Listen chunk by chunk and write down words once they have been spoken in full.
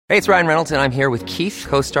Hey, it's Ryan Reynolds, and I'm here with Keith,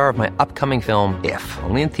 co-star of my upcoming film, If,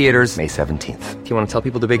 only in theaters May 17th. Do you want to tell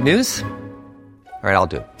people the big news? All right, I'll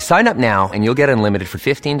do it. Sign up now and you'll get unlimited for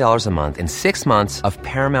 $15 a month and 6 months of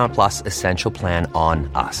Paramount Plus Essential Plan on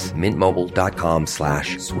us.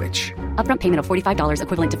 MintMobile.com/switch. Upfront payment of $45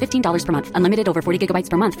 equivalent to $15 per month. Unlimited over 40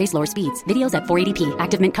 gigabytes per month. Face lower speeds. Videos at 480p.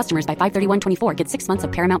 Active Mint customers by 531.24 get 6 months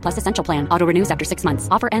of Paramount Plus Essential Plan. Auto renews after 6 months.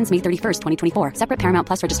 Offer ends May 31st, 2024. Separate Paramount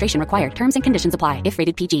Plus registration required. Terms and conditions apply if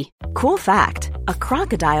rated PG. Cool fact, a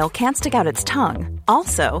crocodile can't stick out its tongue.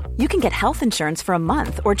 Also, you can get health insurance for a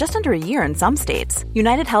month or just under a year in some states.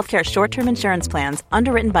 United Healthcare short-term insurance plans,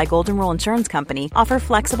 underwritten by Golden Rule Insurance Company, offer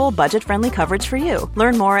flexible, budget-friendly coverage for you.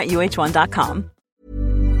 Learn more at uh1.com.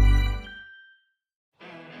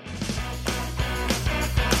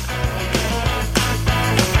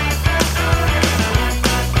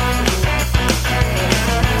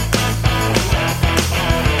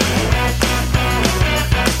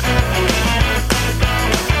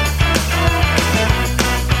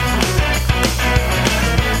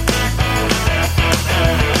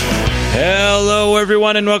 Hello,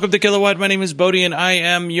 everyone, and welcome to Kilowatt. My name is Bodie, and I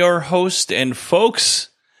am your host. And folks,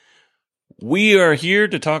 we are here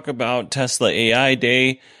to talk about Tesla AI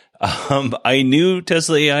Day. I knew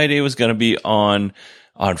Tesla AI Day was going to be on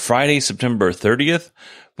Friday, September 30th,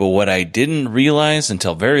 but what I didn't realize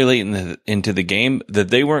until very late into the game, that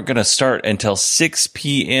they weren't going to start until 6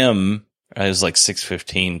 p.m. It was like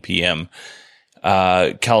 6:15 p.m.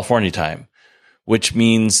 California time, which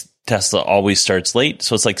means Tesla always starts late,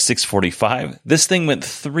 so it's like 6:45. This thing went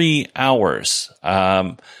 3 hours.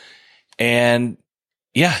 And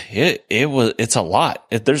yeah, it's a lot.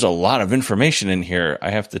 There's a lot of information in here.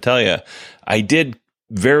 I have to tell you, I did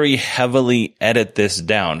very heavily edit this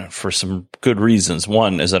down for some good reasons.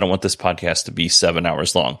 One is I don't want this podcast to be 7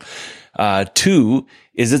 hours long. Two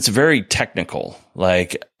is it's very technical.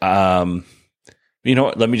 Like, you know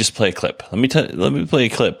what? Let me just play a clip. Let me play a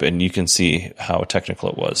clip, and you can see how technical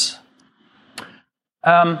it was.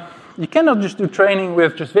 You cannot just do training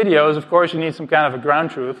with just videos. Of course, you need some kind of a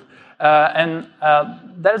ground truth. And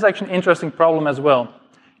that is actually an interesting problem as well.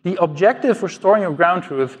 The objective for storing your ground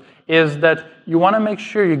truth is that you want to make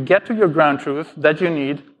sure you get to your ground truth that you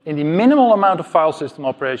need in the minimal amount of file system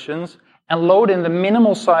operations and load in the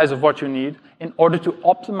minimal size of what you need in order to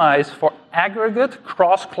optimize for aggregate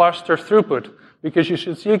cross-cluster throughput. Because you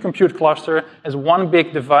should see a compute cluster as one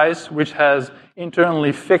big device which has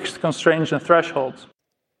internally fixed constraints and thresholds.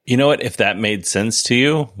 You know what? If that made sense to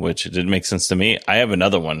you, which it didn't make sense to me, I have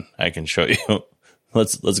another one I can show you.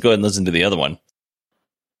 Let's go ahead and listen to the other one.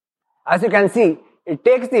 As you can see, it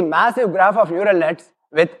takes the massive graph of neural nets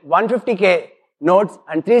with 150K nodes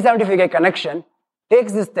and 375K connection,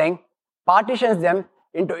 takes this thing, partitions them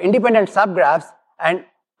into independent subgraphs, and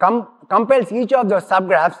compiles each of those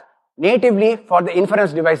subgraphs natively for the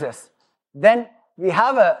inference devices. Then we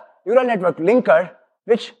have a neural network linker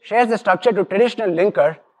which shares the structure to traditional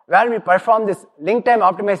linker, where we perform this link time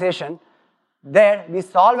optimization. There we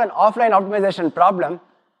solve an offline optimization problem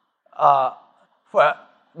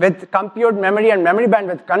with compute memory and memory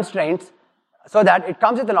bandwidth constraints so that it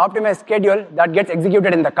comes with an optimized schedule that gets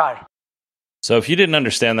executed in the car. So if you didn't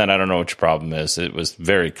understand that, I don't know what your problem is. It was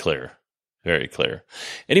very clear. Very clear.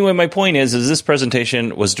 Anyway, my point is this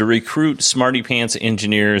presentation was to recruit smarty pants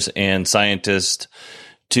engineers and scientists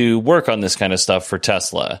to work on this kind of stuff for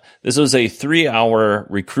Tesla. This was a 3-hour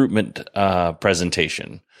recruitment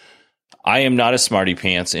presentation. I am not a smarty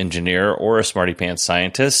pants engineer or a smarty pants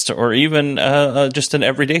scientist or even just an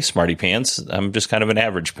everyday smarty pants. I'm just kind of an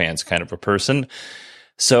average pants kind of a person.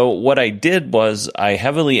 So what I did was I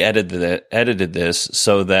heavily edited this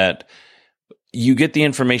so that you get the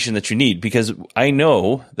information that you need, because I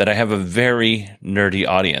know that I have a very nerdy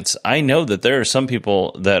audience. I know that there are some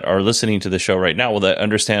people that are listening to the show right now that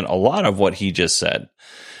understand a lot of what he just said.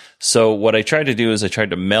 So what I tried to do is I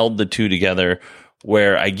tried to meld the two together,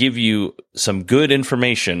 where I give you some good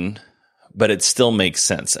information, but it still makes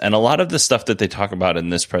sense. And a lot of the stuff that they talk about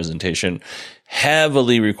in this presentation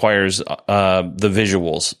heavily requires the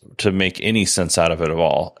visuals to make any sense out of it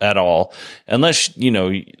at all, unless, you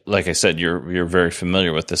know, like I said, you're very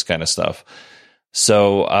familiar with this kind of stuff.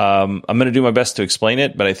 So I'm going to do my best to explain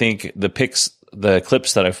it, but I think the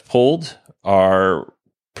clips that I've pulled are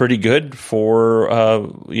pretty good for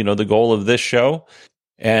the goal of this show.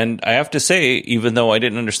 And I have to say, even though I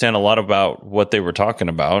didn't understand a lot about what they were talking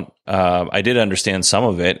about, I did understand some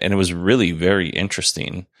of it, and it was really very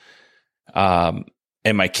interesting.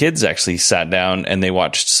 And my kids actually sat down and they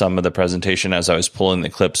watched some of the presentation as I was pulling the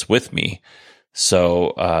clips with me.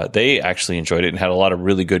 So they actually enjoyed it and had a lot of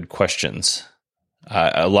really good questions.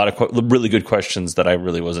 A lot of really good questions that I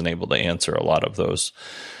really wasn't able to answer a lot of those.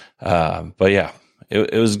 But yeah,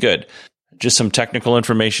 it was good. Just some technical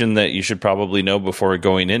information that you should probably know before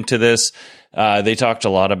going into this. They talked a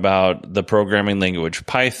lot about the programming language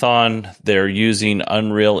Python. They're using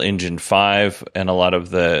Unreal Engine 5 and a lot of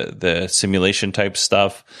the simulation type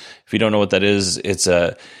stuff. If you don't know what that is, it's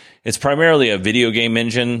primarily a video game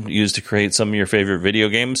engine used to create some of your favorite video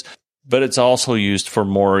games, but it's also used for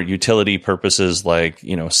more utility purposes like,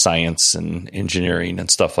 science and engineering and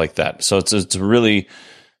stuff like that. So it's a really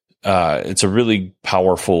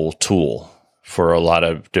powerful tool for a lot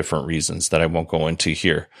of different reasons that I won't go into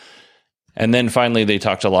here. And then finally, they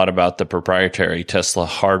talked a lot about the proprietary Tesla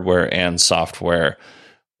hardware and software,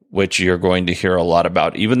 which you're going to hear a lot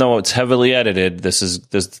about. Even though it's heavily edited, this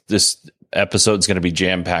episode is going to be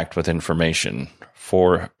jam-packed with information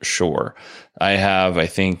for sure. I have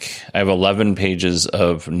 11 pages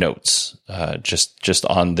of notes just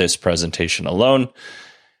on this presentation alone,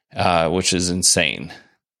 which is insane.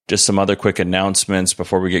 Just some other quick announcements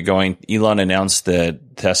before we get going. Elon announced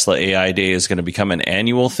that Tesla AI Day is going to become an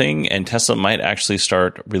annual thing, and Tesla might actually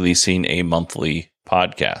start releasing a monthly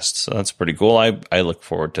podcast. So that's pretty cool. I look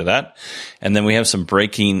forward to that. And then we have some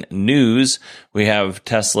breaking news. We have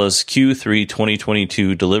Tesla's Q3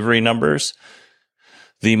 2022 delivery numbers.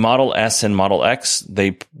 The Model S and Model X,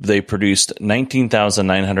 they produced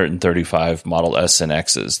 19,935 Model S and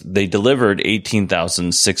X's. They delivered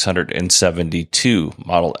 18,672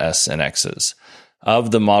 Model S and X's.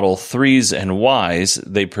 Of the Model 3s and Ys,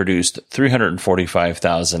 they produced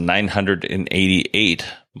 345,988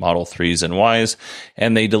 Model 3s and Ys,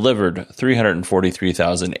 and they delivered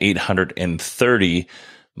 343,830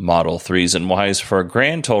 Model 3s and Ys for a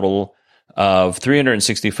grand total of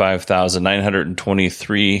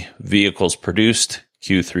 365,923 vehicles produced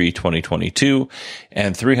Q3 2022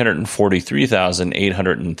 and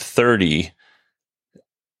 343,830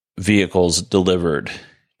 vehicles delivered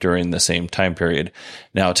during the same time period.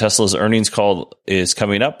 Now, Tesla's earnings call is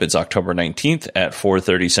coming up. It's October 19th at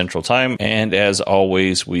 4:30 Central Time. And as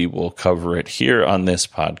always, we will cover it here on this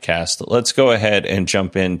podcast. Let's go ahead and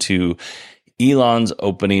jump into Elon's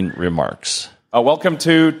opening remarks. Welcome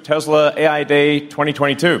to Tesla AI Day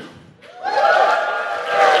 2022.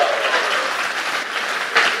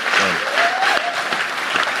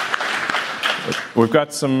 We've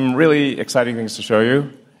got some really exciting things to show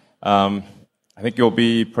you. I think you'll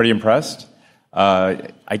be pretty impressed.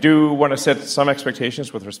 I do want to set some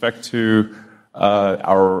expectations with respect to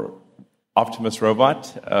our Optimus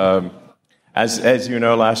robot. As you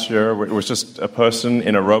know, last year it was just a person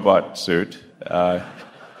in a robot suit.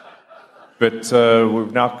 But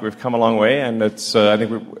we've come a long way, and it's I think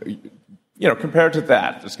compared to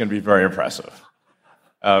that, it's going to be very impressive.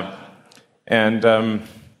 And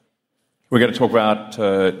we're going to talk about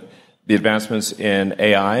the advancements in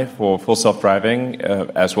AI for full self-driving,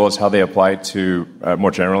 as well as how they apply to more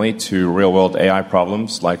generally to real-world AI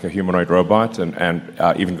problems like a humanoid robot, and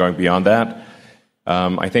even going beyond that.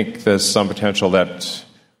 I think there's some potential that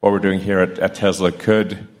what we're doing here at Tesla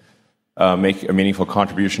could make a meaningful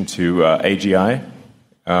contribution to AGI.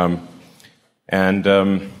 And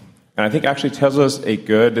I think actually Tesla's a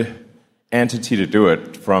good entity to do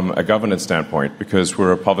it from a governance standpoint, because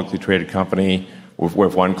we're a publicly traded company with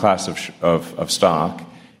one class of stock,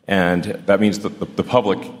 and that means that the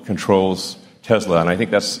public controls Tesla, and I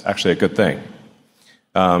think that's actually a good thing.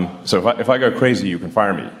 So if I go crazy, you can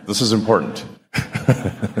fire me. This is important.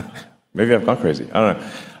 Maybe I've gone crazy. I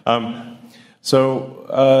don't know. So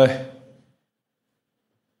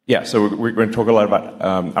we're going to talk a lot about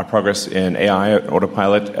our progress in AI,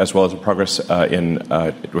 Autopilot, as well as the progress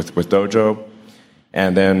with Dojo.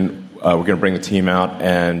 And then we're going to bring the team out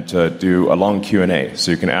and do a long Q&A,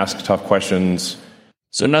 so you can ask tough questions.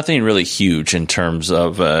 So nothing really huge in terms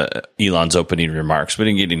of Elon's opening remarks. We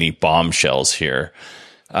didn't get any bombshells here.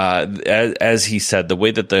 As he said, the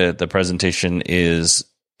way that the presentation is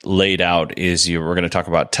laid out is we're going to talk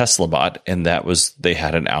about TeslaBot, and they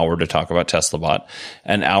had an hour to talk about TeslaBot,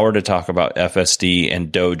 an hour to talk about FSD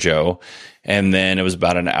and Dojo, and then it was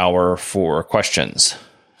about an hour for questions.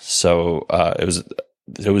 So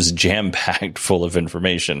it was jam-packed full of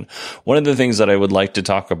information. One of the things that I would like to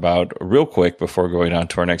talk about real quick before going on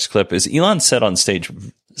to our next clip is Elon said on stage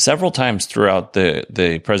several times throughout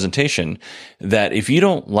the presentation that if you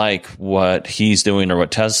don't like what he's doing or what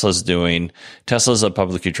Tesla's doing, Tesla's a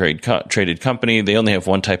publicly traded company. They only have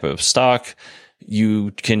one type of stock.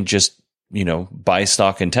 You can just, buy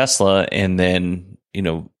stock in Tesla and then,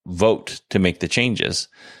 vote to make the changes.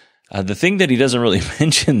 The thing that he doesn't really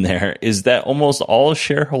mention there is that almost all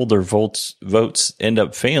shareholder votes end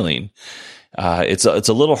up failing. It's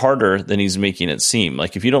a little harder than he's making it seem.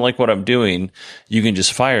 Like, if you don't like what I'm doing, you can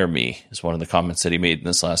just fire me, is one of the comments that he made in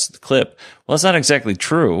this last clip. Well, that's not exactly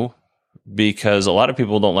true, because a lot of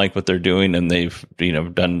people don't like what they're doing, and they've,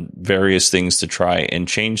 done various things to try and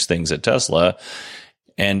change things at Tesla.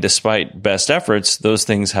 And despite best efforts, those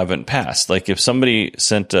things haven't passed. Like, if somebody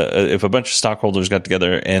if a bunch of stockholders got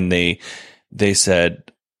together and they said,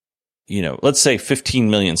 let's say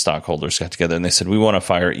 15 million stockholders got together and they said, we want to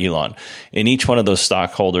fire Elon. And each one of those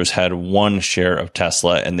stockholders had one share of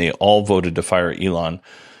Tesla, and they all voted to fire Elon.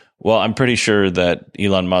 Well, I'm pretty sure that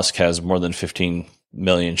Elon Musk has more than 15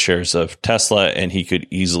 million shares of Tesla, and he could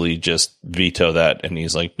easily just veto that. And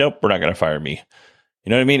he's like, nope, we're not going to fire me. You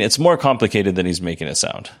know what I mean? It's more complicated than he's making it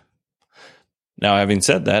sound. Now, having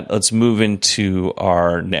said that, let's move into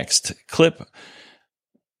our next clip.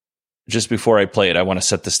 Just before I play it, I want to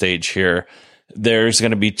set the stage here. There's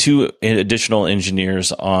going to be 2 additional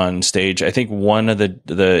engineers on stage. I think one of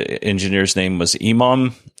the engineers' name was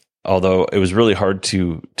Imam, although it was really hard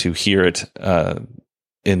to hear it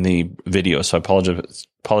in the video, so I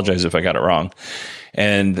apologize if I got it wrong.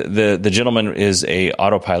 And the gentleman is a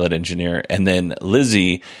autopilot engineer, and then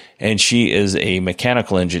Lizzie, and she is a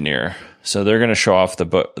mechanical engineer. So they're going to show off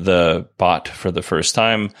the bot for the first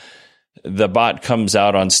time. The bot comes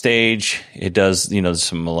out on stage. It does,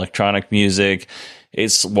 some electronic music.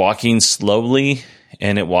 It's walking slowly,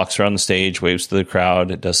 and it walks around the stage, waves to the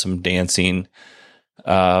crowd. It does some dancing.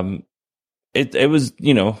 It was,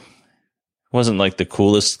 wasn't like the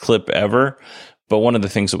coolest clip ever. But one of the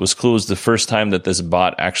things that was cool was the first time that this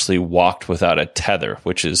bot actually walked without a tether,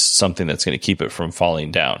 which is something that's going to keep it from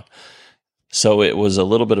falling down. So it was a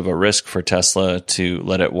little bit of a risk for Tesla to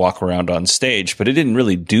let it walk around on stage, but it didn't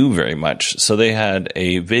really do very much. So they had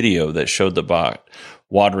a video that showed the bot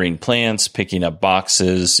watering plants, picking up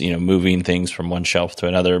boxes, moving things from one shelf to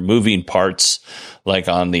another, moving parts like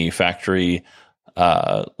on the factory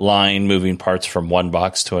line, moving parts from one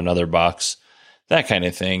box to another box, that kind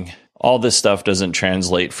of thing. All this stuff doesn't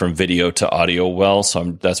translate from video to audio well,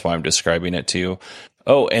 so that's why I'm describing it to you.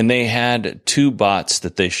 Oh, and they had 2 bots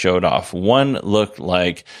that they showed off. One looked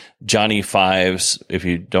like Johnny Five's. If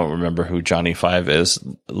you don't remember who Johnny Five is,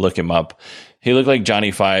 look him up. He looked like Johnny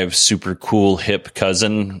Five's super cool, hip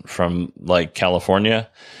cousin from like California.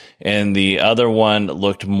 And the other one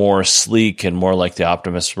looked more sleek and more like the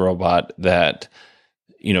Optimus robot that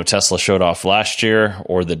Tesla showed off last year,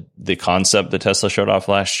 or the concept that Tesla showed off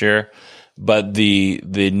last year. But the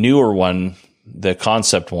newer one, the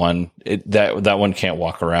concept one, that one can't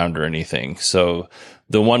walk around or anything. So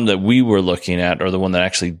the one that we were looking at, or the one that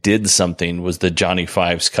actually did something, was the Johnny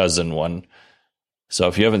Five's cousin one. So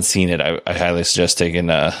if you haven't seen it, I highly suggest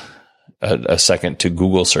taking a second to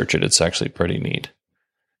Google search it. It's actually pretty neat.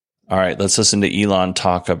 All right, let's listen to Elon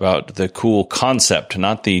talk about the cool concept,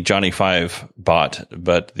 not the Johnny Five bot,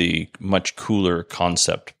 but the much cooler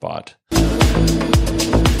concept bot.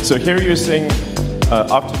 So here you're seeing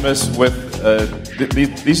Optimus with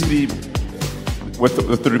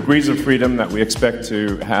with the degrees of freedom that we expect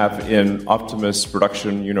to have in Optimus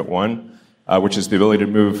Production Unit 1, which is the ability to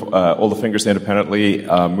move all the fingers independently,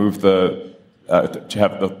 to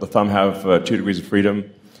have the thumb have 2 degrees of freedom,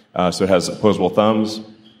 so it has opposable thumbs,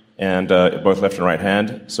 and both left and right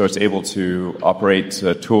hand, so it's able to operate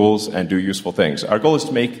tools and do useful things. Our goal is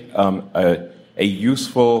to make a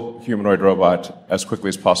useful humanoid robot as quickly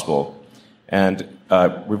as possible. And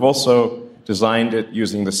we've also designed it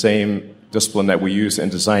using the same discipline that we use in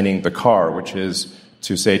designing the car, which is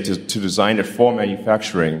to design it for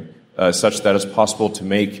manufacturing such that it's possible to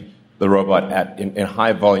make the robot in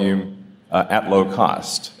high volume at low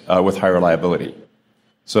cost with high reliability.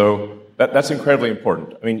 So that's incredibly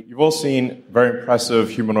important. I mean, you've all seen very impressive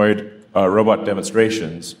humanoid robot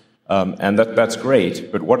demonstrations, and that's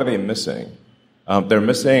great, but what are they missing? They're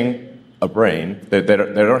missing a brain. They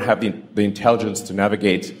don't have the intelligence to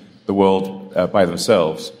navigate the world by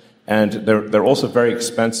themselves, and they're also very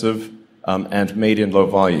expensive and made in low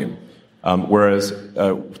volume. Whereas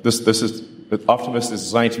Optimus is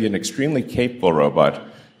designed to be an extremely capable robot,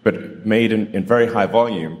 but made in very high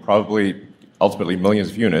volume, probably ultimately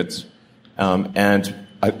millions of units, and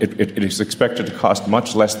it is expected to cost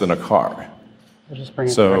much less than a car. I'll just bring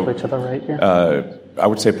it directly to the right here. I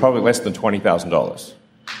would say probably less than $20,000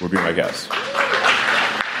 would be my guess.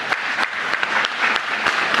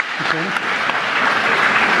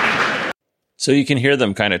 So you can hear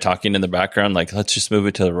them kind of talking in the background, like, let's just move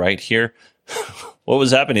it to the right here. What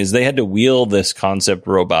was happening is they had to wheel this concept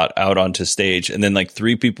robot out onto stage, and then like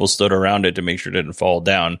 3 people stood around it to make sure it didn't fall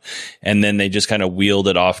down. And then they just kind of wheeled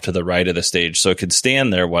it off to the right of the stage so it could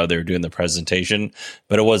stand there while they were doing the presentation,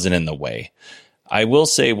 but it wasn't in the way. I will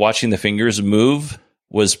say watching the fingers move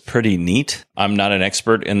was pretty neat. I'm not an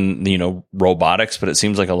expert in, robotics, but it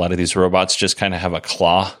seems like a lot of these robots just kind of have a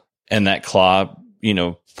claw, and that claw,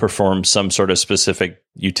 performs some sort of specific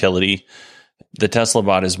utility. The Tesla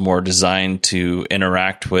bot is more designed to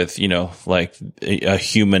interact with, like a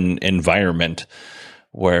human environment,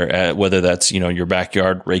 where whether that's, your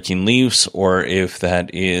backyard raking leaves, or if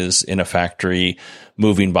that is in a factory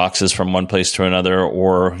moving boxes from one place to another,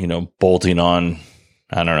 or, bolting on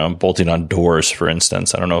doors, for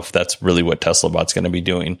instance. I don't know if that's really what Tesla bot's going to be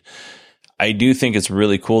doing. I do think it's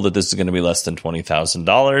really cool that this is going to be less than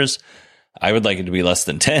 $20,000. I would like it to be less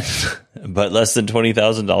than 10, but less than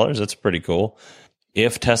 $20,000. That's pretty cool.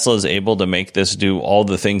 If Tesla is able to make this do all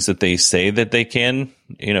the things that they say that they can,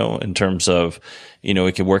 in terms of,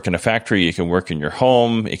 it can work in a factory, it can work in your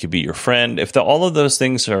home, it could be your friend. If all of those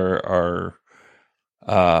things are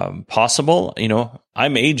possible,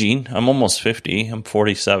 I'm aging. I'm almost 50. I'm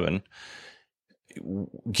 47,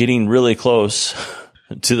 getting really close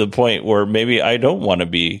to the point where maybe I don't want to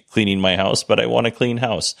be cleaning my house, but I want a clean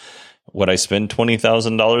house. Would I spend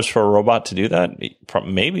 $20,000 for a robot to do that?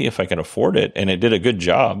 Maybe, if I can afford it and it did a good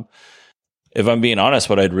job. If I'm being honest,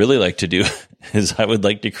 what I'd really like to do is I would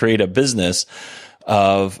like to create a business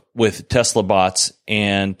with Tesla bots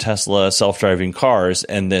and Tesla self-driving cars,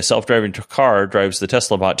 and the self-driving car drives the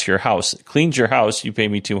Tesla bot to your house, cleans your house, you pay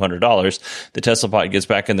me $200. The Tesla bot gets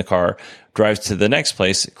back in the car, drives to the next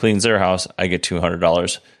place, cleans their house, I get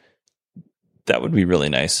 $200. That would be really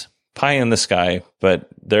nice. Pie in the sky, but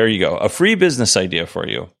there you go. A free business idea for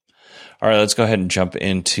you. All right, let's go ahead and jump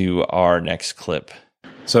into our next clip.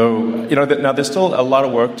 So, now there's still a lot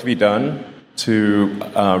of work to be done to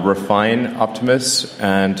refine Optimus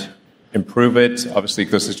and improve it. Obviously,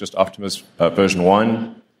 this is just Optimus version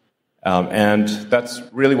 1. And that's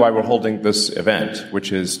really why we're holding this event,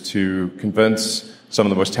 which is to convince some of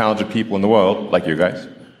the most talented people in the world, like you guys,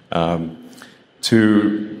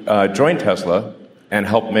 to join Tesla and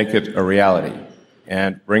help make it a reality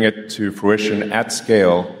and bring it to fruition at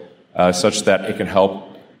scale such that it can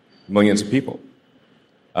help millions of people.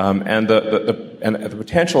 And the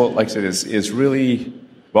potential, like I said, is really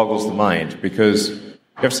boggles the mind, because you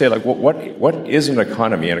have to say, like, what is an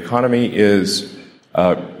economy? An economy is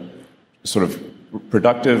sort of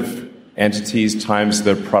productive entities times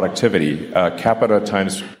their productivity, capita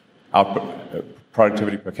times output.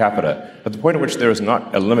 Productivity per capita. At the point at which there is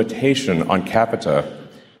not a limitation on capita,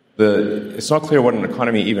 it's not clear what an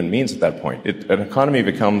economy even means at that point. An economy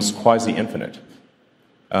becomes quasi-infinite.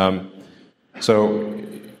 So,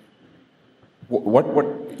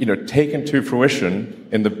 what taken to fruition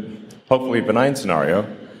in the hopefully benign scenario,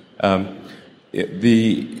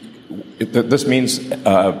 this means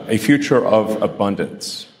a future of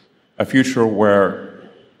abundance, a future where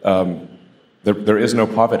there is no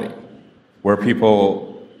poverty, where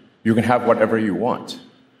you can have whatever you want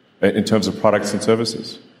in terms of products and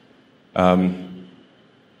services. It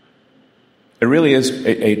really is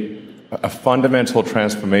a fundamental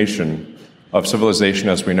transformation of civilization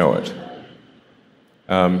as we know it.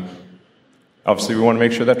 Obviously, we want to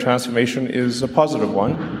make sure that transformation is a positive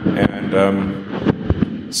one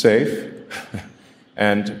and safe.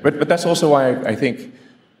 But that's also why I think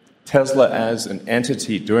Tesla as an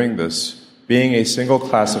entity doing this, being a single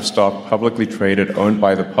class of stock, publicly traded, owned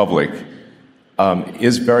by the public,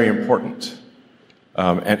 is very important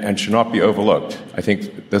and should not be overlooked. I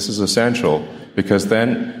think this is essential, because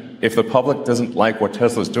then if the public doesn't like what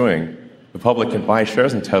Tesla's doing, the public can buy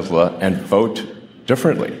shares in Tesla and vote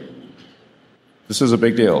differently. This is a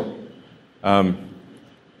big deal.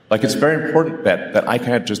 It's very important that I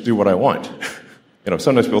can't just do what I want.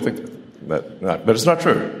 Sometimes people think that, but it's not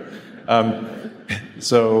true. It's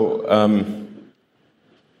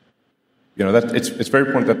very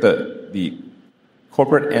important that the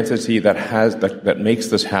corporate entity that makes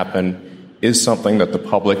this happen is something that the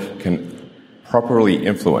public can properly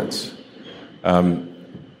influence. So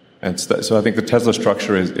I think the Tesla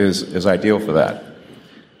structure is ideal for that.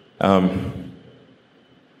 And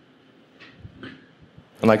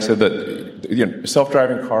like I said,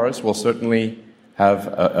 self-driving cars will certainly have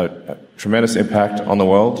a tremendous impact on the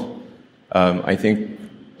world. I think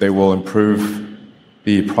they will improve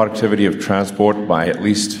the productivity of transport by at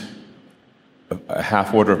least a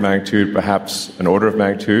half order of magnitude, perhaps an order of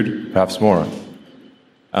magnitude, perhaps more.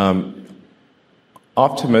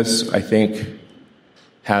 Optimus, I think,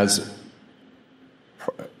 has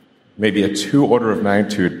maybe a 2 order of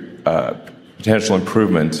magnitude potential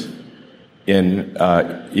improvement in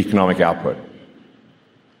economic output.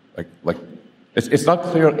 Like it's not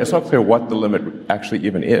clear. It's not clear what the limit actually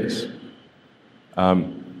even is. But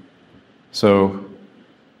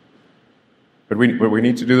we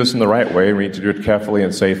need to do this in the right way. We need to do it carefully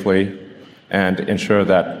and safely, and ensure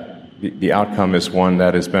that the outcome is one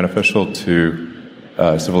that is beneficial to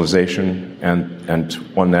civilization and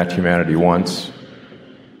one that humanity wants.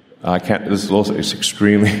 This is also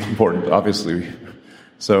extremely important, obviously.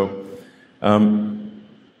 So, and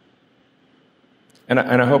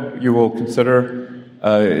I hope you will consider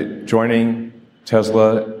joining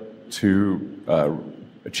Tesla to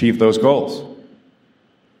achieve those goals.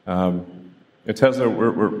 At Tesla,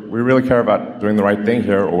 we really care about doing the right thing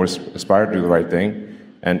here, or aspire to do the right thing,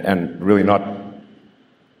 and really not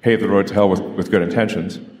pave the road to hell with good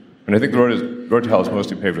intentions. And I think the road to hell is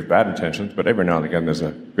mostly paved with bad intentions, but every now and again there's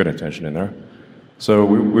a good intention in there. So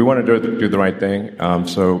we want to do the right thing.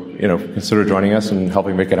 So consider joining us and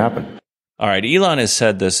helping make it happen. All right, Elon has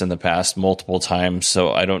said this in the past multiple times,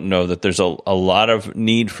 so I don't know that there's a lot of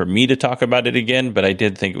need for me to talk about it again, but I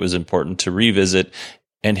did think it was important to revisit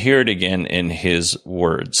and hear it again in his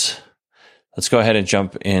words. Let's go ahead and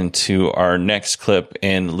jump into our next clip.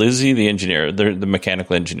 And Lizzie, the engineer, the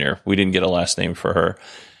mechanical engineer, we didn't get a last name for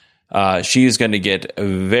her. She's going to get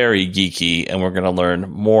very geeky, and we're going to learn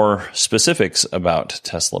more specifics about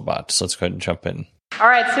TeslaBot. So let's go ahead and jump in. All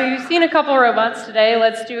right, so you've seen a couple robots today.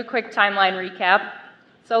 Let's do a quick timeline recap.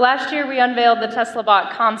 So last year we unveiled the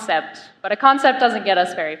TeslaBot concept, but a concept doesn't get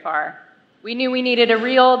us very far. We knew we needed a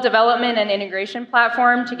real development and integration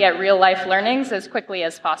platform to get real-life learnings as quickly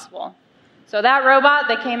as possible. So that robot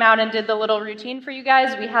that came out and did the little routine for you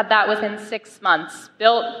guys, we had that within 6 months,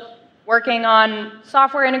 built, working on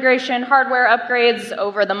software integration, hardware upgrades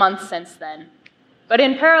over the months since then. But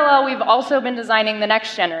in parallel, we've also been designing the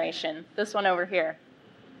next generation, this one over here.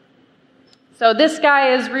 So this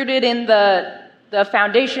guy is rooted in the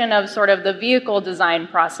foundation of sort of the vehicle design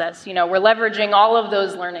process. We're leveraging all of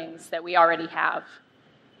those learnings that we already have.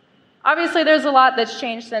 Obviously, there's a lot that's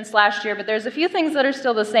changed since last year, but there's a few things that are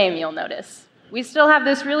still the same, you'll notice. We still have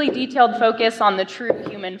this really detailed focus on the true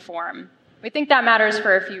human form. We think that matters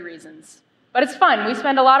for a few reasons. But it's fun. We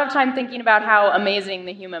spend a lot of time thinking about how amazing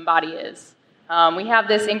the human body is. We have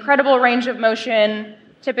this incredible range of motion,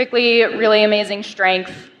 typically really amazing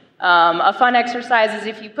strength. A fun exercise is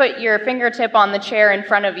if you put your fingertip on the chair in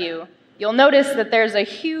front of you, you'll notice that there's a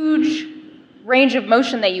huge range of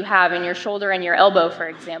motion that you have in your shoulder and your elbow, for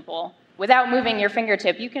example. Without moving your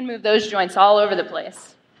fingertip, you can move those joints all over the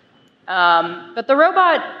place. But the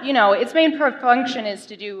robot, its main function is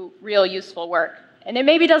to do real useful work. And it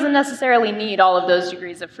maybe doesn't necessarily need all of those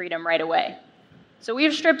degrees of freedom right away. So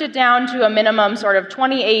we've stripped it down to a minimum sort of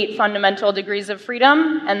 28 fundamental degrees of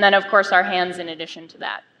freedom, and then, of course, our hands in addition to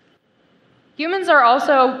that. Humans are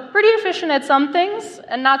also pretty efficient at some things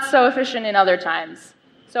and not so efficient in other times.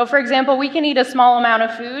 So, for example, we can eat a small amount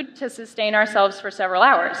of food to sustain ourselves for several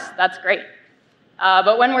hours. That's great.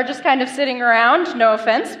 But when we're just kind of sitting around, no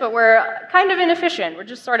offense, but we're kind of inefficient. We're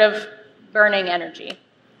just sort of burning energy.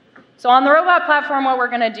 So on the robot platform, what we're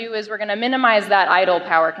going to do is we're going to minimize that idle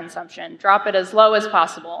power consumption, drop it as low as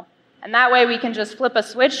possible. And that way we can just flip a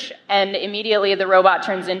switch and immediately the robot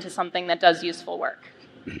turns into something that does useful work.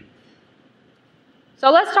 So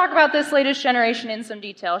let's talk about this latest generation in some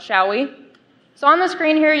detail, shall we? So on the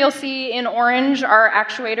screen here, you'll see in orange our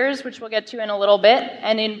actuators, which we'll get to in a little bit,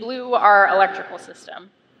 and in blue our electrical system.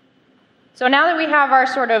 So now that we have our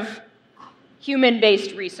sort of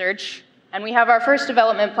human-based research, and we have our first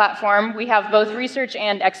development platform, we have both research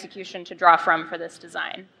and execution to draw from for this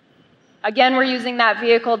design. Again, we're using that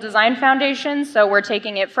vehicle design foundation, so we're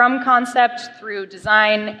taking it from concept through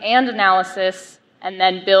design and analysis, and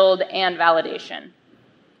then build and validation.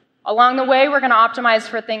 Along the way, we're going to optimize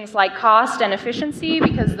for things like cost and efficiency,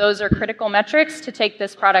 because those are critical metrics to take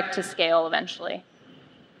this product to scale eventually.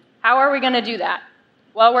 How are we going to do that?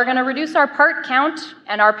 Well, we're going to reduce our part count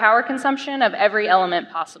and our power consumption of every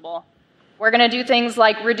element possible. We're going to do things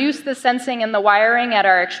like reduce the sensing and the wiring at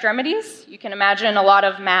our extremities. You can imagine a lot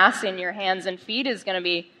of mass in your hands and feet is going to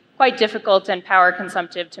be quite difficult and power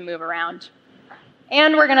consumptive to move around.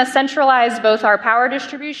 And we're going to centralize both our power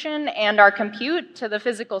distribution and our compute to the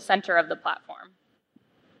physical center of the platform.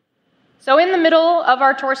 So in the middle of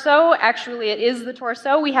our torso, actually it is the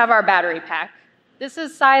torso, we have our battery pack. This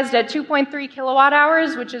is sized at 2.3 kilowatt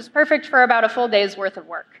hours, which is perfect for about a full day's worth of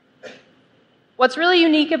work. What's really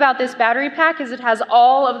unique about this battery pack is it has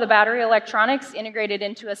all of the battery electronics integrated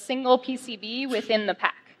into a single PCB within the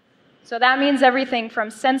pack. So that means everything from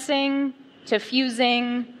sensing to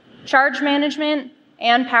fusing, charge management,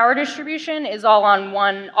 and power distribution is all in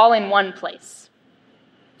one place.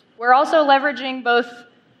 We're also leveraging both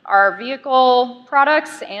our vehicle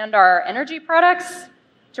products and our energy products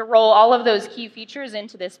to roll all of those key features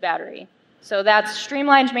into this battery. So that's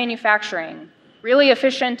streamlined manufacturing, really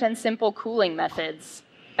efficient and simple cooling methods,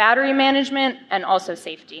 battery management, and also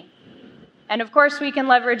safety. And of course, we can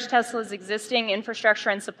leverage Tesla's existing infrastructure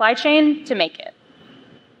and supply chain to make it.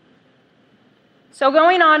 So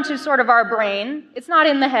going on to sort of our brain, it's not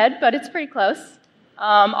in the head, but it's pretty close.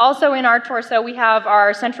 Also in our torso, we have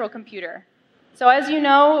our central computer. So as you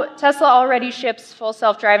know, Tesla already ships full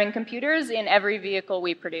self-driving computers in every vehicle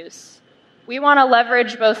we produce. We want to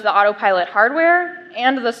leverage both the autopilot hardware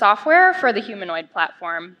and the software for the humanoid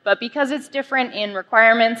platform, but because it's different in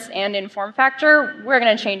requirements and in form factor, we're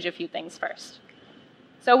going to change a few things first.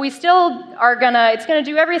 So we still are it's going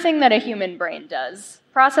to do everything that a human brain does,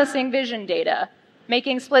 processing vision data,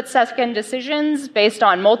 making split-second decisions based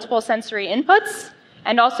on multiple sensory inputs,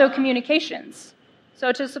 and also communications.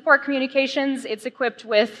 So to support communications, it's equipped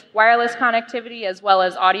with wireless connectivity as well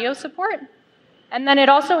as audio support. And then it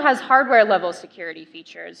also has hardware-level security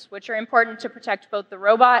features, which are important to protect both the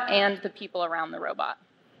robot and the people around the robot.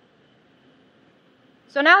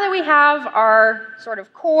 So now that we have our sort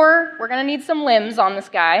of core, we're going to need some limbs on this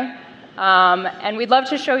guy. And we'd love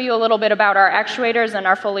to show you a little bit about our actuators and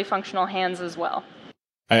our fully functional hands as well.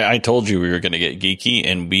 I told you we were going to get geeky,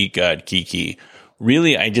 and we got geeky.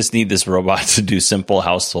 Really, I just need this robot to do simple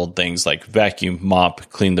household things like vacuum,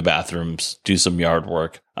 mop, clean the bathrooms, do some yard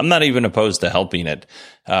work. I'm not even opposed to helping it.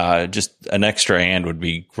 Just an extra hand would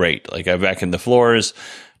be great. Like I vacuum the floors,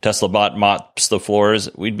 Tesla bot mops the floors.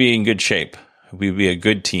 We'd be in good shape. We'd be a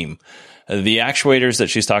good team. The actuators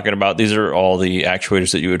that she's talking about, these are all the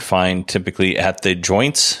actuators that you would find typically at the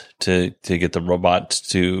joints to get the robot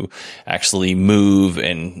to actually move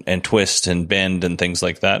and twist and bend and things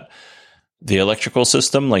like that. The electrical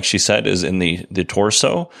system, like she said, is in the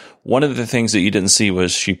torso. One of the things that you didn't see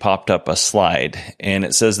was she popped up a slide, and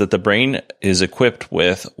it says that the brain is equipped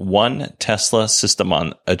with one Tesla system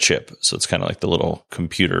on a chip. So it's kind of like the little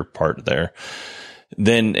computer part there.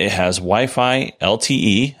 Then it has Wi-Fi,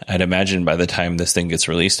 LTE. I'd imagine by the time this thing gets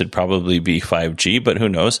released, it'd probably be 5G, but who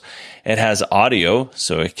knows? It has audio,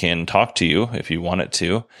 so it can talk to you if you want it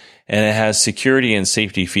to. And it has security and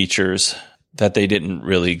safety features that they didn't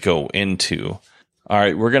really go into. All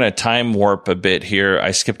right, we're going to time warp a bit here.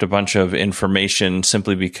 I skipped a bunch of information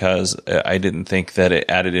simply because I didn't think that it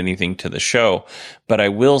added anything to the show. But I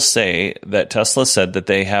will say that Tesla said that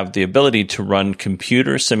they have the ability to run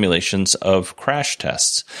computer simulations of crash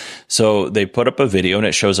tests. So they put up a video and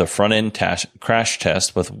it shows a front-end crash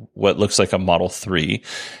test with what looks like a Model 3.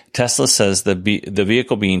 Tesla says the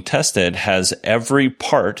vehicle being tested has every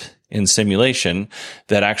part in simulation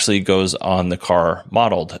that actually goes on the car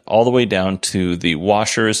modeled, all the way down to the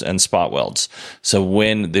washers and spot welds. So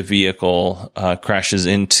when the vehicle crashes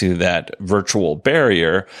into that virtual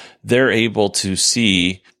barrier, they're able to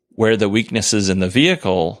see where the weaknesses in the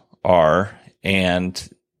vehicle are and,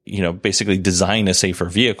 basically design a safer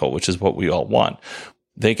vehicle, which is what we all want.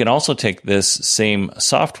 They can also take this same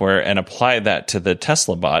software and apply that to the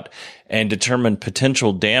Tesla bot and determine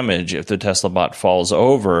potential damage if the Tesla bot falls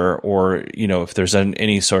over or, if there's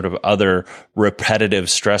any sort of other repetitive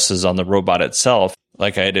stresses on the robot itself.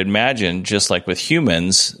 Like I'd imagine, just like with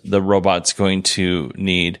humans, the robot's going to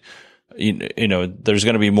need, there's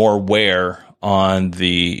going to be more wear on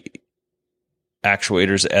the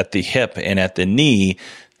actuators at the hip and at the knee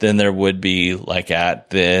than there would be like at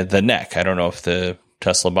the neck. I don't know if the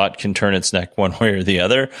Tesla bot can turn its neck one way or the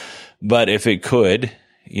other, but if it could,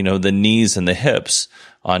 the knees and the hips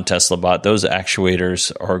on Tesla bot, those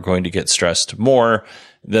actuators are going to get stressed more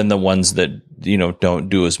than the ones that, don't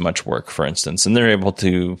do as much work, for instance. And they're able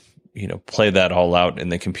to, play that all out in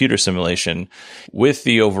the computer simulation with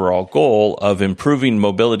the overall goal of improving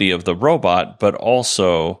mobility of the robot, but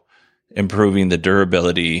also improving the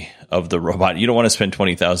durability of the robot. You don't want to spend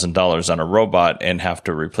 $20,000 on a robot and have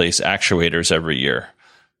to replace actuators every year.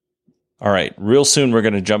 All right, real soon we're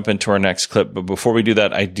going to jump into our next clip, but before we do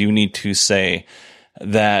that, I do need to say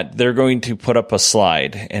that they're going to put up a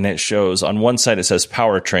slide, and it shows on one side it says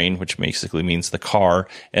powertrain, which basically means the car,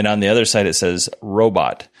 and on the other side it says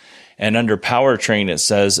robot. And under powertrain, it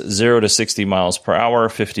says 0 to 60 miles per hour,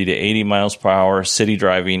 50 to 80 miles per hour, city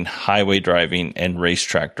driving, highway driving, and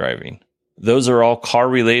racetrack driving. Those are all car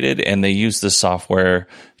related, and they use the software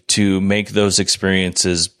to make those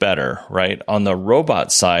experiences better, right? On the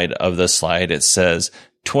robot side of the slide, it says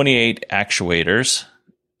 28 actuators.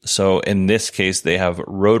 So in this case, they have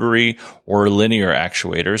rotary or linear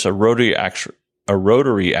actuators. A rotary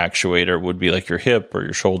actuator would be like your hip or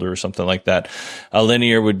your shoulder or something like that. A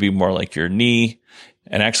linear would be more like your knee.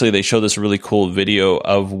 And actually, they show this really cool video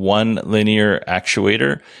of one linear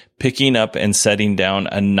actuator picking up and setting down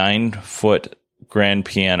a 9-foot grand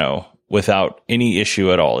piano without any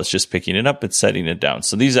issue at all. It's just picking it up and setting it down.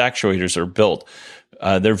 So these actuators are built.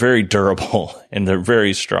 They're very durable and they're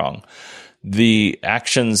very strong. The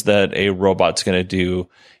actions that a robot's going to do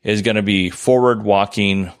is going to be forward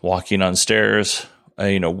walking on stairs,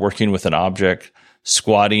 working with an object,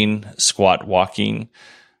 squatting, squat walking,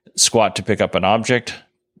 squat to pick up an object,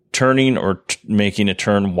 turning or making a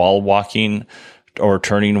turn while walking, or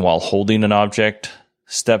turning while holding an object,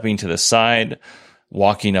 stepping to the side,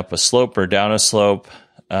 walking up a slope or down a slope,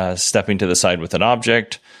 stepping to the side with an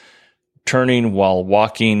object, turning while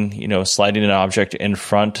walking, sliding an object in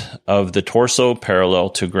front of the torso parallel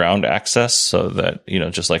to ground access, so that,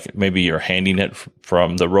 just like maybe you're handing it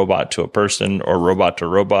from the robot to a person or robot to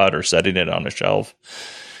robot or setting it on a shelf.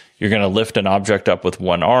 You're going to lift an object up with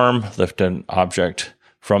one arm, lift an object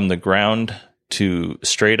from the ground to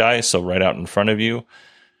straight eye, so right out in front of you,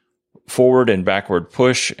 forward and backward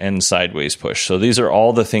push, and sideways push. So these are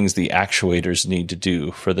all the things the actuators need to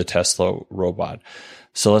do for the Tesla robot.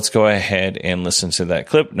 So let's go ahead and listen to that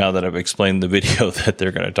clip now that I've explained the video that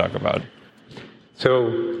they're going to talk about.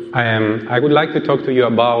 So I would like to talk to you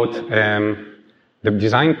about the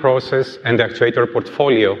design process and the actuator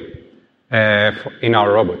portfolio in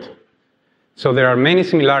our robot. So there are many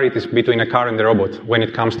similarities between a car and a robot when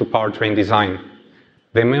it comes to powertrain design.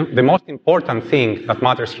 The most important thing that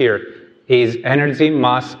matters here is energy,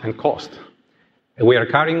 mass, and cost. We are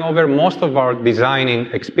carrying over most of our designing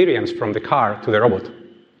experience from the car to the robot.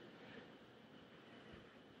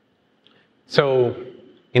 So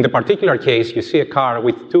in the particular case, you see a car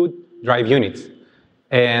with 2 drive units.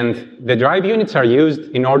 And the drive units are used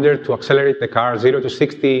in order to accelerate the car 0 to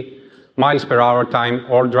 60 miles per hour time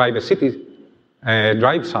or drive a city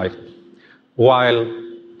drive cycle. While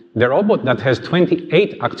the robot that has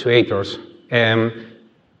 28 actuators,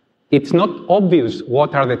 it's not obvious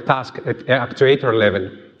what are the tasks at actuator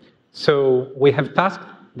level. So we have tasks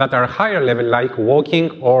that are higher level, like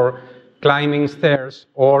walking or climbing stairs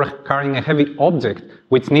or carrying a heavy object,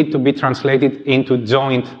 which need to be translated into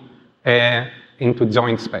joint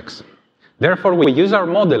specs. Therefore, we use our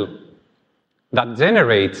model that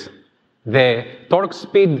generates the torque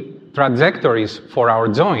speed trajectories for our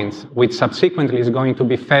joints, which subsequently is going to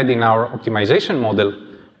be fed in our optimization model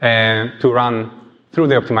to run through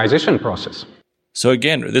the optimization process. So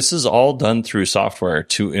again, this is all done through software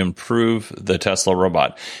to improve the Tesla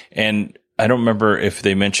robot. And I don't remember if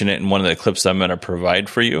they mentioned it in one of the clips that I'm going to provide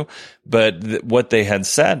for you, but what they had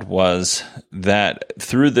said was that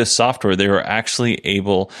through this software, they were actually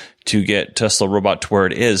able to get Tesla robot to where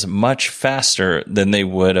it is much faster than they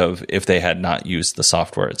would have if they had not used the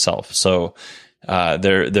software itself. So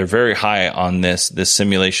they're very high on this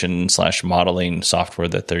simulation / modeling software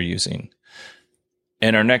that they're using.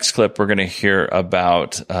 In our next clip, we're going to hear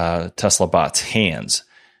about Tesla Bot's hands.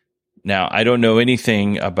 Now, I don't know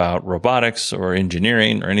anything about robotics or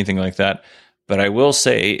engineering or anything like that, but I will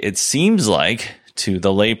say it seems like to the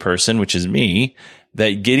layperson, which is me,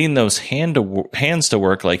 that getting those hands to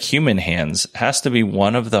work like human hands has to be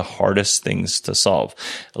one of the hardest things to solve.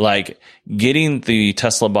 Like getting the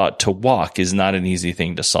Tesla Bot to walk is not an easy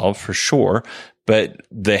thing to solve for sure, but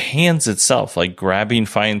the hands itself, like grabbing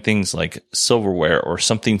fine things like silverware or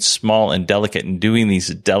something small and delicate and doing these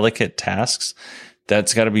delicate tasks,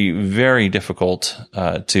 that's got to be very difficult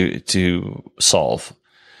to solve.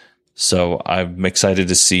 So I'm excited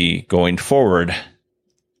to see going forward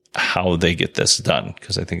how they get this done,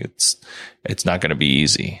 because I think it's not going to be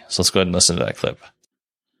easy. So let's go ahead and listen to that clip.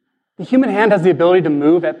 The human hand has the ability to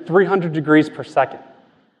move at 300 degrees per second.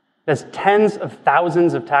 It has tens of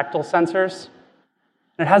thousands of tactile sensors,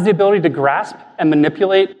 and it has the ability to grasp and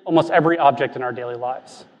manipulate almost every object in our daily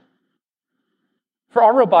lives. For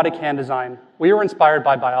our robotic hand design, we were inspired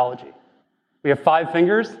by biology. We have 5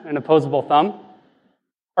 fingers and an opposable thumb.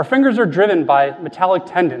 Our fingers are driven by metallic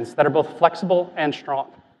tendons that are both flexible and strong.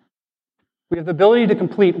 We have the ability to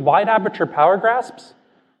complete wide aperture power grasps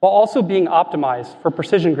while also being optimized for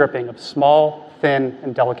precision gripping of small, thin,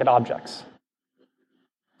 and delicate objects.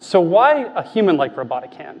 So why a human-like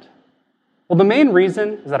robotic hand? Well, the main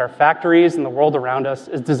reason is that our factories and the world around us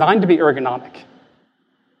is designed to be ergonomic.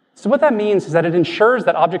 So what that means is that it ensures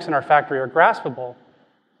that objects in our factory are graspable,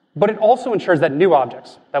 but it also ensures that new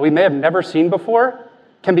objects that we may have never seen before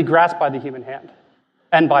can be grasped by the human hand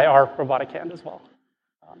and by our robotic hand as well.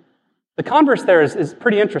 The converse there is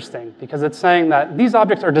pretty interesting because it's saying that these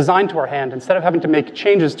objects are designed to our hand instead of having to make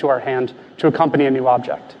changes to our hand to accompany a new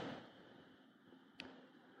object.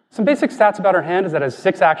 Some basic stats about our hand is that it has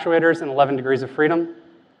 6 actuators and 11 degrees of freedom.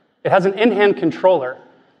 It has an in-hand controller,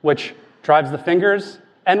 which drives the fingers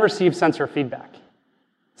and receives sensor feedback.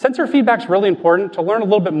 Sensor feedback is really important to learn a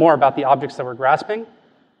little bit more about the objects that we're grasping,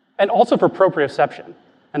 and also for proprioception.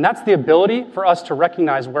 And that's the ability for us to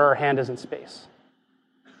recognize where our hand is in space.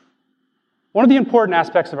 One of the important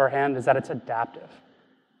aspects of our hand is that it's adaptive.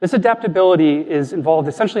 This adaptability is involved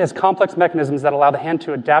essentially as complex mechanisms that allow the hand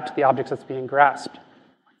to adapt to the objects that's being grasped.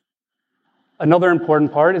 Another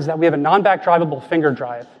important part is that we have a non-backdrivable finger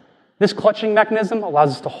drive. This clutching mechanism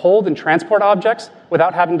allows us to hold and transport objects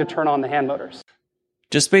without having to turn on the hand motors.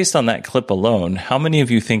 Just based on that clip alone, how many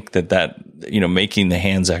of you think that making the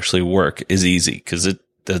hands actually work is easy? Because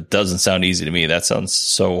that doesn't sound easy to me. That sounds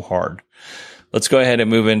so hard. Let's go ahead and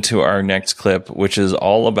move into our next clip, which is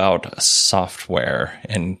all about software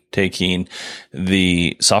and taking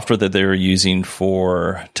the software that they were using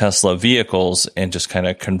for Tesla vehicles and just kind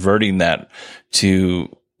of converting that to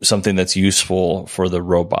something that's useful for the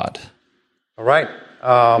robot. All right.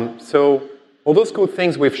 So all those cool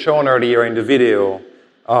things we've shown earlier in the video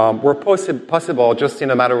were possible just in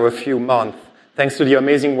a matter of a few months, thanks to the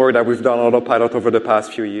amazing work that we've done on Autopilot over the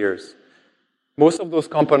past few years. Most of those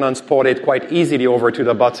components ported quite easily over to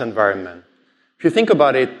the bots environment. If you think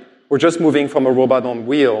about it, we're just moving from a robot on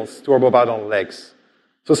wheels to a robot on legs.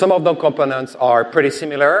 So some of the components are pretty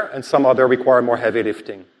similar, and some other require more heavy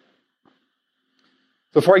lifting.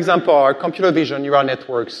 So for example, our computer vision neural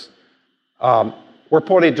networks were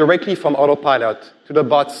ported directly from Autopilot to the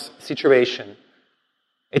bot's situation.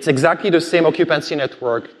 It's exactly the same occupancy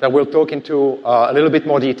network that we'll talk into a little bit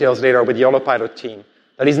more details later with the Autopilot team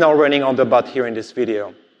that is now running on the bot here in this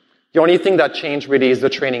video. The only thing that changed really is the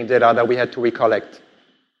training data that we had to recollect.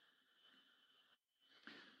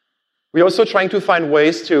 We're also trying to find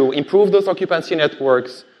ways to improve those occupancy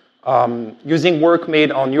networks using work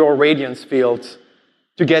made on neural radiance fields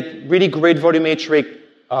to get really great volumetric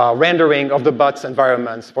rendering of the bot's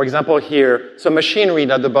environments. For example, here, some machinery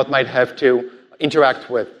that the bot might have to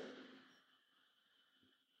interact with.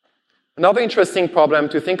 Another interesting problem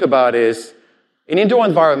to think about is in indoor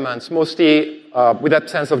environments, mostly with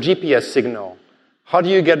absence of GPS signal, how do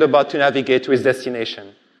you get the bot to navigate to its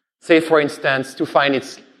destination? Say, for instance, to find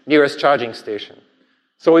its nearest charging station.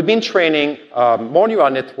 So we've been training more neural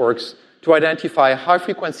networks to identify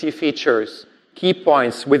high-frequency features, key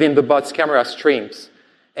points within the bot's camera streams,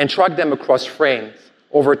 and track them across frames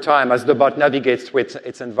over time as the bot navigates through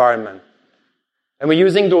its environment. And we're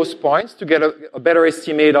using those points to get a better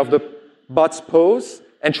estimate of the bot's pose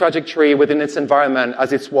and trajectory within its environment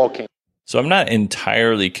as it's walking. So I'm not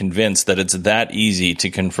entirely convinced that it's that easy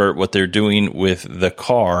to convert what they're doing with the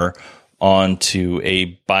car onto a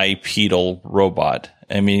bipedal robot.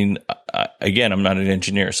 I mean, again, I'm not an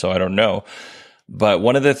engineer, so I don't know. But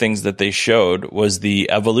one of the things that they showed was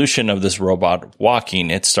the evolution of this robot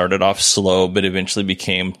walking. It started off slow, but eventually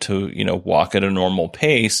became to, walk at a normal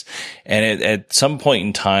pace. And at some point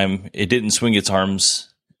in time, it didn't swing its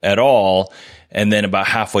arms at all. And then about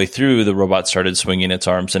halfway through, the robot started swinging its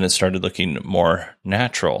arms and it started looking more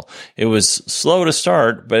natural. It was slow to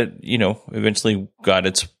start, but, eventually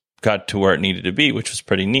got to where it needed to be, which was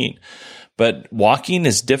pretty neat. But walking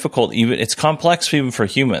is difficult. It's complex even for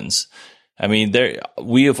humans. I mean,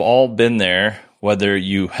 we have all been there, whether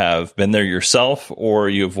you have been there yourself or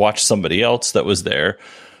you have watched somebody else that was there.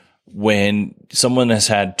 When someone has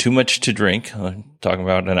had too much to drink, I'm talking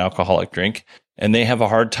about an alcoholic drink, and they have a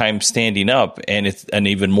hard time standing up, and it's an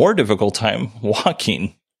even more difficult time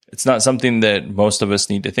walking. It's not something that most of us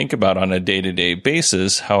need to think about on a day-to-day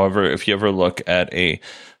basis. However, if you ever look at a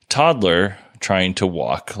toddler trying to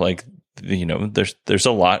walk, there's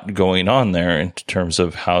a lot going on there in terms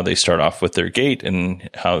of how they start off with their gait and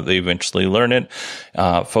how they eventually learn it.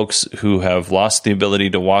 Folks who have lost the ability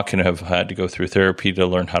to walk and have had to go through therapy to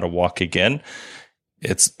learn how to walk again,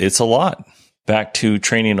 it's a lot. Back to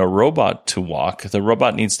training a robot to walk, the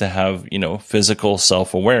robot needs to have, physical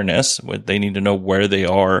self-awareness. They need to know where they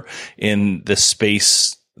are in the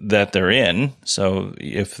space that they're in. So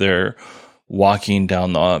if they're walking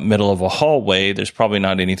down the middle of a hallway, there's probably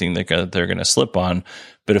not anything that they're going to slip on.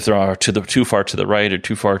 But if they're too far to the right or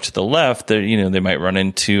too far to the left, they might run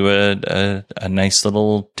into a nice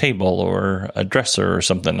little table or a dresser or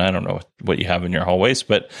something. I don't know what you have in your hallways,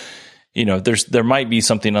 but there might be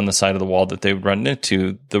something on the side of the wall that they would run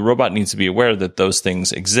into. The robot needs to be aware that those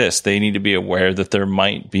things exist. They need to be aware that there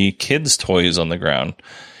might be kids' toys on the ground,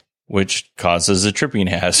 which causes a tripping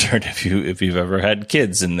hazard if you've ever had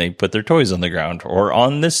kids and they put their toys on the ground or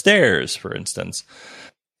on the stairs, for instance.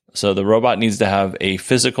 So the robot needs to have a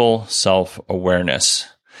physical self-awareness.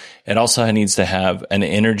 It also needs to have an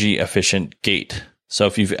energy-efficient gait. So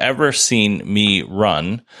if you've ever seen me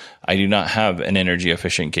run, I do not have an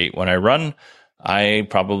energy-efficient gait. When I run, I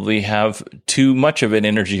probably have too much of an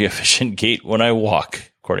energy-efficient gait when I walk,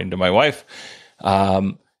 according to my wife.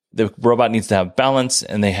 The robot needs to have balance,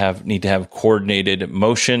 and they need to have coordinated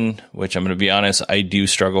motion, which I'm going to be honest, I do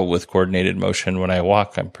struggle with coordinated motion when I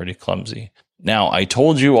walk. I'm pretty clumsy. Now, I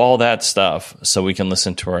told you all that stuff so we can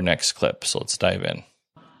listen to our next clip. So let's dive in.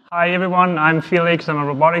 Hi everyone, I'm Felix. I'm a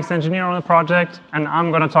robotics engineer on the project, and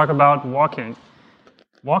I'm going to talk about walking.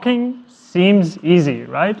 Walking seems easy,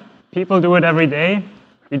 right? People do it every day.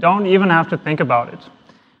 You don't even have to think about it.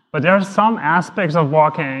 But there are some aspects of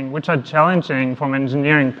walking which are challenging from an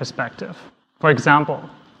engineering perspective. For example,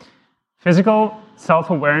 physical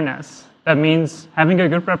self-awareness. That means having a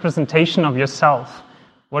good representation of yourself.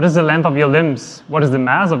 What is the length of your limbs? What is the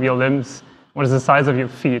mass of your limbs? What is the size of your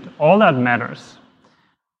feet? All that matters.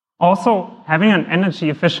 Also, having an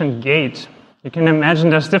energy-efficient gait. You can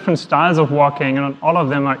imagine there's different styles of walking, and all of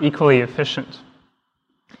them are equally efficient.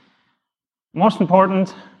 Most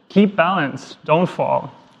important, keep balance, don't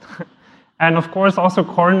fall. And of course, also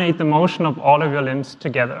coordinate the motion of all of your limbs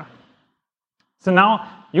together. So now,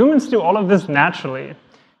 humans do all of this naturally,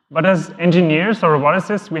 but as engineers or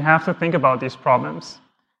roboticists, we have to think about these problems.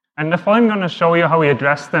 And therefore, I'm going to show you how we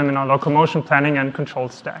address them in our locomotion planning and control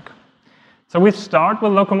stack. So we start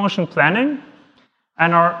with locomotion planning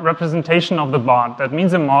and our representation of the bot. That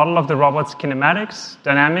means a model of the robot's kinematics,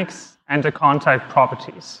 dynamics, and the contact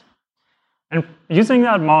properties. And using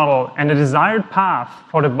that model and the desired path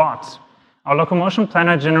for the bot, our locomotion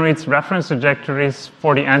planner generates reference trajectories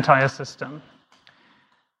for the entire system.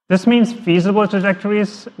 This means feasible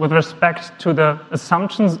trajectories with respect to the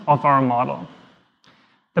assumptions of our model.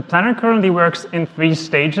 The planner currently works in 3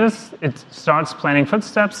 stages. It starts planning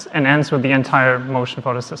footsteps and ends with the entire motion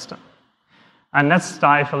for the system. And let's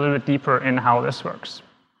dive a little bit deeper in how this works.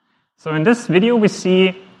 So in this video, we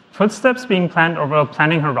see footsteps being planned over a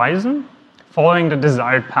planning horizon, following the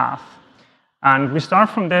desired path. And we start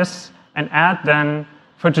from this and add then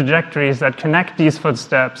foot trajectories that connect these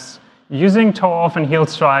footsteps using toe-off and heel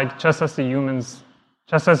strike, just as humans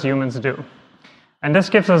do. And this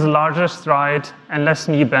gives us a larger stride and less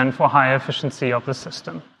knee bend for higher efficiency of the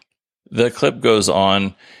system. The clip goes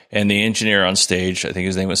on, and the engineer on stage, I think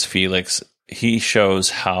his name was Felix, he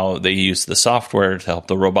shows how they use the software to help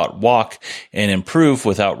the robot walk and improve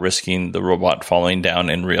without risking the robot falling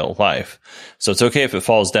down in real life. So it's okay if it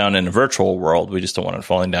falls down in a virtual world. We just don't want it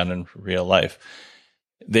falling down in real life.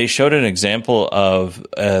 They showed an example of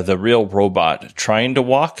the real robot trying to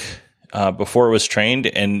walk before it was trained,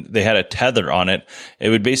 and they had a tether on it. It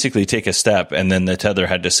would basically take a step, and then the tether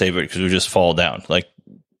had to save it because it would just fall down. Like,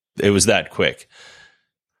 it was that quick.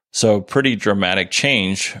 So pretty dramatic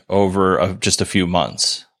change over just a few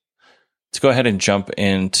months. Let's go ahead and jump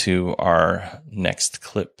into our next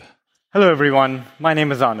clip. Hello, everyone. My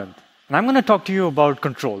name is Anand, and I'm going to talk to you about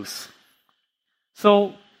controls.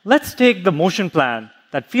 So let's take the motion plan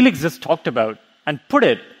that Felix just talked about and put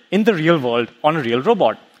it in the real world on a real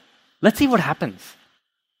robot. Let's see what happens.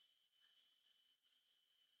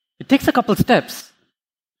 It takes a couple steps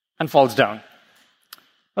and falls down.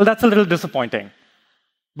 Well, that's a little disappointing.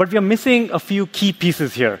 But we are missing a few key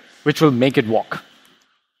pieces here, which will make it walk.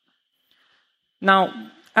 Now,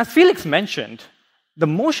 as Felix mentioned, the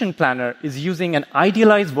motion planner is using an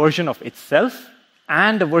idealized version of itself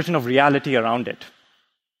and a version of reality around it.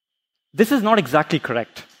 This is not exactly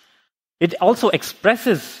correct. It also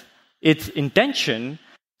expresses its intention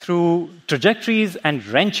through trajectories and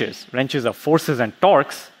wrenches. Wrenches are forces and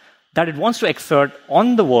torques that it wants to exert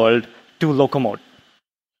on the world to locomote.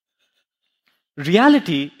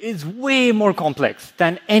 Reality is way more complex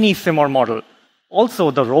than any sim or model. Also,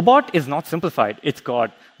 the robot is not simplified. It's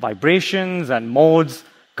got vibrations and modes,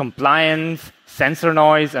 compliance, sensor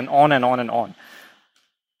noise, and on and on and on.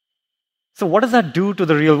 So what does that do to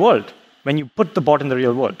the real world when you put the bot in the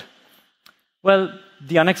real world? Well,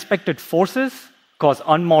 the unexpected forces cause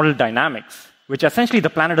unmodeled dynamics, which essentially the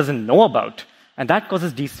planner doesn't know about, and that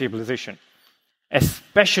causes destabilization,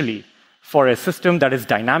 especially for a system that is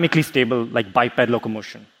dynamically stable like biped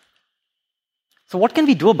locomotion. So what can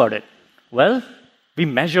we do about it? Well, we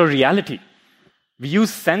measure reality. We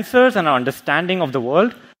use sensors and our understanding of the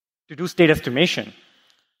world to do state estimation.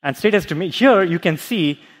 And state estimation, here you can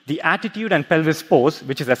see the attitude and pelvis pose,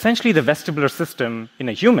 which is essentially the vestibular system in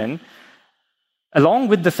a human, along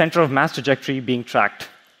with the center of mass trajectory being tracked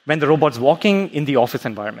when the robot's walking in the office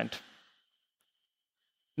environment.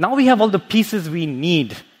 Now we have all the pieces we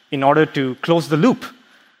need in order to close the loop.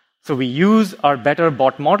 So we use our better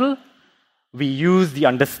bot model, we use the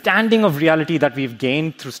understanding of reality that we've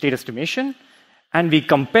gained through state estimation, and we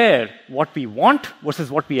compare what we want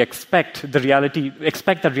versus what we expect that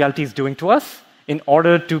reality is doing to us in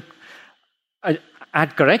order to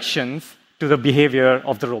add corrections to the behavior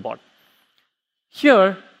of the robot.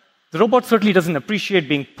 Here, the robot certainly doesn't appreciate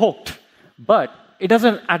being poked, but it does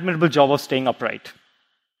an admirable job of staying upright.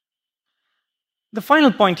 The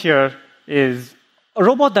final point here is a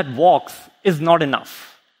robot that walks is not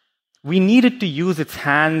enough. We need it to use its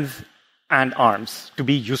hands and arms to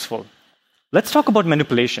be useful. Let's talk about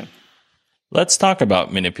manipulation. Let's talk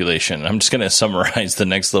about manipulation. I'm just going to summarize the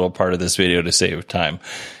next little part of this video to save time.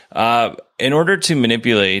 In order to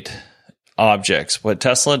manipulate objects, what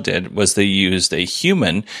Tesla did was they used a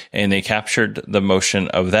human and they captured the motion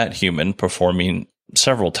of that human performing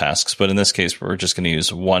several tasks. But in this case, we're just going to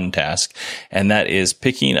use one task, and that is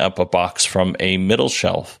picking up a box from a middle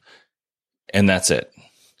shelf. And that's it.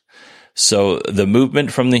 So the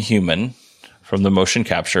movement from the human, from the motion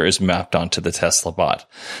capture, is mapped onto the Tesla bot.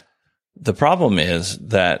 The problem is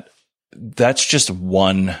that that's just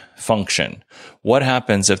one function. What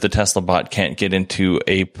happens if the Tesla bot can't get into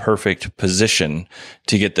a perfect position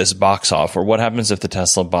to get this box off? Or what happens if the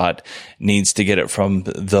Tesla bot needs to get it from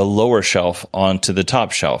the lower shelf onto the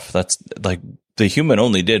top shelf? That's like the human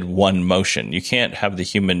only did one motion. You can't have the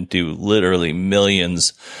human do literally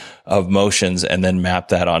millions of motions and then map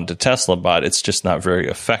that onto Tesla bot. It's just not very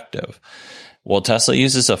effective. Well, Tesla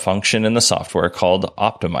uses a function in the software called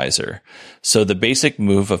Optimizer. So the basic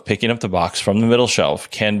move of picking up the box from the middle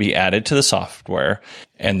shelf can be added to the software,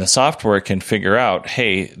 and the software can figure out,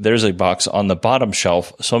 hey, there's a box on the bottom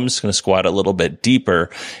shelf, so I'm just going to squat a little bit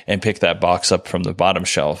deeper and pick that box up from the bottom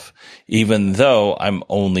shelf, even though I'm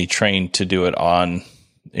only trained to do it on,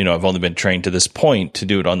 I've only been trained to this point to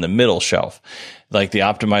do it on the middle shelf. Like the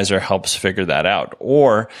optimizer helps figure that out.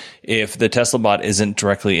 Or if the Tesla bot isn't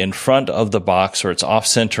directly in front of the box, or it's off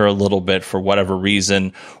center a little bit for whatever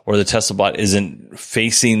reason, or the Tesla bot isn't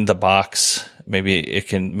facing the box, maybe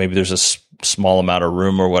there's a small amount of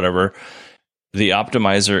room or whatever. The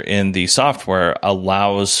optimizer in the software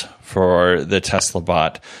allows for the Tesla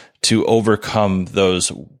bot to overcome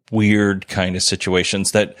those weird kind of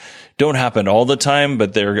situations that don't happen all the time,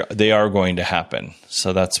 but they are going to happen.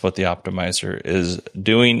 So that's what the optimizer is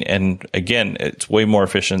doing. And again, it's way more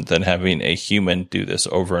efficient than having a human do this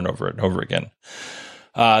over and over and over again.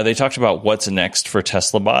 They talked about what's next for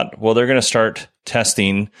Tesla bot. Well, they're going to start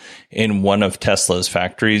testing in one of Tesla's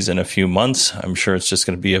factories in a few months. I'm sure it's just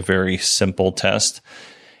going to be a very simple test.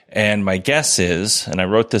 And my guess is, and I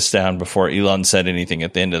wrote this down before Elon said anything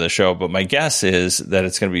at the end of the show, but my guess is that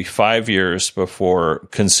it's going to be 5 years before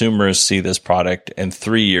consumers see this product and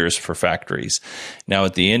 3 years for factories. Now,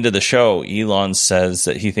 at the end of the show, Elon says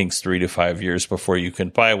that he thinks 3 to 5 years before you can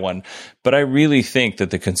buy one. But I really think that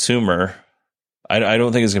the consumer, I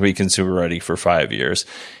don't think it's going to be consumer ready for 5 years,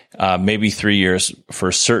 maybe 3 years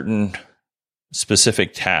for certain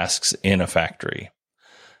specific tasks in a factory.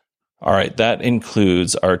 All right, that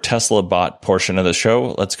includes our Tesla bot portion of the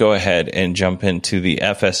show. Let's go ahead and jump into the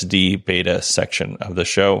FSD beta section of the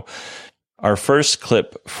show. Our first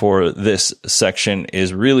clip for this section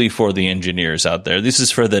is really for the engineers out there. This is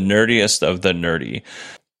for the nerdiest of the nerdy.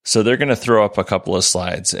 So they're going to throw up a couple of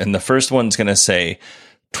slides, and the first one's going to say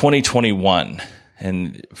 2021.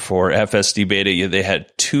 And for FSD beta, they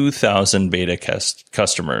had 2,000 beta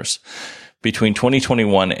customers. Between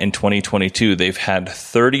 2021 and 2022, they've had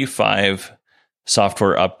 35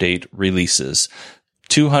 software update releases,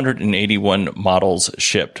 281 models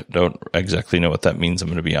shipped. Don't exactly know what that means, I'm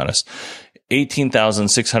going to be honest.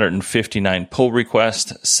 18,659 pull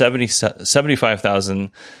requests,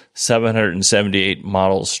 75,778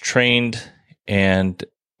 models trained, and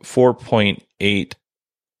 4.8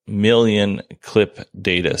 million clip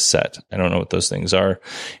data set. I don't know what those things are.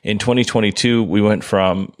 In 2022, we went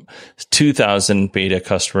from 2,000 beta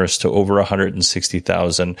customers to over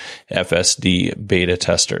 160,000 FSD beta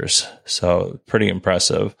testers. So pretty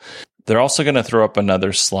impressive. They're also going to throw up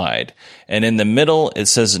another slide. And in the middle, it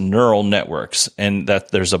says neural networks, and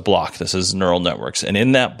that there's a block that says neural networks. And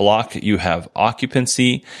in that block, you have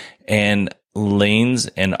occupancy and lanes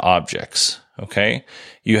and objects. Okay.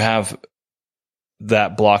 You have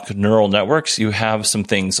that block neural networks, you have some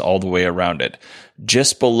things all the way around it.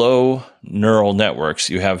 Just below neural networks,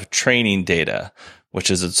 you have training data. which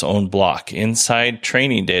is its own block. Inside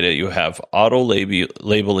training data, you have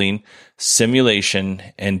auto-labeling, simulation,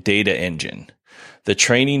 and data engine. The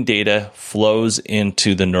training data flows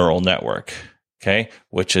into the neural network, okay,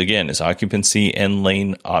 which again is occupancy and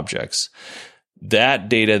lane objects. That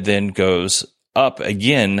data then goes up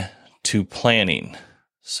again to planning.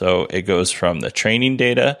 So it goes from the training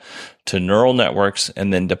data to neural networks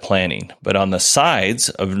and then to planning. But on the sides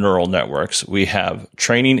of neural networks, we have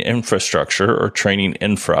training infrastructure, or training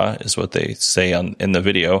infra is what they say in the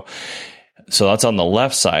video. So that's on the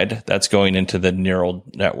left side. That's going into the neural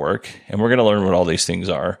network. And we're going to learn what all these things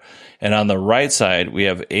are. And on the right side, we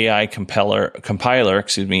have AI compiler, and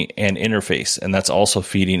interface. And that's also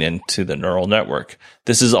feeding into the neural network.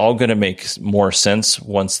 This is all going to make more sense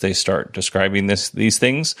once they start describing these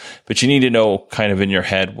things. But you need to know kind of in your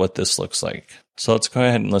head what this looks like. So let's go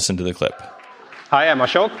ahead and listen to the clip. Hi, I'm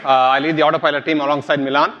Ashok. I lead the autopilot team alongside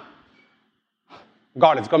Milan.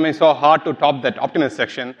 God, it's going to be so hard to top that Optimus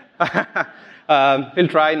section. We'll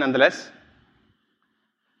try nonetheless.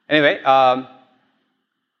 Anyway,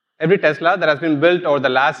 every Tesla that has been built over the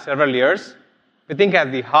last several years, we think has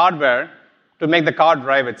the hardware to make the car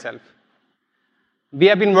drive itself. We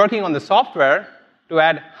have been working on the software to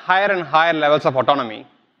add higher and higher levels of autonomy.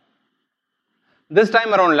 This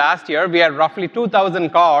time around last year, we had roughly 2,000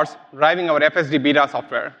 cars driving our FSD Beta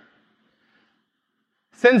software.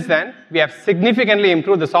 Since then, we have significantly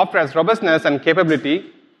improved the software's robustness and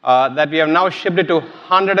capability that we have now shipped it to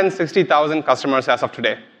 160,000 customers as of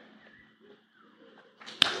today.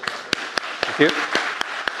 Thank you.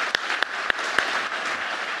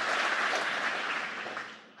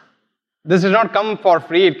 This did not come for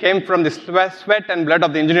free. It came from the sweat and blood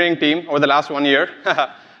of the engineering team over the last 1 year.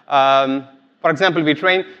 For example, we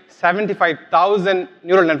trained 75,000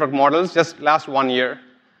 neural network models just last 1 year.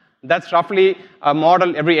 That's roughly a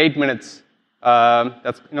model every 8 minutes.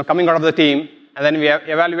 That's coming out of the team, and then we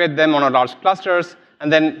evaluate them on our large clusters,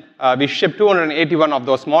 and then we ship 281 of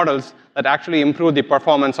those models that actually improve the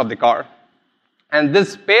performance of the car. And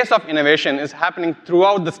this pace of innovation is happening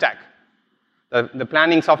throughout the stack. The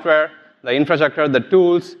planning software, the infrastructure, the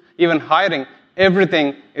tools, even hiring,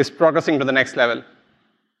 everything is progressing to the next level.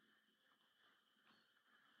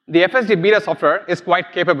 The FSD Beta software is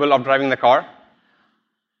quite capable of driving the car.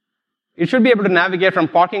 It should be able to navigate from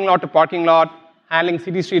parking lot to parking lot, handling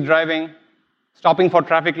city street driving, stopping for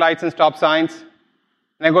traffic lights and stop signs,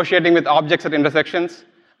 negotiating with objects at intersections,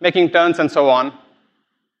 making turns, and so on.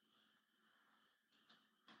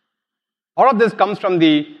 All of this comes from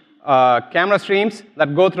the camera streams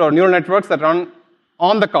that go through our neural networks that run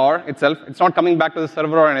on the car itself. It's not coming back to the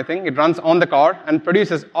server or anything. It runs on the car and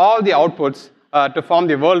produces all the outputs to form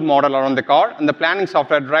the world model around the car, and the planning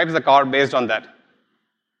software drives the car based on that.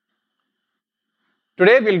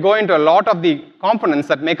 Today, we'll go into a lot of the components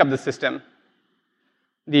that make up the system.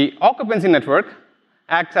 The occupancy network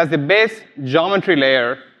acts as the base geometry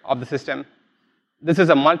layer of the system. This is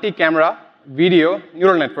a multi-camera video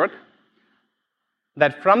neural network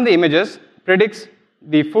that from the images predicts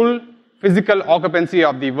the full physical occupancy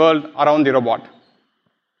of the world around the robot.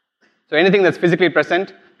 So anything that's physically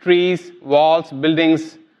present, trees, walls,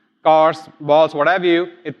 buildings, cars, balls, what have you,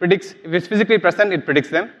 it predicts, if it's physically present, it predicts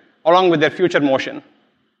them, along with their future motion.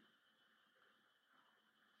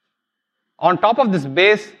 On top of this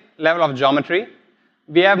base level of geometry,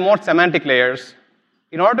 we have more semantic layers.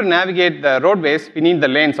 In order to navigate the roadways, we need the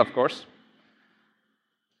lanes, of course.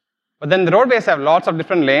 But then the roadways have lots of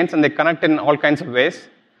different lanes, and they connect in all kinds of ways.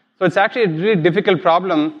 So it's actually a really difficult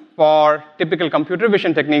problem for typical computer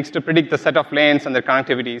vision techniques to predict the set of lanes and their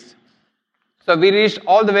connectivities. So we reached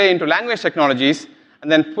all the way into language technologies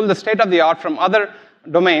and then pulled the state of the art from other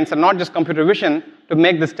domains, and not just computer vision, to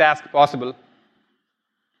make this task possible.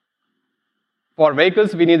 For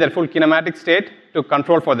vehicles, we need their full kinematic state to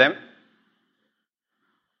control for them.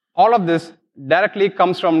 All of this directly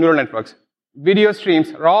comes from neural networks. Video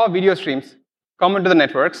streams, raw video streams, come into the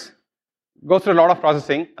networks, go through a lot of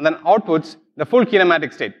processing, and then outputs the full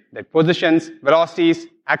kinematic state. The positions, velocities,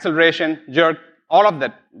 acceleration, jerk, all of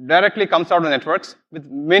that directly comes out of the networks with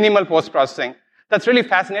minimal post-processing. That's really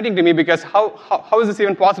fascinating to me, because how is this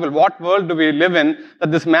even possible? What world do we live in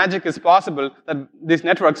that this magic is possible, that these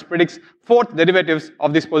networks predicts fourth derivatives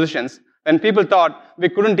of these positions, when people thought we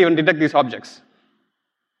couldn't even detect these objects?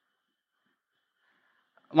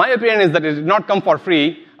 My opinion is that it did not come for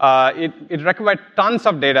free. It required tons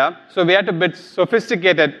of data, so we had to build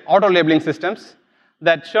sophisticated auto-labeling systems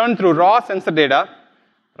that churn through raw sensor data,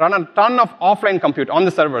 run a ton of offline compute on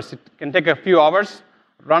the servers. It can take a few hours,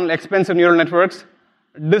 run expensive neural networks,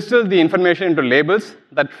 distill the information into labels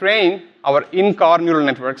that train our in-car neural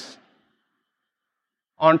networks.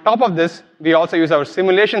 On top of this, we also use our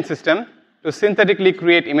simulation system to synthetically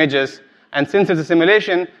create images. And since it's a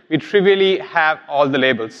simulation, we trivially have all the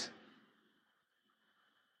labels.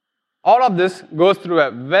 All of this goes through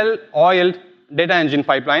a well-oiled data engine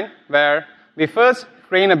pipeline where we first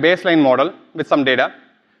train a baseline model with some data,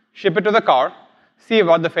 ship it to the car, see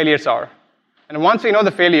what the failures are. And once we know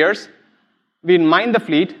the failures, we mine the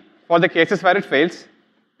fleet for the cases where it fails,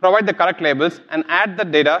 provide the correct labels, and add the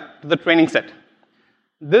data to the training set.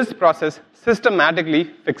 This process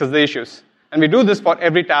systematically fixes the issues. And we do this for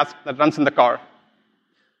every task that runs in the car.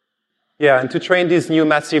 Yeah, and to train these new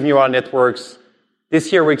massive neural networks,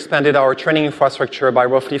 this year we expanded our training infrastructure by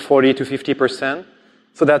roughly 40 to 50%.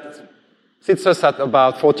 So that sits us at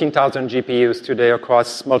about 14,000 GPUs today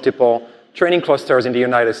across multiple training clusters in the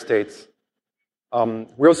United States.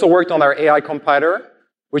 We also worked on our AI compiler,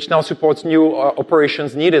 which now supports new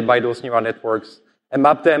operations needed by those neural networks and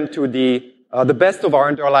map them to the best of our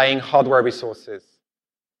underlying hardware resources.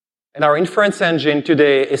 And our inference engine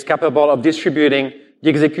today is capable of distributing the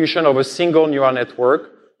execution of a single neural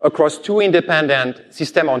network across two independent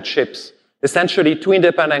system on chips, essentially two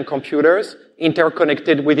independent computers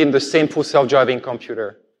interconnected within the same full self-driving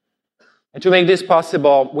computer. And to make this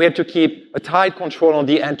possible, we had to keep a tight control on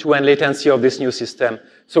the end-to-end latency of this new system.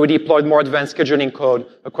 So we deployed more advanced scheduling code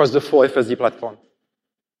across the full FSD platform.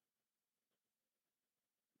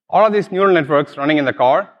 All of these neural networks running in the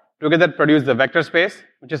car together produce the vector space,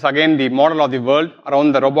 which is again the model of the world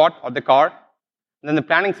around the robot or the car. And then the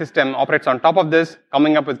planning system operates on top of this,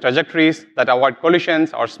 coming up with trajectories that avoid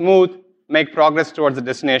collisions or smooth, make progress towards the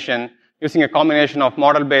destination using a combination of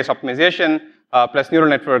model-based optimization plus neural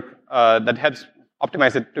network that helps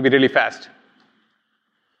optimize it to be really fast.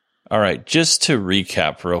 All right, just to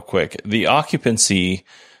recap real quick, the occupancy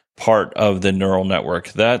part of the neural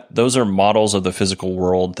network, those are models of the physical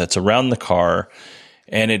world that's around the car,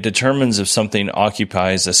 and it determines if something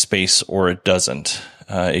occupies a space or it doesn't.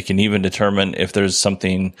 It can even determine if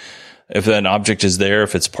if an object is there,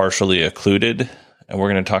 if it's partially occluded. And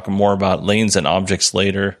we're going to talk more about lanes and objects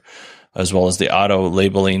later, as well as the auto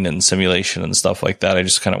labeling and simulation and stuff like that. I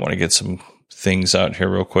just kind of want to get some things out here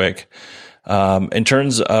real quick. In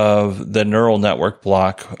terms of the neural network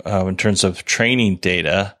block, in terms of training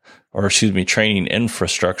data, training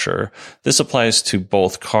infrastructure, this applies to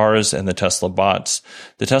both cars and the Tesla bots.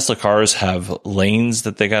 The Tesla cars have lanes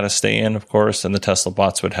that they got to stay in, of course, and the Tesla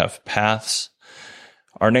bots would have paths.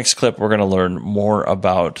 Our next clip, we're going to learn more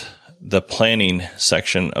about the planning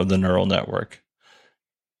section of the neural network.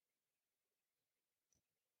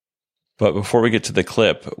 But before we get to the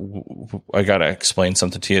clip, I got to explain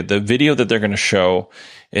something to you. The video that they're going to show,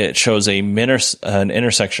 it shows an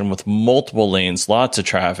intersection with multiple lanes, lots of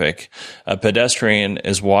traffic. A pedestrian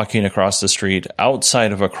is walking across the street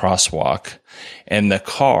outside of a crosswalk, and the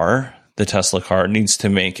Tesla car, needs to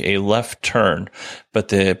make a left turn, but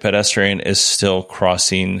the pedestrian is still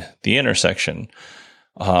crossing the intersection.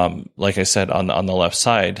 Like I said, on the left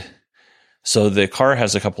side. So the car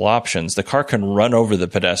has a couple options. The car can run over the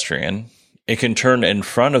pedestrian. It can turn in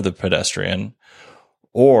front of the pedestrian,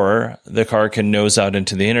 or the car can nose out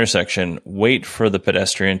into the intersection, wait for the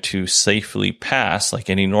pedestrian to safely pass like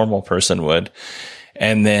any normal person would.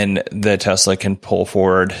 And then the Tesla can pull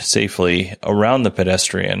forward safely around the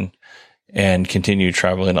pedestrian and continue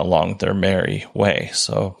traveling along their merry way.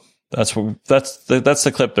 So that's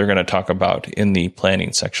the clip they're going to talk about in the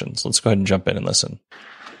planning sections. Let's go ahead and jump in and listen.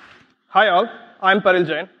 Hi all, I'm Paril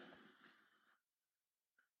Jain.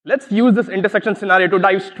 Let's use this intersection scenario to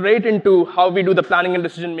dive straight into how we do the planning and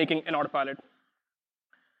decision making in Autopilot.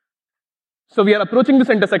 So we are approaching this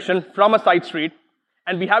intersection from a side street,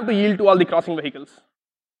 and we have to yield to all the crossing vehicles.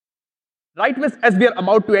 Right as we are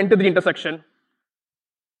about to enter the intersection,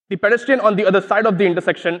 the pedestrian on the other side of the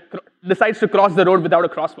intersection decides to cross the road without a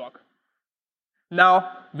crosswalk.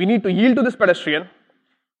 Now, we need to yield to this pedestrian,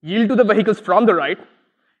 yield to the vehicles from the right,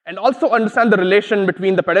 and also understand the relation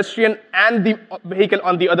between the pedestrian and the vehicle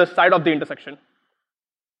on the other side of the intersection.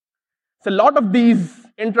 So a lot of these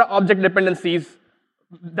intra-object dependencies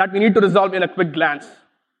that we need to resolve in a quick glance.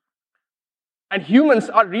 And humans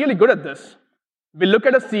are really good at this. We look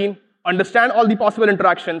at a scene, understand all the possible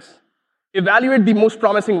interactions, evaluate the most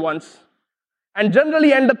promising ones, and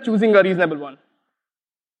generally end up choosing a reasonable one.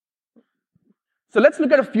 So let's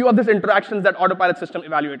look at a few of these interactions that Autopilot system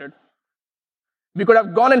evaluated. We could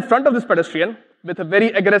have gone in front of this pedestrian with a very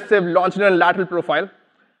aggressive longitudinal lateral profile.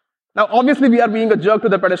 Now, obviously, we are being a jerk to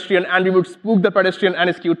the pedestrian, and we would spook the pedestrian and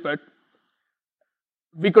his cute pet.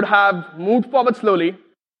 We could have moved forward slowly,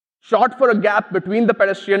 shot for a gap between the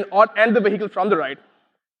pedestrian and the vehicle from the right.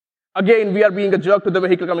 Again, we are being a jerk to the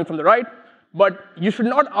vehicle coming from the right. but you should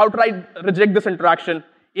not outright reject this interaction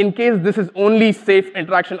in case this is only safe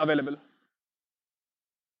interaction available.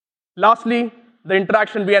 Lastly, the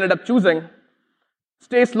interaction we ended up choosing: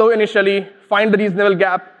 stay slow initially, find the reasonable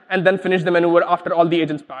gap, and then finish the maneuver after all the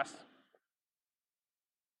agents pass.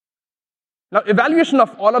 Now, evaluation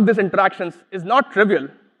of all of these interactions is not trivial,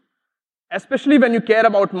 especially when you care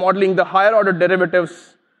about modeling the higher order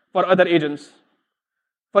derivatives for other agents.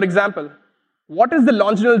 For example, what is the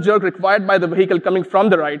longitudinal jerk required by the vehicle coming from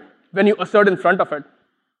the right when you assert in front of it?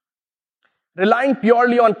 Relying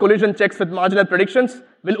purely on collision checks with marginal predictions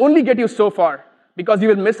will only get you so far, because you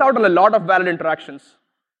will miss out on a lot of valid interactions.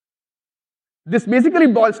 This basically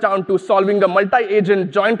boils down to solving a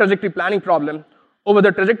multi-agent joint trajectory planning problem over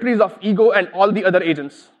the trajectories of ego and all the other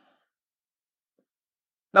agents.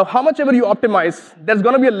 Now, how much ever you optimize, there's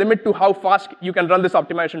going to be a limit to how fast you can run this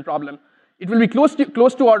optimization problem. It will be close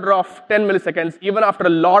to order of 10 milliseconds, even after a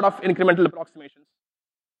lot of incremental approximations.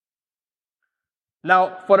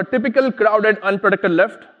 Now, for a typical crowded, unprotected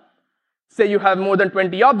lift, say you have more than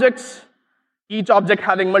 20 objects, each object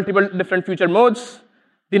having multiple different future modes,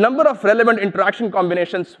 the number of relevant interaction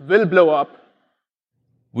combinations will blow up.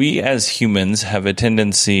 We as humans have a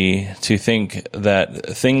tendency to think that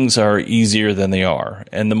things are easier than they are.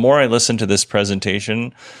 And the more I listen to this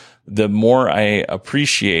presentation, the more I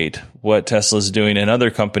appreciate what Tesla's doing and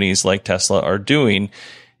other companies like Tesla are doing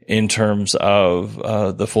in terms of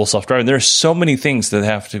the full self-driving. There are so many things that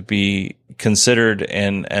have to be considered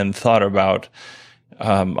and thought about.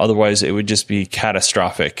 Otherwise, it would just be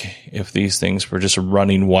catastrophic if these things were just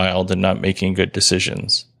running wild and not making good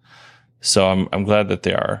decisions. So I'm glad that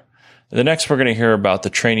they are. The next, we're going to hear about the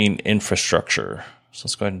training infrastructure. So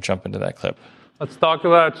let's go ahead and jump into that clip. Let's talk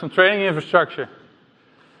about some training infrastructure.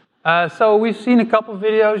 So we've seen a couple of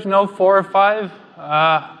videos, 4 or 5.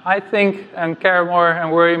 I think and care more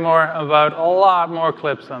and worry more about a lot more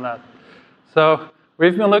clips than that. So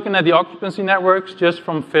we've been looking at the occupancy networks just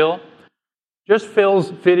from Phil. Just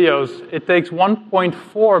Phil's videos, it takes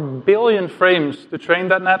 1.4 billion frames to train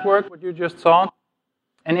that network, what you just saw.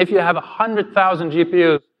 And if you have 100,000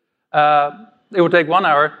 GPUs, it would take 1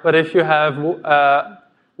 hour. But if you have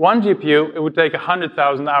one GPU, it would take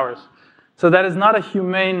 100,000 hours. So that is not a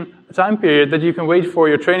humane time period that you can wait for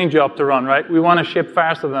your training job to run, right? We want to ship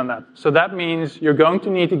faster than that. So that means you're going to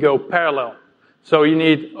need to go parallel. So you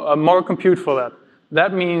need more compute for that.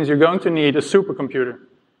 That means you're going to need a supercomputer.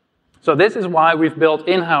 So this is why we've built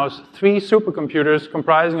in-house 3 supercomputers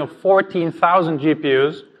comprising of 14,000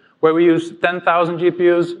 GPUs, where we use 10,000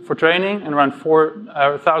 GPUs for training and around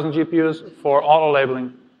 4,000 GPUs for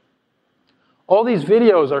auto-labeling. All these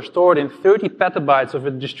videos are stored in 30 petabytes of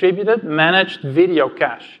a distributed, managed video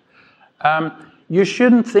cache. You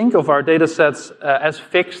shouldn't think of our data sets as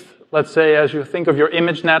fixed, let's say, as you think of your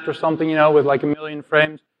ImageNet or something, with like 1 million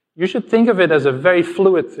frames. You should think of it as a very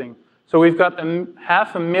fluid thing. So we've got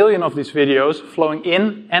 500,000 of these videos flowing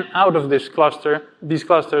in and out of these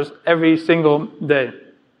clusters every single day.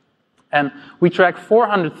 And we track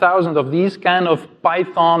 400,000 of these kind of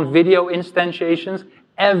Python video instantiations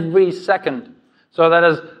every second. So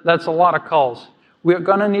that's a lot of calls. We're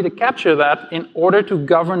going to need to capture that in order to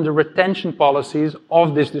govern the retention policies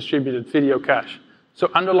of this distributed video cache. So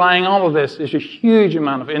underlying all of this is a huge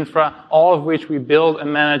amount of infra, all of which we build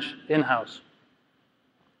and manage in-house.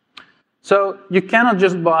 So you cannot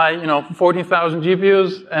just buy, 14,000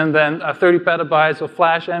 GPUs and then 30 petabytes of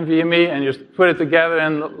flash NVMe and just put it together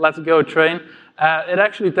and let's go train. It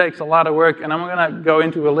actually takes a lot of work, and I'm going to go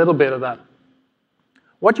into a little bit of that.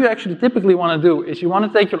 What you actually typically want to do is you want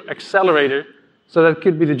to take your accelerator, so that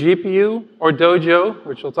could be the GPU or Dojo,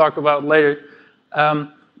 which we'll talk about later,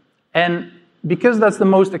 and because that's the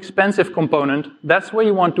most expensive component, that's where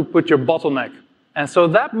you want to put your bottleneck. And so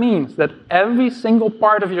that means that every single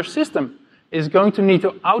part of your system is going to need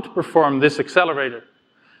to outperform this accelerator.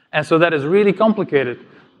 And so that is really complicated.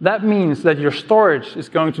 That means that your storage is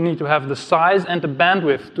going to need to have the size and the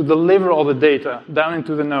bandwidth to deliver all the data down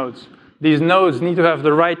into the nodes. These nodes need to have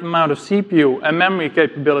the right amount of CPU and memory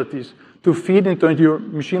capabilities to feed into your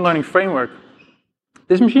machine learning framework.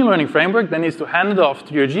 This machine learning framework then needs to hand it off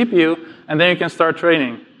to your GPU, and then you can start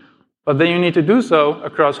training. But then you need to do so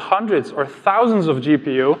across hundreds or thousands of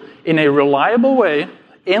GPU in a reliable way,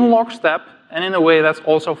 in lockstep, and in a way that's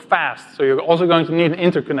also fast. So you're also going to need an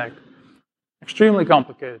interconnect. Extremely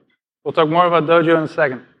complicated. We'll talk more about Dojo in a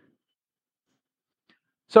second.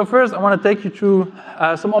 So first, I want to take you through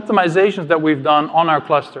some optimizations that we've done on our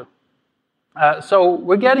cluster. So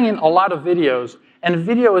we're getting in a lot of videos, and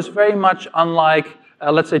video is very much unlike,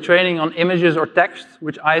 let's say, training on images or text,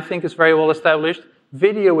 which I think is very well established.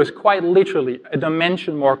 Video is quite literally a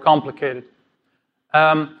dimension more complicated.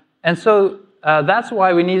 And so that's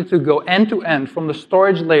why we needed to go end-to-end from the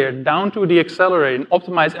storage layer down to the accelerator and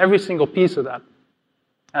optimize every single piece of that.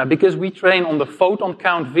 Because we train on the photon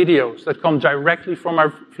count videos that come directly from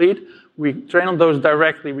our fleet, we train on those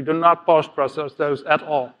directly. We do not post-process those at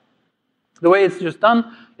all. The way it's just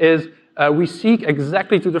done is we seek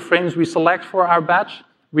exactly to the frames we select for our batch.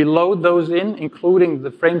 We load those in, including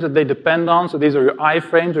the frames that they depend on. So these are your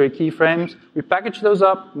iframes or your keyframes. We package those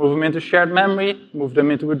up, move them into shared memory, move them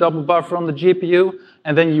into a double buffer on the GPU,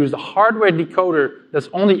 and then use the hardware decoder that's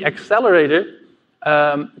on the accelerator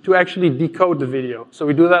to actually decode the video. So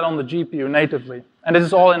we do that on the GPU natively. And this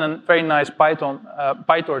is all in a very nice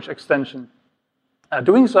PyTorch extension.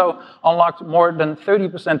 Doing so unlocked more than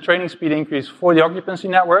 30% training speed increase for the occupancy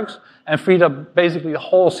networks and freed up basically the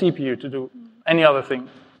whole CPU to do any other thing.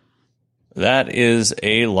 That is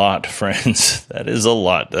a lot, friends. That is a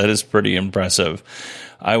lot. That is pretty impressive.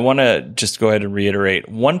 I want to just go ahead and reiterate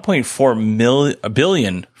 1.4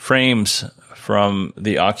 billion frames from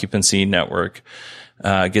the occupancy network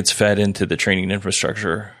gets fed into the training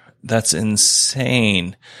infrastructure. That's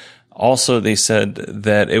insane. Also, they said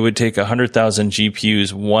that it would take 100,000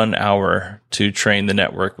 GPUs 1 hour to train the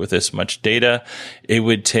network with this much data. It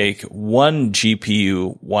would take one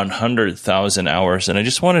GPU 100,000 hours. And I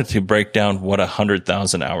just wanted to break down what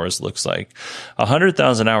 100,000 hours looks like.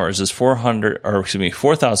 100,000 hours is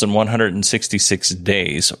 4,166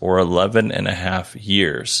 days, or 11 and a half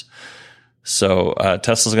years. So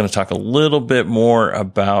Tesla's going to talk a little bit more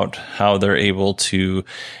about how they're able to,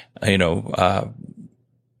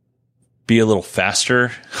 be a little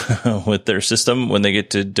faster with their system when they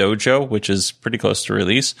get to Dojo, which is pretty close to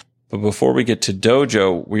release. But before we get to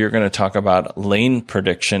Dojo, we are going to talk about lane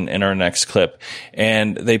prediction in our next clip.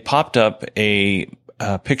 And they popped up a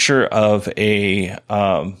picture of a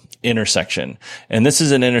intersection. And this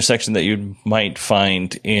is an intersection that you might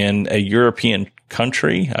find in a European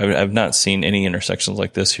country. I've not seen any intersections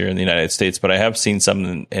like this here in the United States, but I have seen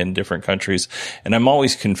some in different countries, and I'm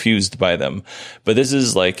always confused by them. But this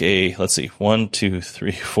is like a, let's see, 1, 2,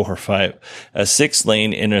 3, 4, 5, a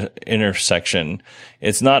 6-lane intersection.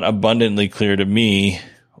 It's not abundantly clear to me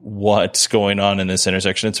what's going on in this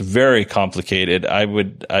intersection. It's very complicated. I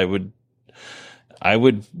would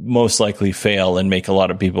most likely fail and make a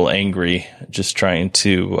lot of people angry just trying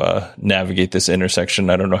to navigate this intersection.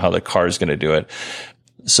 I don't know how the car is going to do it.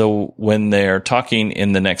 So when they're talking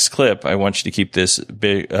in the next clip, I want you to keep this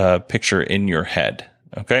big picture in your head.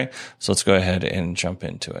 Okay? So let's go ahead and jump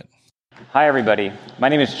into it. Hi, everybody. My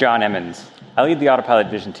name is John Emmons. I lead the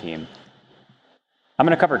Autopilot Vision team. I'm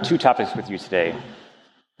going to cover 2 topics with you today.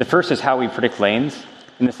 The first is how we predict lanes,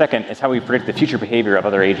 and the second is how we predict the future behavior of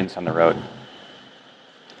other agents on the road.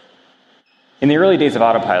 In the early days of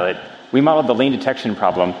Autopilot, we modeled the lane detection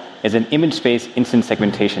problem as an image space instance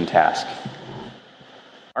segmentation task.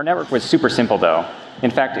 Our network was super simple, though.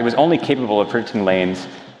 In fact, it was only capable of predicting lanes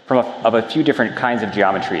of a few different kinds of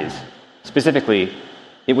geometries. Specifically,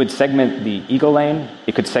 it would segment the eagle lane,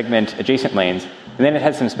 it could segment adjacent lanes, and then it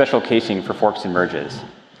had some special casing for forks and merges.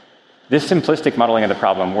 This simplistic modeling of the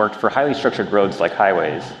problem worked for highly structured roads like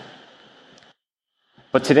highways.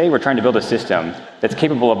 But today we're trying to build a system that's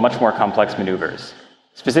capable of much more complex maneuvers.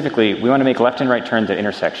 Specifically, we want to make left and right turns at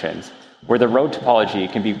intersections, where the road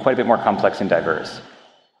topology can be quite a bit more complex and diverse.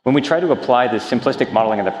 When we try to apply this simplistic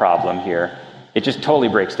modeling of the problem here, it just totally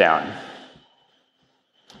breaks down.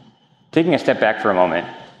 Taking a step back for a moment,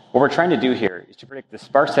 what we're trying to do here is to predict the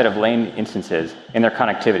sparse set of lane instances and their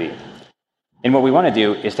connectivity. And what we want to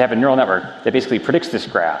do is to have a neural network that basically predicts this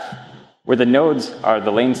graph, where the nodes are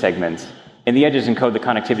the lane segments, and the edges encode the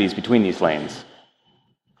connectivities between these lanes.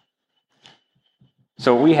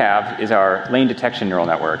 So what we have is our lane detection neural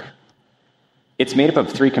network. It's made up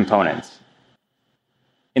of 3 components.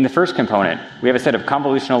 In the first component, we have a set of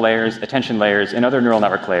convolutional layers, attention layers, and other neural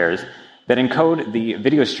network layers that encode the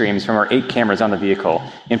video streams from our 8 cameras on the vehicle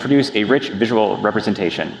and produce a rich visual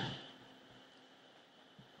representation.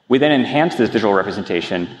 We then enhance this visual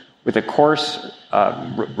representation with a coarse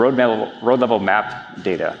road level map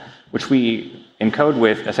data, which we encode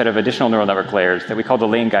with a set of additional neural network layers that we call the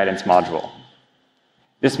lane guidance module.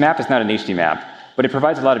 This map is not an HD map, but it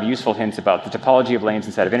provides a lot of useful hints about the topology of lanes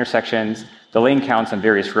inside of intersections, the lane counts on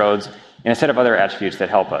various roads, and a set of other attributes that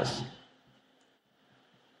help us.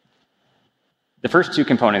 The first 2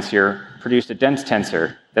 components here produce a dense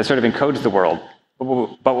tensor that sort of encodes the world,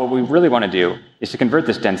 but what we really want to do is to convert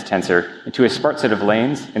this dense tensor into a sparse set of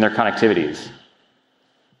lanes and their connectivities.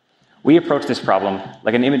 We approach this problem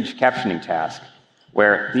like an image captioning task,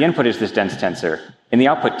 where the input is this dense tensor, and the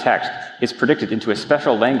output text is predicted into a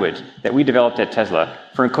special language that we developed at Tesla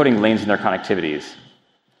for encoding lanes and their connectivities.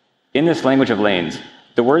 In this language of lanes,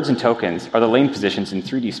 the words and tokens are the lane positions in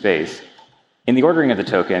 3D space. In the ordering of the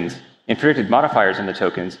tokens, and predicted modifiers in the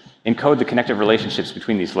tokens encode the connective relationships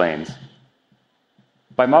between these lanes.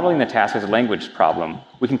 By modeling the task as a language problem,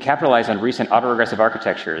 we can capitalize on recent autoregressive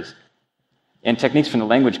architectures and techniques from the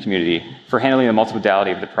language community for handling the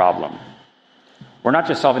multimodality of the problem. We're not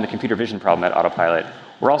just solving the computer vision problem at Autopilot,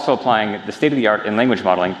 we're also applying the state-of-the-art in language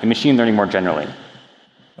modeling and machine learning more generally.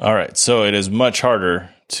 All right, so it is much harder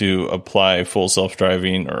to apply full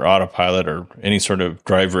self-driving or autopilot or any sort of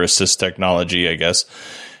driver assist technology, I guess,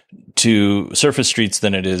 to surface streets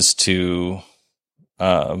than it is to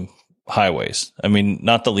highways. I mean,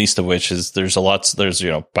 not the least of which is there's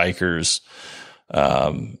bikers,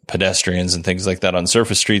 pedestrians and things like that on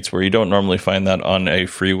surface streets where you don't normally find that on a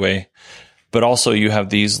freeway. But also you have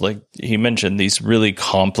these, like he mentioned, these really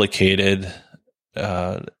complicated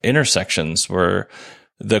intersections where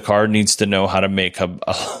the car needs to know how to make a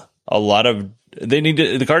lot of,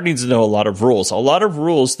 the car needs to know a lot of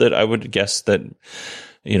rules that I would guess that,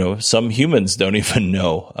 some humans don't even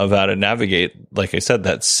know of how to navigate. Like I said,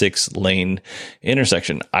 that 6-lane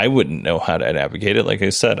intersection, I wouldn't know how to navigate it. Like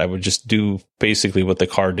I said, I would just do basically what the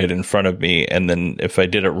car did in front of me. And then if I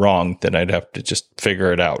did it wrong, then I'd have to just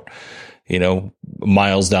figure it out.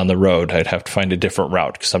 Miles down the road, I'd have to find a different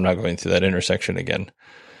route because I'm not going through that intersection again.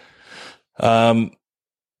 One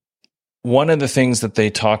of the things that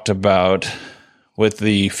they talked about with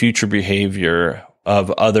the future behavior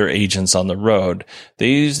of other agents on the road, they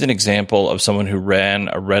used an example of someone who ran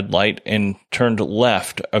a red light and turned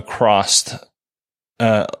left and crossed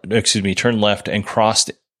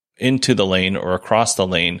into the lane or across the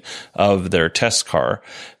lane of their test car.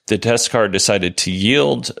 The test car decided to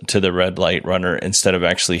yield to the red light runner instead of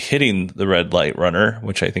actually hitting the red light runner,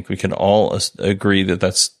 which I think we can all agree that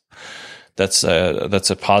that's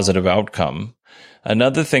a positive outcome.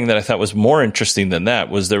 Another thing that I thought was more interesting than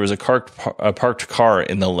that was there was a parked car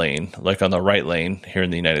in the lane, like on the right lane here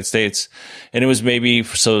in the United States. And it was maybe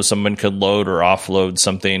so someone could load or offload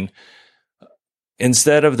something.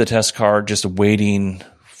 Instead of the test car just waiting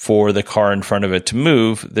for the car in front of it to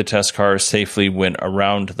move, the test car safely went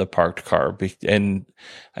around the parked car. And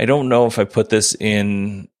I don't know if I put this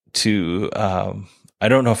into, I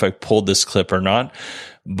don't know if I pulled this clip or not,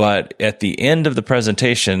 but at the end of the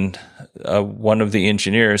presentation, one of the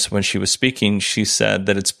engineers, when she was speaking, she said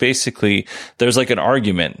that it's basically, there's like an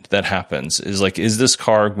argument that happens. Is this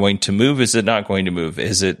car going to move? Is it not going to move?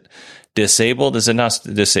 Is it disabled? Is it not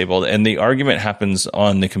disabled? And the argument happens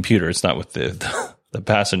on the computer. It's not with the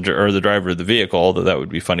passenger or the driver of the vehicle, although that would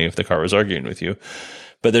be funny if the car was arguing with you.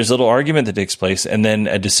 But there's a little argument that takes place, and then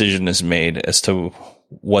a decision is made as to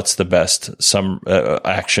what's the best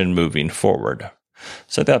action moving forward.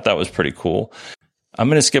 So I thought that was pretty cool. I'm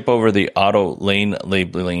going to skip over the auto lane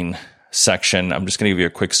labeling section. I'm just going to give you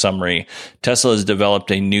a quick summary. Tesla has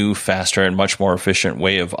developed a new, faster, and much more efficient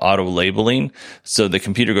way of auto labeling. So the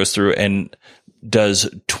computer goes through and does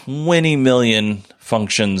 20 million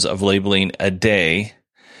functions of labeling a day.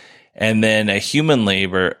 And then a human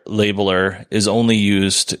labeler is only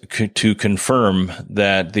used to confirm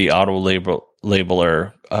that the auto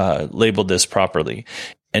labeler labeled this properly.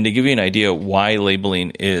 And to give you an idea why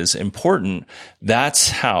labeling is important, that's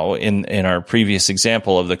how in our previous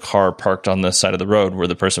example of the car parked on the side of the road where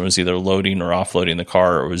the person was either loading or offloading the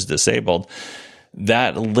car or was disabled,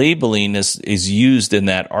 that labeling is used in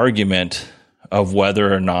that argument of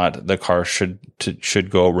whether or not the car should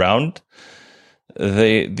go around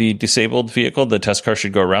the disabled vehicle, the test car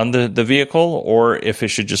should go around the vehicle, or if it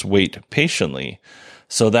should just wait patiently.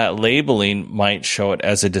 So that labeling might show it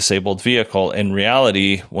as a disabled vehicle. In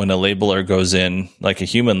reality, when a labeler goes in, like a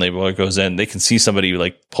human labeler goes in, they can see somebody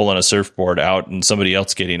like pulling a surfboard out and somebody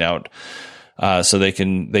else getting out. So they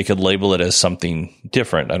could label it as something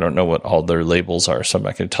different. I don't know what all their labels are, so I'm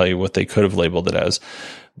not going to tell you what they could have labeled it as.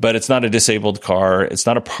 But it's not a disabled car. It's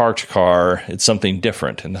not a parked car. It's something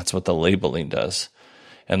different. And that's what the labeling does.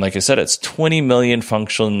 And like I said, it's 20 million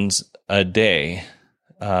functions a day.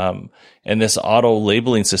 And this auto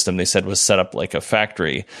labeling system, they said, was set up like a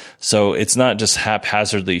factory. So it's not just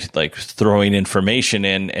haphazardly like throwing information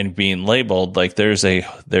in and being labeled. Like there's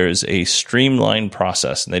a streamlined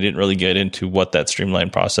process, and they didn't really get into what that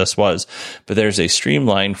streamlined process was, but there's a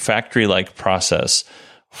streamlined factory-like process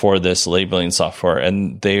for this labeling software,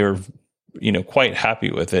 and they are, quite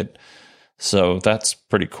happy with it. So that's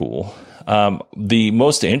pretty cool. The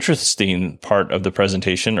most interesting part of the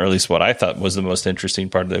presentation, or at least what I thought was the most interesting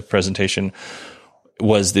part of the presentation,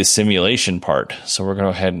 was the simulation part. So we're going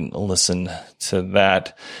to go ahead and listen to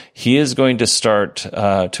that. He is going to start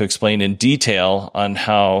to explain in detail on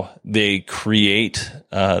how they create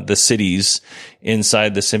the cities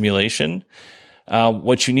inside the simulation.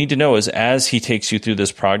 What you need to know is as he takes you through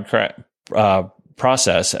this process,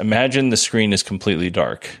 imagine the screen is completely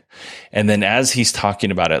dark. And then as he's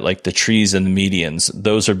talking about it, like the trees and the medians,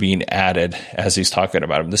 those are being added as he's talking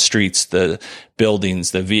about them, the streets, the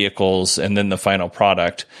buildings, the vehicles, and then the final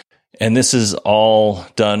product. And this is all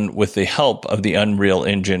done with the help of the Unreal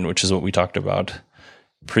Engine, which is what we talked about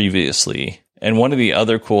previously. And one of the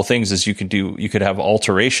other cool things is you could have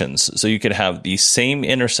alterations. So you could have the same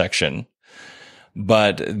intersection,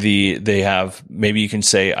 but they have, maybe you can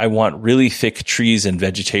say, I want really thick trees and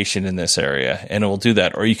vegetation in this area, and it will do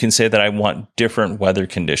that. Or you can say that I want different weather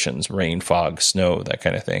conditions, rain, fog, snow, that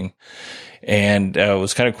kind of thing. And it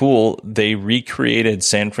was kind of cool. They recreated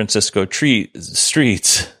San Francisco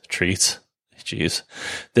streets. Jeez.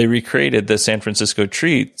 They recreated the San Francisco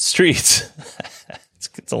streets.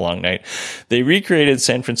 It's a long night. They recreated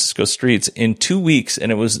San Francisco streets in 2 weeks,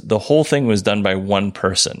 and the whole thing was done by one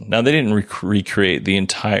person. Now, they didn't recreate the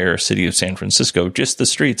entire city of San Francisco, just the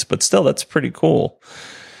streets, but still, that's pretty cool.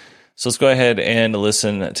 So let's go ahead and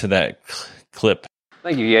listen to that clip.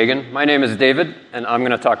 Thank you, Yagen. My name is David, and I'm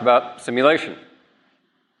going to talk about simulation.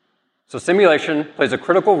 So simulation plays a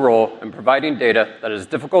critical role in providing data that is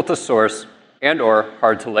difficult to source and/or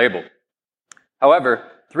hard to label. However,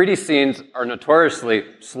 3D scenes are notoriously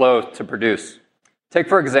slow to produce. Take,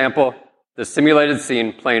 for example, the simulated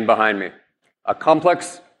scene playing behind me. A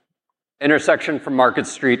complex intersection from Market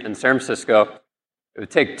Street in San Francisco. It would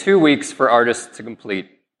take 2 weeks for artists to complete.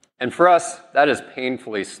 And for us, that is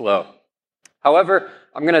painfully slow. However,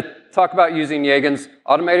 I'm going to talk about using Yagen's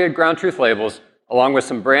automated ground truth labels along with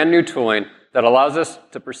some brand new tooling that allows us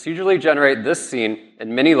to procedurally generate this scene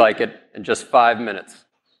and many like it in just 5 minutes.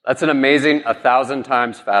 That's an amazing 1,000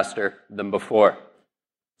 times faster than before.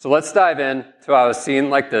 So let's dive in to how a scene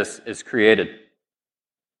like this is created.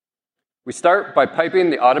 We start by piping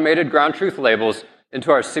the automated ground truth labels into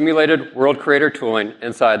our simulated world creator tooling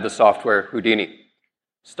inside the software Houdini.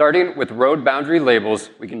 Starting with road boundary labels,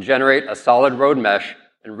 we can generate a solid road mesh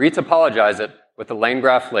and retopologize it with the lane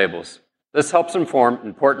graph labels. This helps inform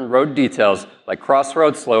important road details like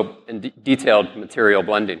crossroad slope and detailed material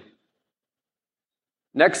blending.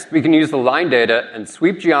 Next, we can use the line data and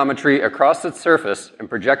sweep geometry across its surface and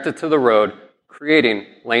project it to the road, creating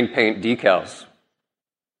lane paint decals.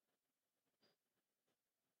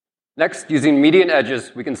 Next, using median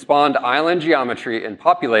edges, we can spawn island geometry and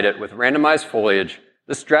populate it with randomized foliage.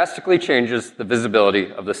 This drastically changes the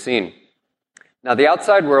visibility of the scene. Now, the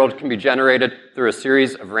outside world can be generated through a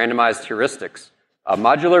series of randomized heuristics.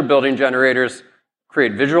 Modular building generators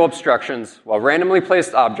create visual obstructions, while randomly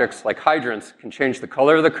placed objects like hydrants can change the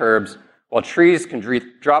color of the curbs, while trees can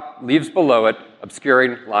drop leaves below it,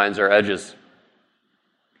 obscuring lines or edges.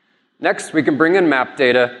 Next, we can bring in map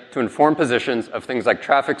data to inform positions of things like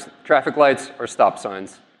traffic lights or stop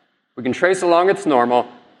signs. We can trace along its normal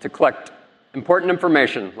to collect important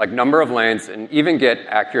information like number of lanes and even get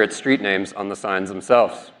accurate street names on the signs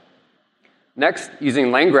themselves. Next,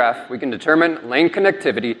 using lane graph, we can determine lane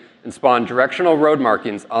connectivity and spawn directional road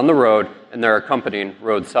markings on the road and their accompanying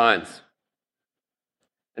road signs.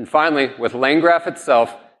 And finally, with lane graph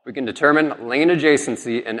itself, we can determine lane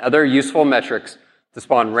adjacency and other useful metrics to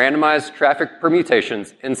spawn randomized traffic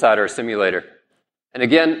permutations inside our simulator. And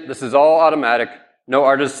again, this is all automatic, no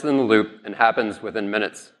artist in the loop, and happens within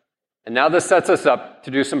minutes. And now this sets us up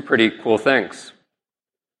to do some pretty cool things.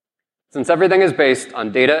 Since everything is based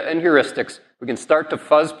on data and heuristics, we can start to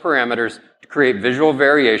fuzz parameters to create visual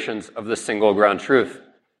variations of the single ground truth.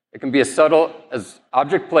 It can be as subtle as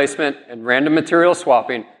object placement and random material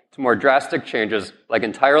swapping to more drastic changes like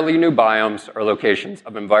entirely new biomes or locations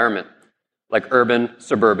of environment, like urban,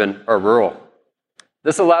 suburban, or rural.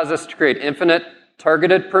 This allows us to create infinite,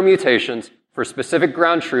 targeted permutations for specific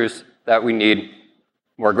ground truths that we need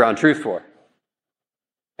more ground truth for.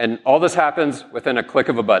 And all this happens within a click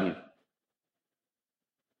of a button.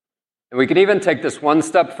 And we can even take this one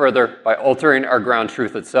step further by altering our ground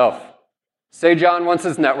truth itself. Say John wants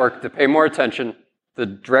his network to pay more attention to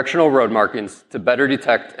directional road markings to better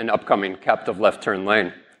detect an upcoming captive left turn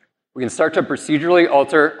lane. We can start to procedurally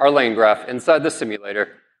alter our lane graph inside the simulator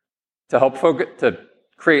to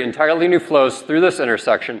create entirely new flows through this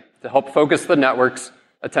intersection to help focus the network's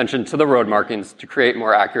attention to the road markings to create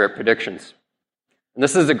more accurate predictions. And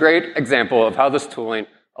this is a great example of how this tooling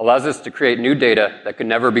allows us to create new data that could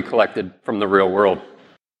never be collected from the real world.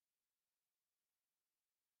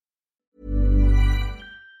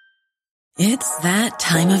 It's that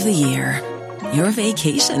time of the year. Your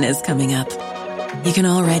vacation is coming up. You can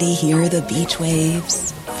already hear the beach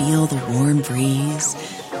waves, feel the warm breeze,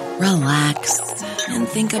 relax, and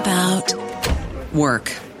think about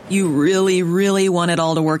work. You really, really want it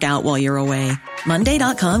all to work out while you're away.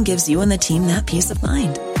 Monday.com gives you and the team that peace of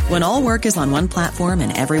mind. When all work is on one platform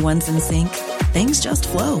and everyone's in sync, things just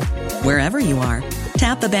flow. Wherever you are,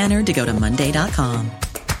 tap the banner to go to Monday.com.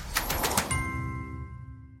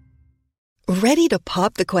 Ready to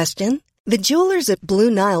pop the question? The jewelers at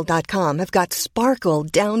BlueNile.com have got sparkle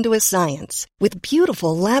down to a science with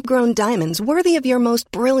beautiful lab-grown diamonds worthy of your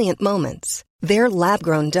most brilliant moments. Their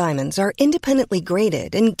lab-grown diamonds are independently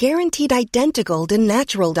graded and guaranteed identical to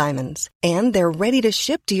natural diamonds, and they're ready to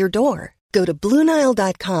ship to your door. Go to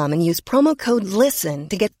BlueNile.com and use promo code LISTEN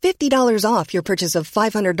to get $50 off your purchase of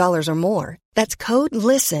 $500 or more. That's code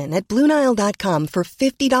LISTEN at BlueNile.com for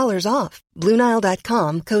 $50 off.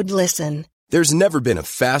 BlueNile.com, code LISTEN. There's never been a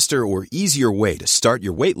faster or easier way to start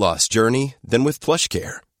your weight loss journey than with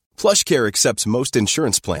PlushCare. PlushCare accepts most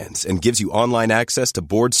insurance plans and gives you online access to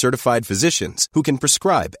board-certified physicians who can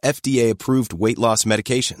prescribe FDA-approved weight loss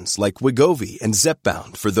medications like Wegovy and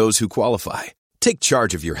Zepbound for those who qualify. Take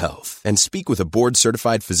charge of your health and speak with a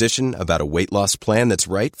board-certified physician about a weight loss plan that's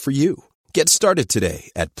right for you. Get started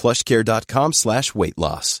today at plushcare.com/weight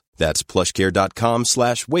loss. That's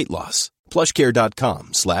plushcare.com/weight loss.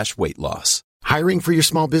 plushcare.com/weight loss. Hiring for your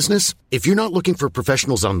small business? If you're not looking for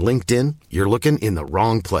professionals on LinkedIn, you're looking in the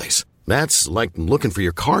wrong place. That's like looking for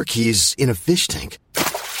your car keys in a fish tank.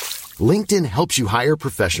 LinkedIn helps you hire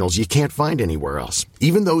professionals you can't find anywhere else,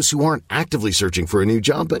 even those who aren't actively searching for a new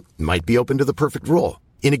job but might be open to the perfect role.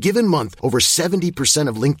 In a given month, over 70%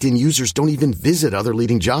 of LinkedIn users don't even visit other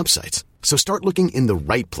leading job sites. So start looking in the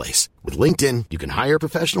right place. With LinkedIn, you can hire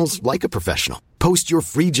professionals like a professional. Post your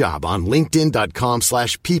free job on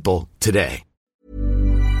linkedin.com/people today.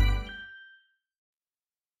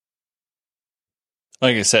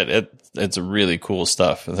 Like I said, it's really cool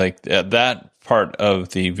stuff. Like that part of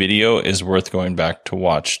the video is worth going back to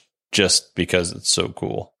watch just because it's so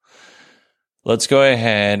cool. Let's go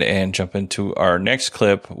ahead and jump into our next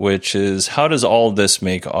clip, which is how does all this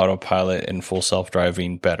make autopilot and full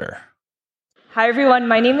self-driving better? Hi, everyone.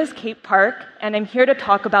 My name is Kate Park, and I'm here to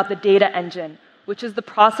talk about the data engine, which is the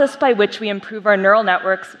process by which we improve our neural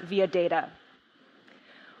networks via data.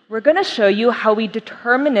 We're going to show you how we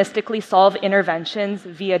deterministically solve interventions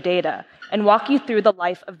via data and walk you through the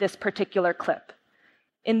life of this particular clip.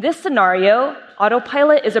 In this scenario,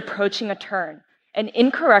 autopilot is approaching a turn and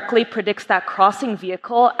incorrectly predicts that crossing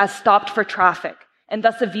vehicle as stopped for traffic, and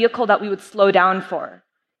thus a vehicle that we would slow down for.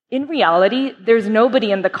 In reality, there's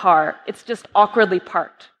nobody in the car. It's just awkwardly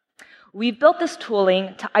parked. We've built this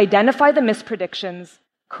tooling to identify the mispredictions,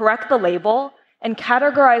 correct the label, and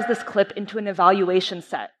categorize this clip into an evaluation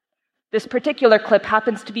set. This particular clip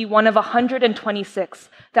happens to be one of 126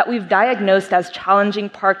 that we've diagnosed as challenging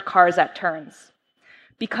parked cars at turns.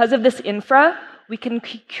 Because of this infra, we can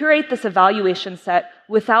curate this evaluation set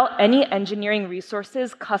without any engineering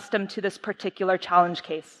resources custom to this particular challenge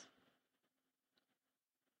case.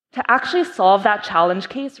 To actually solve that challenge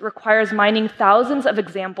case requires mining thousands of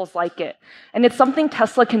examples like it, and it's something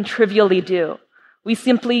Tesla can trivially do. We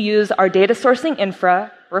simply use our data sourcing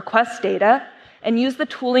infra, request data, and use the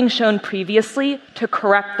tooling shown previously to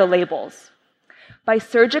correct the labels. By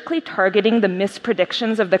surgically targeting the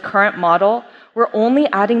mispredictions of the current model, we're only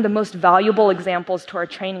adding the most valuable examples to our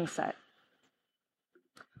training set.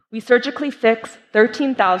 We surgically fix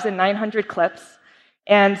 13,900 clips,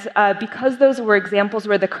 and because those were examples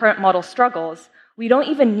where the current model struggles, we don't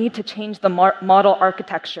even need to change the model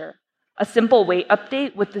architecture. A simple weight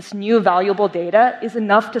update with this new valuable data is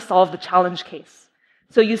enough to solve the challenge case.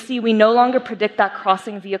 So you see, we no longer predict that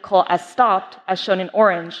crossing vehicle as stopped, as shown in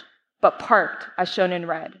orange, but parked, as shown in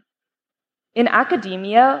red. In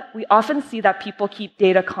academia, we often see that people keep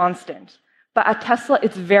data constant, but at Tesla,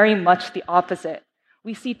 it's very much the opposite.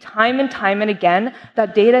 We see time and again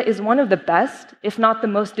that data is one of the best, if not the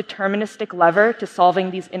most deterministic lever to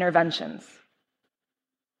solving these interventions.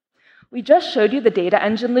 We just showed you the data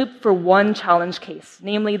engine loop for one challenge case,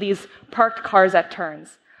 namely these parked cars at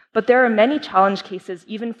turns. But there are many challenge cases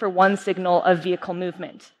even for one signal of vehicle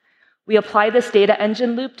movement. We apply this data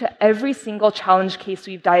engine loop to every single challenge case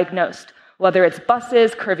we've diagnosed, whether it's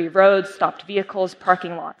buses, curvy roads, stopped vehicles,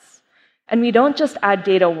 parking lots. And we don't just add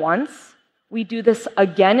data once, we do this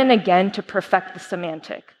again and again to perfect the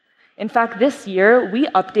semantic. In fact, this year, we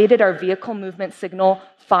updated our vehicle movement signal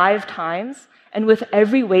 5 times, and with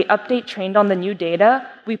every weight update trained on the new data,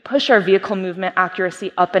 we push our vehicle movement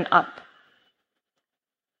accuracy up and up.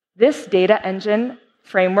 This data engine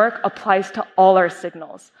framework applies to all our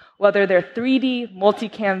signals, whether they're 3D,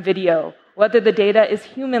 multicam video, whether the data is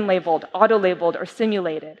human-labeled, auto-labeled, or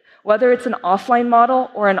simulated, whether it's an offline model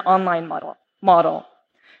or an online model.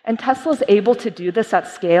 And Tesla's able to do this at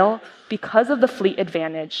scale because of the fleet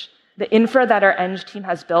advantage, the infra that our Eng team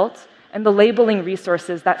has built, and the labeling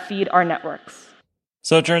resources that feed our networks.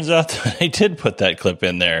 So it turns out that I did put that clip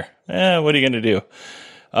in there. What are you going to do?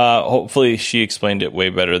 Hopefully she explained it way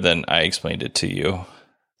better than I explained it to you.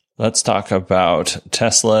 Let's talk about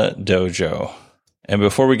Tesla Dojo. And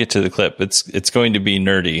before we get to the clip, it's going to be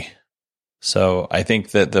nerdy. So I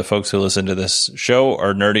think that the folks who listen to this show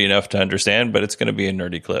are nerdy enough to understand, but it's going to be a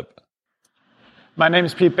nerdy clip. My name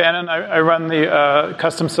is Pete Bannon. I run the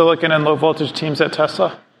custom silicon and low voltage teams at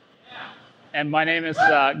Tesla. And my name is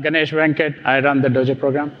Ganesh Venkat. I run the Dojo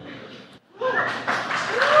program.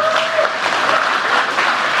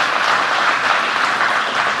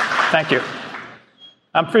 Thank you.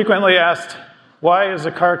 I'm frequently asked, why is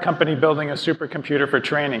a car company building a supercomputer for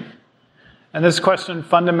training? And this question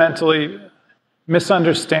fundamentally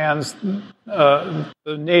misunderstands the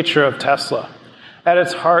nature of Tesla. At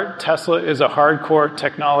its heart, Tesla is a hardcore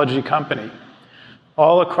technology company.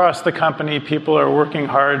 All across the company, people are working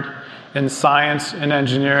hard in science and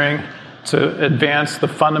engineering to advance the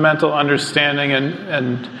fundamental understanding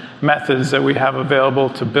and methods that we have available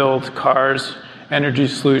to build cars, energy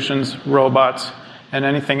solutions, robots, and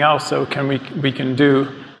anything else that we can do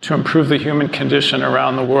to improve the human condition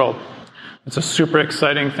around the world. It's a super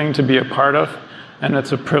exciting thing to be a part of, and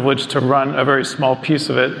it's a privilege to run a very small piece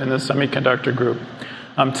of it in the semiconductor group.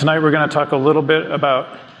 Tonight we're going to talk a little bit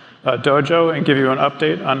about Dojo and give you an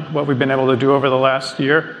update on what we've been able to do over the last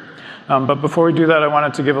year. But before we do that, I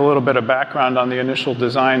wanted to give a little bit of background on the initial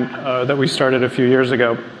design that we started a few years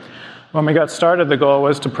ago. When we got started, the goal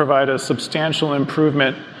was to provide a substantial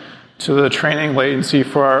improvement to the training latency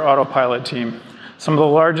for our autopilot team. Some of the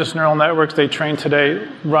largest neural networks they train today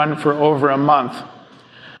run for over a month,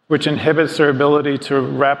 which inhibits their ability to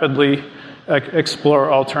rapidly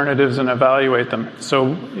explore alternatives and evaluate them.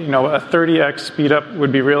 So, a 30x speed up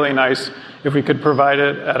would be really nice if we could provide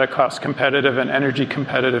it at a cost competitive and energy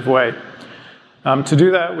competitive way. To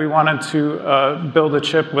do that, we wanted to build a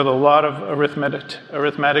chip with a lot of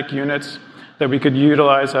arithmetic units that we could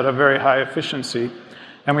utilize at a very high efficiency.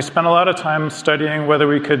 And we spent a lot of time studying whether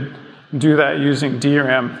we could do that using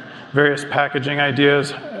DRAM, various packaging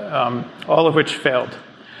ideas, all of which failed.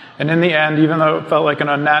 And in the end, even though it felt like an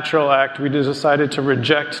unnatural act, we decided to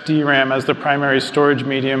reject DRAM as the primary storage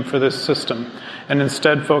medium for this system and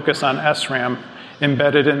instead focus on SRAM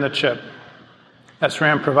embedded in the chip.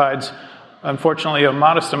 SRAM provides, unfortunately, a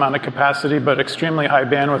modest amount of capacity, but extremely high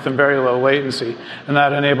bandwidth and very low latency. And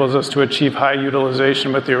that enables us to achieve high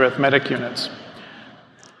utilization with the arithmetic units.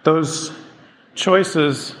 Those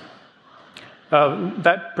choices,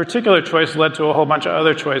 that particular choice led to a whole bunch of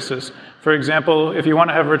other choices. For example, if you want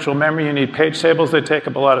to have virtual memory, you need page tables. They take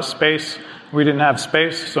up a lot of space. We didn't have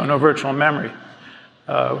space, so no virtual memory.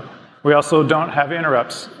 We also don't have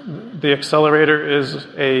interrupts. The accelerator is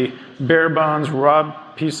a bare bones, raw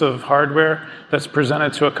piece of hardware that's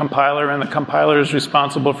presented to a compiler, and the compiler is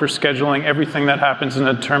responsible for scheduling everything that happens in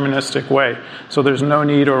a deterministic way. So there's no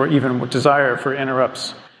need or even desire for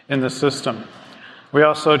interrupts in the system. We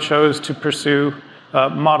also chose to pursue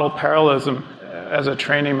model parallelism as a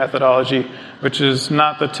training methodology, which is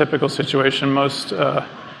not the typical situation.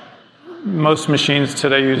 Most machines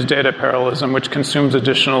today use data parallelism, which consumes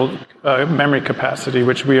additional memory capacity,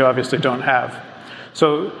 which we obviously don't have.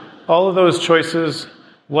 So all of those choices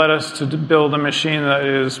led us to build a machine that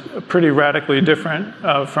is pretty radically different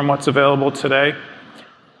from what's available today.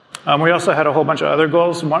 We also had a whole bunch of other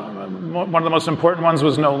goals. One of the most important ones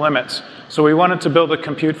was no limits. So we wanted to build a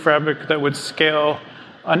compute fabric that would scale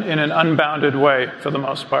in an unbounded way for the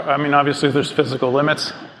most part. I mean, obviously there's physical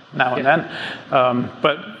limits now and then,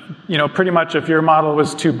 but pretty much if your model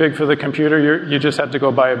was too big for the computer, you just had to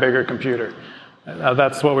go buy a bigger computer.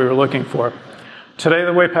 That's what we were looking for. Today,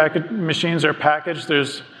 the way machines are packaged,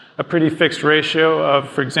 there's a pretty fixed ratio of,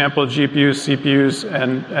 for example, GPUs, CPUs,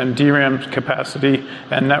 and DRAM capacity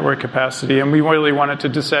and network capacity. And we really wanted to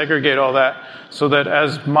disaggregate all that so that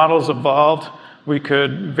as models evolved, we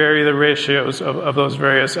could vary the ratios of those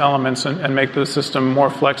various elements and make the system more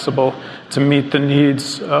flexible to meet the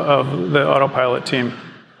needs of the autopilot team.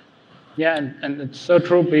 Yeah, and it's so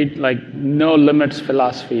true, Pete, like no limits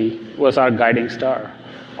philosophy was our guiding star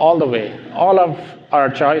all the way. All of our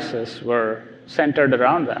choices were centered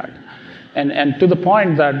around that. And to the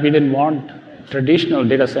point that we didn't want traditional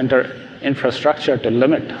data center infrastructure to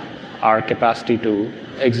limit our capacity to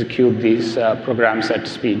execute these programs at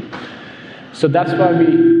speed. So that's why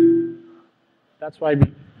we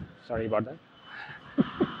sorry about that.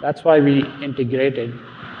 That's why we integrated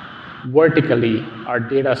vertically our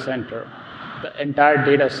data center. The entire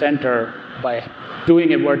data center, by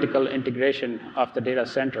doing a vertical integration of the data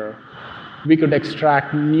center, we could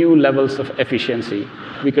extract new levels of efficiency.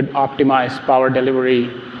 We could optimize power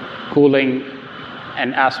delivery, cooling,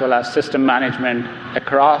 and as well as system management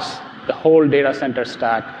across the whole data center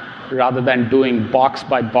stack, rather than doing box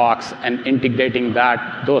by box and integrating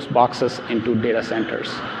those boxes into data centers.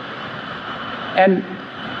 And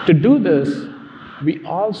to do this, we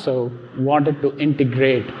also wanted to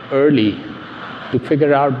integrate early to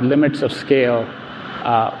figure out limits of scale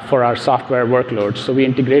for our software workloads. So we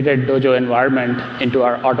integrated Dojo environment into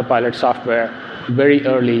our Autopilot software very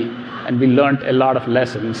early, and we learned a lot of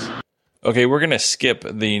lessons. Okay, we're going to skip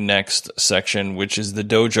the next section, which is the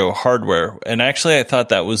Dojo hardware. And actually, I thought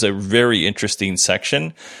that was a very interesting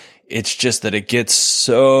section. It's just that it gets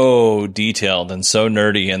so detailed and so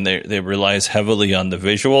nerdy, and they relies heavily on the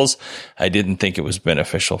visuals. I didn't think it was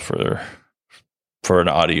beneficial for an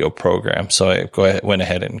audio program, so I went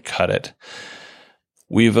ahead and cut it.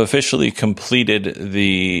 We've officially completed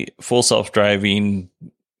the full self-driving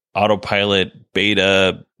Autopilot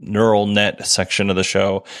beta neural net section of the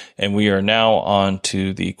show, and we are now on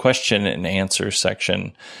to the question and answer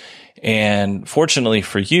section. And fortunately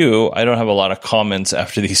for you, I don't have a lot of comments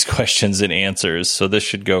after these questions and answers, so this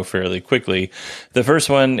should go fairly quickly. The first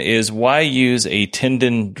one is, why use a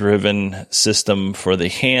tendon-driven system for the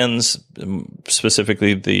hands?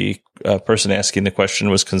 Specifically, the person asking the question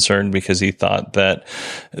was concerned because he thought that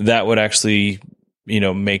would actually,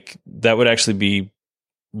 be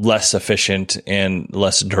less efficient and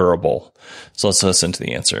less durable. So let's listen to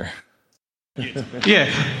the answer. Yeah.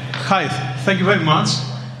 Hi. Thank you very much.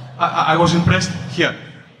 I was impressed here.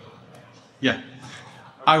 Yeah.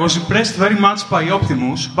 I was impressed very much by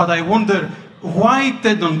Optimus, but I wonder, why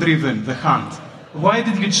tendon-driven, the hand? Why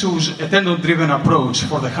did you choose a tendon-driven approach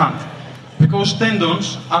for the hand? Because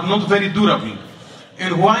tendons are not very durable.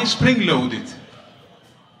 And why spring-loaded?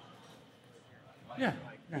 Yeah.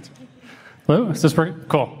 Hello, is this working?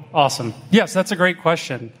 Cool. Awesome. Yes, that's a great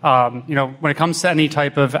question. When it comes to any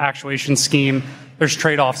type of actuation scheme, there's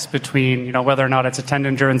trade-offs between, whether or not it's a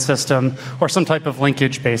tendon-driven system or some type of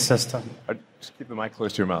linkage-based system. Just keep the mic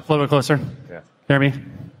close to your mouth. A little bit closer. Yeah. Hear me?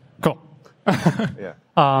 Cool. Yeah.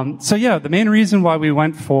 The main reason why we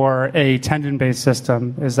went for a tendon-based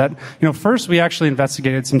system is that, first we actually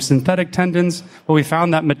investigated some synthetic tendons, but we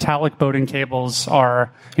found that metallic Bowden cables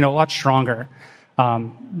are, a lot stronger.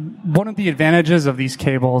 One of the advantages of these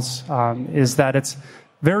cables is that it's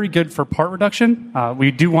very good for part reduction.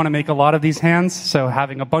 We do want to make a lot of these hands, so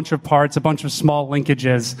having a bunch of parts, a bunch of small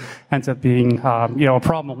linkages ends up being a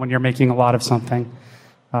problem when you're making a lot of something.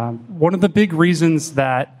 One of the big reasons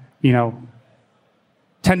that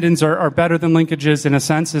tendons are better than linkages in a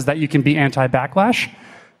sense is that you can be anti-backlash.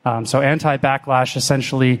 So anti-backlash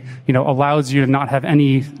essentially, allows you to not have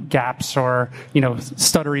any gaps or,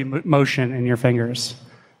 stuttery motion in your fingers.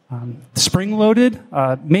 Spring-loaded,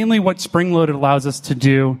 mainly what spring-loaded allows us to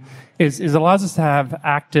do is allows us to have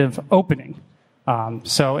active opening.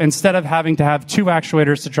 So instead of having to have two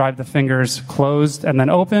actuators to drive the fingers closed and then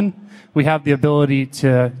open, we have the ability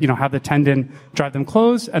to, have the tendon drive them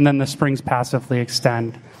closed and then the springs passively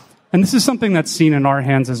extend. And this is something that's seen in our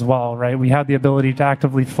hands as well, right? We have the ability to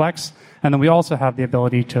actively flex, and then we also have the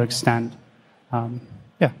ability to extend. Our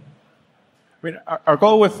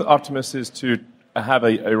goal with Optimus is to have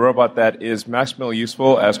a robot that is maximally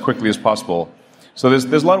useful as quickly as possible. So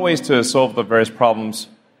there's a lot of ways to solve the various problems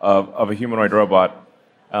of a humanoid robot.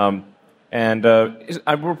 We're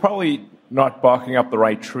probably not barking up the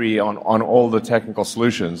right tree on all the technical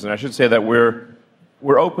solutions. And I should say that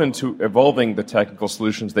we're open to evolving the technical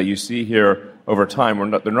solutions that you see here over time.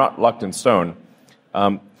 They're not locked in stone.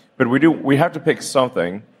 But we have to pick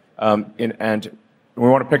something, and we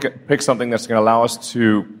want to pick something that's going to allow us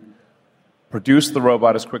to produce the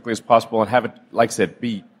robot as quickly as possible and have it, like I said,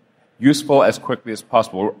 be useful as quickly as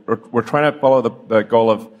possible. We're trying to follow the goal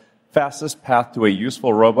of fastest path to a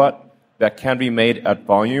useful robot that can be made at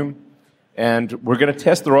volume. And we're going to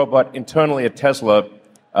test the robot internally at Tesla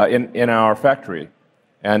in our factory.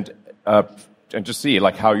 And just see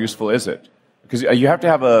how useful is it, because you have to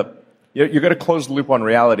have you got to close the loop on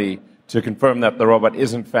reality to confirm that the robot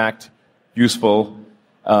is in fact useful,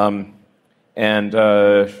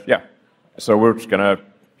 so we're just going to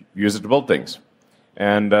use it to build things,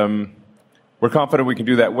 and we're confident we can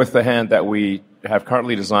do that with the hand that we have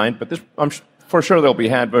currently designed. But for sure there'll be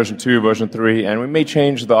hand version 2, version 3, and we may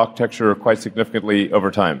change the architecture quite significantly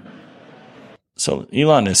over time. So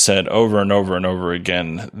Elon has said over and over and over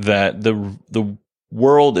again that the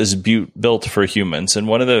world is built for humans. And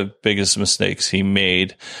one of the biggest mistakes he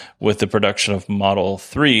made with the production of Model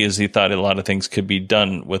 3 is he thought a lot of things could be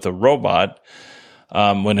done with a robot,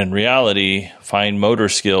 when in reality, fine motor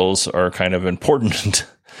skills are kind of important.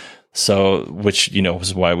 So, which,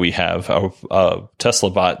 is why we have a Tesla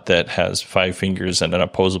bot that has 5 fingers and an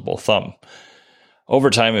opposable thumb. Over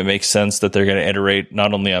time, it makes sense that they're going to iterate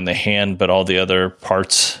not only on the hand, but all the other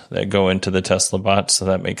parts that go into the Tesla bot. So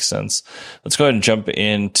that makes sense. Let's go ahead and jump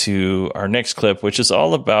into our next clip, which is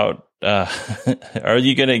all about, are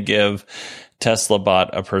you going to give Tesla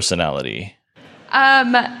bot a personality?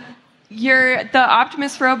 The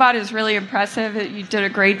Optimus robot is really impressive. You did a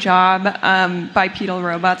great job. Bipedal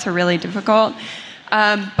robots are really difficult.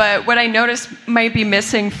 But what I noticed might be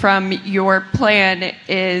missing from your plan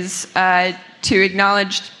is to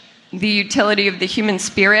acknowledge the utility of the human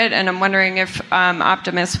spirit, and I'm wondering if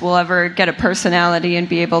Optimus will ever get a personality and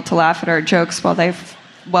be able to laugh at our jokes while it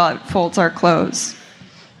folds our clothes.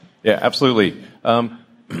 Yeah, absolutely. I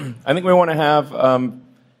think we want to have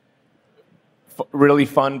really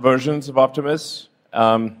fun versions of Optimus,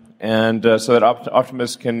 and so that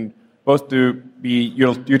Optimus can both be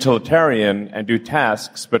utilitarian and do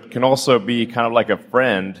tasks, but can also be kind of like a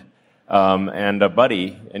friend and a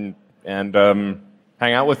buddy and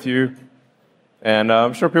hang out with you. And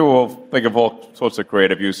I'm sure people will think of all sorts of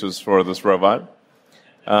creative uses for this robot.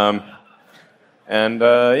 The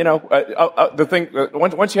thing,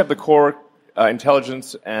 once you have the core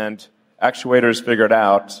intelligence and actuators figured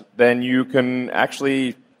out, then you can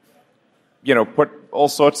actually, put all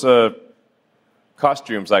sorts of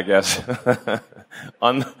costumes, I guess,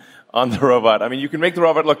 on the robot. I mean, you can make the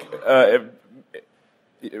robot look.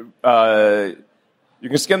 You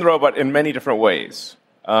can skin the robot in many different ways,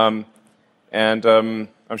 and I'm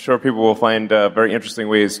sure people will find very interesting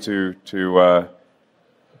ways to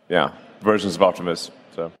versions of Optimus.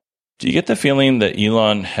 So, do you get the feeling that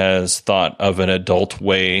Elon has thought of an adult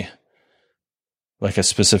way, like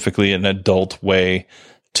specifically an adult way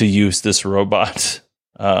to use this robot?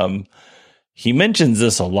 He mentions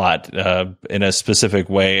this a lot in a specific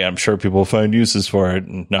way. I'm sure people will find uses for it.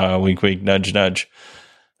 No, wink, wink, nudge, nudge.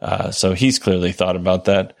 So he's clearly thought about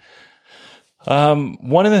that.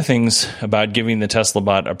 One of the things about giving the Tesla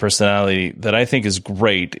bot a personality that I think is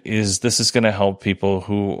great is this is going to help people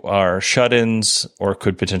who are shut-ins, or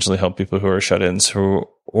could potentially help people who are shut-ins who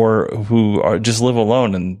are just live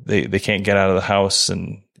alone and they can't get out of the house,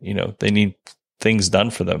 and they need things done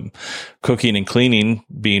for them. Cooking and cleaning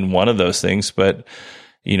being one of those things, but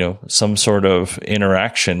some sort of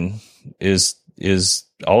interaction is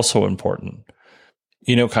also important.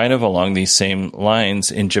 Kind of along these same lines,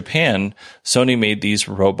 in Japan, Sony made these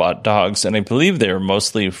robot dogs, and I believe they were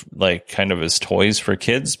mostly like kind of as toys for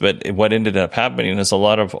kids. But what ended up happening is a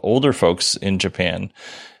lot of older folks in Japan,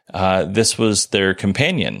 this was their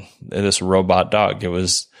companion, this robot dog. It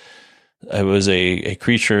was a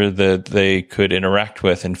creature that they could interact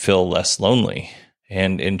with and feel less lonely.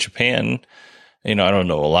 And in Japan, I don't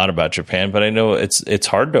know a lot about Japan, but I know it's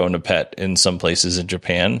hard to own a pet in some places in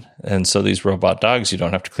Japan. And so these robot dogs, you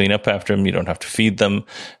don't have to clean up after them, you don't have to feed them,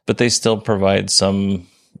 but they still provide some,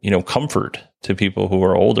 comfort to people who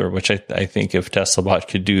are older, which I think if Tesla bot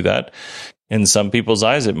could do that, in some people's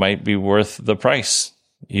eyes, it might be worth the price.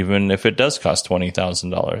 Even if it does cost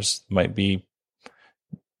 $20,000, it might be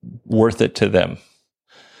worth it to them.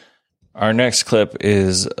 Our next clip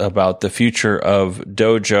is about the future of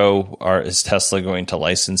Dojo. Is Tesla going to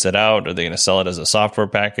license it out? Are they going to sell it as a software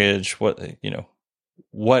package?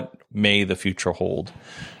 What may the future hold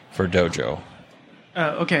for Dojo?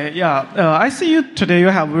 I see today you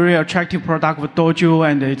have very attractive product with Dojo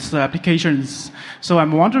and its applications. So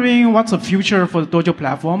I'm wondering what's the future for the Dojo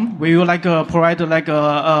platform? Will you provide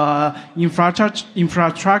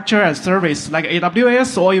infrastructure as service like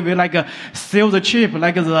AWS, or you will sell the chip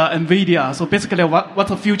like the NVIDIA? So basically,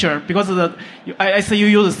 what's the future? Because I see you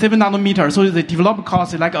use 7 nanometer, so the development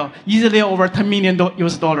cost is easily over $10 million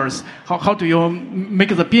US dollars. How do you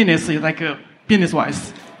make the business business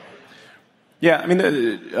wise? Yeah, I mean,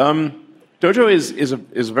 Dojo is a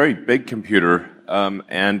very big computer,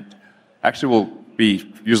 and actually will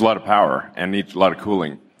use a lot of power and need a lot of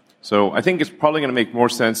cooling. So I think it's probably going to make more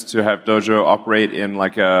sense to have Dojo operate in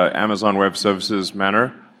a Amazon Web Services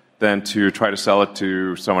manner than to try to sell it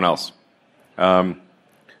to someone else.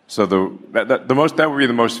 So that would be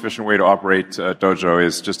the most efficient way to operate Dojo,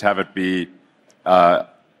 is just have it be a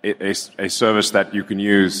service that you can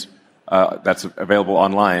use that's available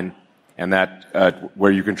online, and that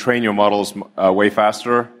where you can train your models way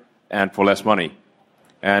faster and for less money.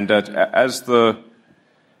 And as the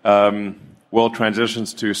world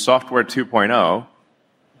transitions to software 2.0,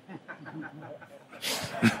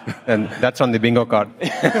 and that's on the bingo card.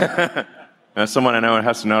 As someone I know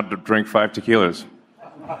has to know to drink 5 tequilas.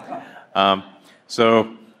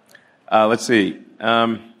 Let's see.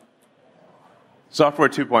 Software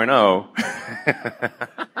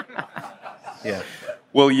 2.0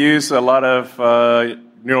 will use a lot of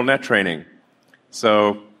neural net training.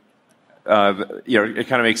 So, it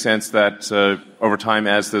kind of makes sense that over time,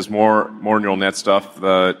 as there's more neural net stuff,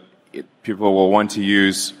 people will want to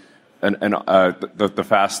use the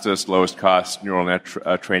fastest, lowest cost neural net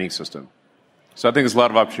training system. So I think there's a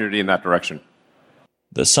lot of opportunity in that direction.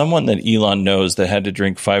 The someone that Elon knows that had to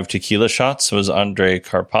drink 5 tequila shots was Andrej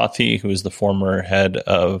Karpathy, who is the former head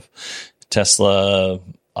of Tesla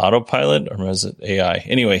Autopilot, or was it AI?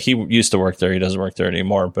 Anyway, he used to work there. He doesn't work there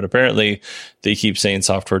anymore. But apparently they keep saying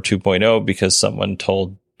software 2.0 because someone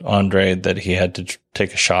told Andre that he had to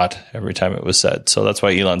take a shot every time it was said. So that's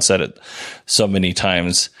why Elon said it so many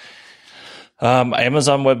times.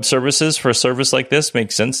 Amazon Web Services for a service like this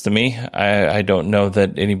makes sense to me. I don't know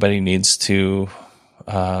that anybody needs to,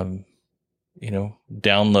 download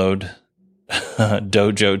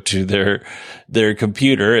Dojo to their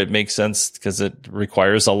computer. It makes sense because it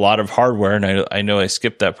requires a lot of hardware, and I know I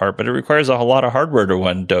skipped that part, but it requires a whole lot of hardware to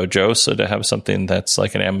run Dojo. So to have something that's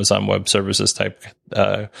like an Amazon Web Services type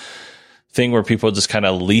thing where people just kind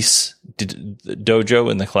of lease Dojo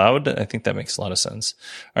in the cloud, I think that makes a lot of sense.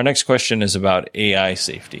 Our next question is about AI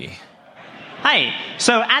safety. Hi.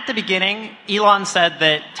 So at the beginning, Elon said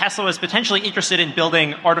that Tesla was potentially interested in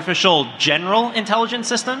building artificial general intelligence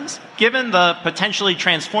systems. Given the potentially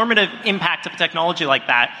transformative impact of a technology like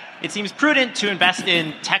that, it seems prudent to invest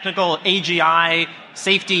in technical AGI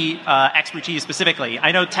safety expertise specifically.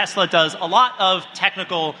 I know Tesla does a lot of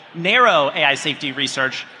technical narrow AI safety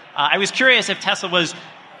research. I was curious if Tesla was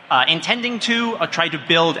intending to try to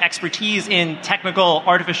build expertise in technical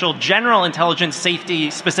artificial general intelligence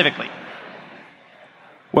safety specifically.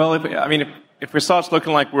 Well, if it starts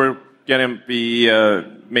looking like we're going to be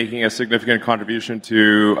making a significant contribution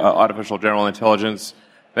to artificial general intelligence,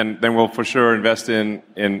 then we'll for sure invest in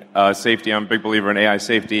safety. I'm a big believer in AI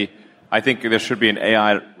safety. I think there should be an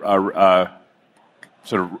AI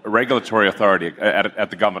sort of regulatory authority at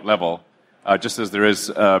the government level, just as there is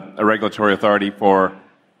a regulatory authority for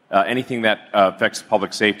anything that affects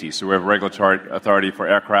public safety. So we have a regulatory authority for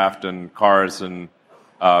aircraft and cars and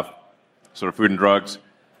sort of food and drugs.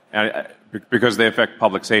 And because they affect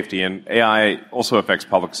public safety, and AI also affects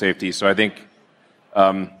public safety. So I think,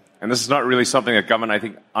 and this is not really something that government I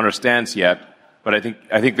think understands yet, but I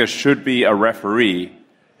think there should be a referee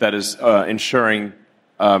that is ensuring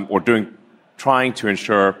trying to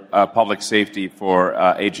ensure public safety for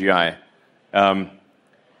AGI. And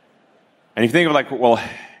if you think of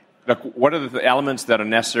what are the elements that are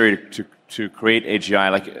necessary to create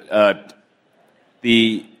AGI?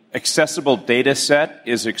 The accessible data set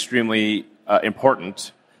is extremely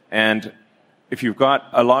important, and if you've got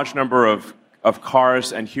a large number of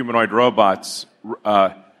cars and humanoid robots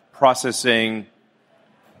processing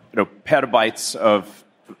petabytes of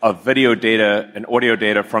video data and audio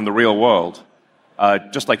data from the real world,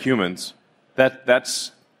 just like humans,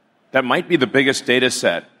 that might be the biggest data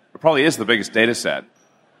set. It probably is the biggest data set.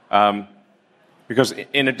 Because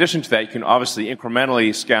in addition to that, you can obviously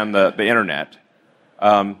incrementally scan the internet.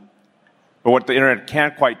 But what the internet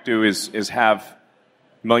can't quite do is have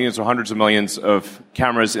millions or hundreds of millions of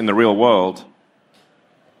cameras in the real world,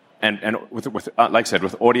 and with like I said,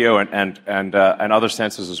 with audio and other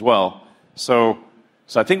sensors as well. So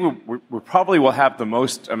I think we probably will have the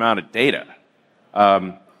most amount of data,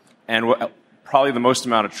 and probably the most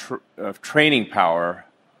amount of training power.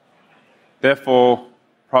 Therefore,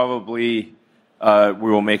 probably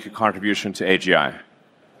we will make a contribution to AGI.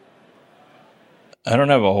 I don't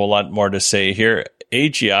have a whole lot more to say here.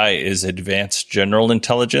 AGI is advanced general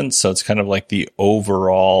intelligence, so it's kind of like the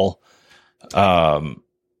overall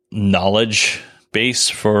knowledge base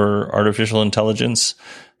for artificial intelligence.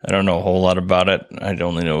 I don't know a whole lot about it. I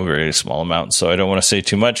only know a very small amount, so I don't want to say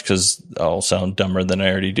too much because I'll sound dumber than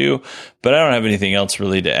I already do. But I don't have anything else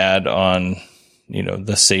really to add on,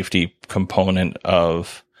 the safety component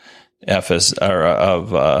of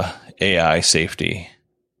AI safety.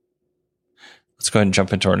 Let's go ahead and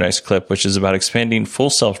jump into our next clip, which is about expanding full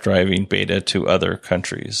self-driving beta to other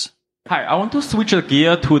countries. Hi, I want to switch the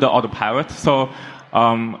gear to the autopilot. So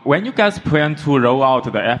when you guys plan to roll out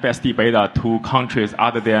the FSD beta to countries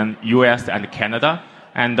other than US and Canada,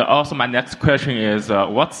 And also my next question is,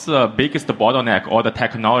 what's the biggest bottleneck or the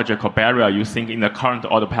technological barrier you think in the current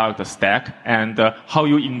autopilot stack, and how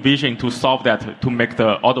you envision to solve that to make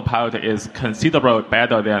the autopilot is considerably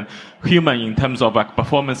better than human in terms of like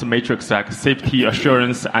performance matrix like safety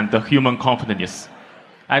assurance and the human confidence?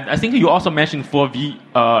 And I think you also mentioned for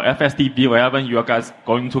FSD V11, you are guys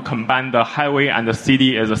going to combine the highway and the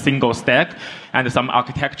city as a single stack, and some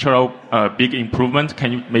architectural big improvement.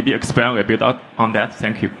 Can you maybe expand a bit on that?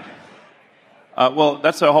 Thank you. Well,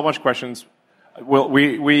 that's a whole bunch of questions. Well,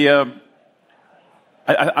 we're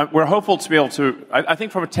hopeful to be able to. I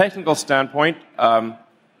think from a technical standpoint,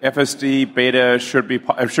 FSD beta should be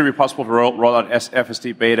possible to roll out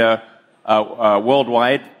FSD beta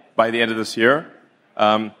worldwide by the end of this year.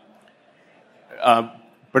 But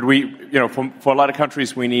for a lot of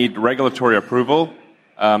countries, we need regulatory approval,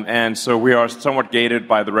 and so we are somewhat gated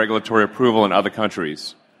by the regulatory approval in other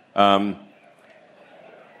countries. But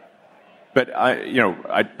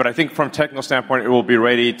I think from a technical standpoint, it will be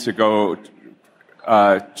ready to go to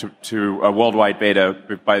a worldwide beta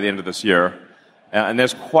by the end of this year. And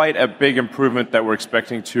there's quite a big improvement that we're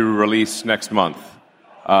expecting to release next month.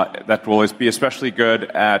 That will be especially good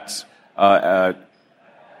at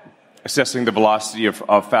assessing the velocity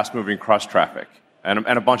of fast-moving cross-traffic and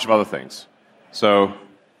a bunch of other things. So,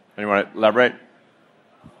 anyone want to elaborate?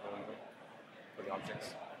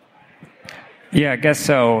 Yeah, I guess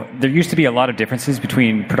so. There used to be a lot of differences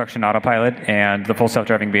between production autopilot and the full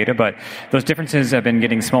self-driving beta, but those differences have been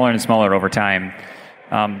getting smaller and smaller over time.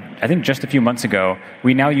 I think just a few months ago,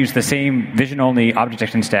 we now use the same vision-only object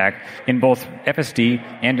detection stack in both FSD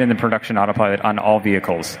and in the production autopilot on all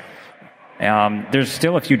vehicles. There's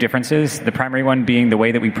still a few differences, the primary one being the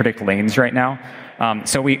way that we predict lanes right now.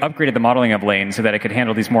 So we upgraded the modeling of lanes so that it could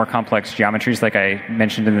handle these more complex geometries like I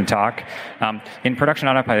mentioned in the talk. In production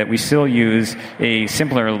autopilot, we still use a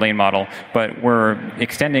simpler lane model, but we're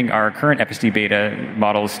extending our current FSD beta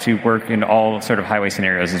models to work in all sort of highway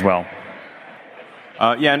scenarios as well.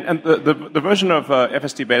 And the version of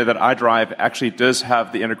FSD beta that I drive actually does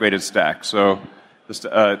have the integrated stack. So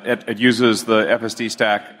it uses the FSD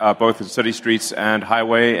stack both in city streets and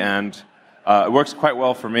highway, and it works quite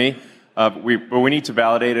well for me. But we need to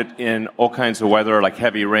validate it in all kinds of weather, like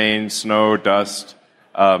heavy rain, snow, dust,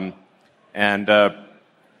 and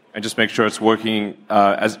just make sure it's working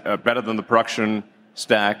as better than the production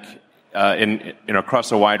stack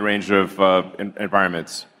across a wide range of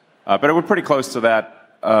environments. But we're pretty close to that.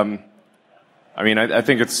 I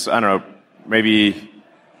think it's, I don't know, maybe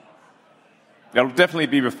it'll definitely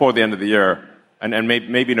be before the end of the year, and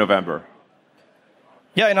maybe November.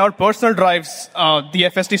 Yeah, in our personal drives, the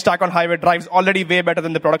FSD stack on highway drives already way better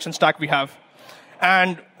than the production stack we have.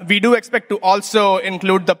 And we do expect to also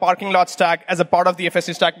include the parking lot stack as a part of the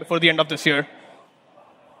FSD stack before the end of this year.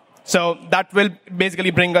 So that will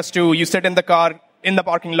basically bring us to, you sit in the car in the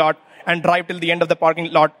parking lot and drive till the end of the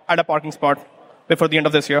parking lot at a parking spot before the end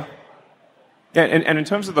of this year. Yeah, and in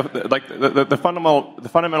terms of the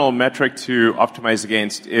fundamental metric to optimize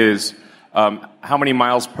against is how many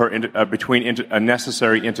miles between a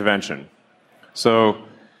necessary intervention. So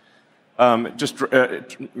just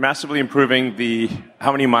massively improving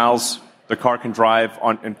how many miles the car can drive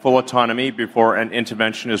in full autonomy before an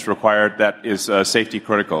intervention is required that is safety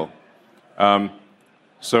critical. That's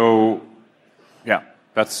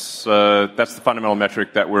the fundamental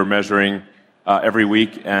metric that we're measuring every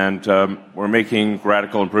week, and we're making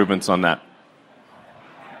radical improvements on that.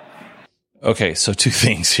 Okay, so two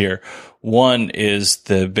things here. One is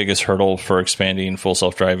the biggest hurdle for expanding full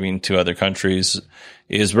self-driving to other countries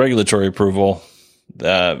is regulatory approval.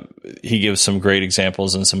 He gives some great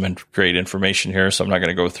examples and some great information here, so I'm not going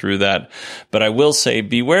to go through that. But I will say,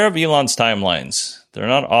 beware of Elon's timelines. They're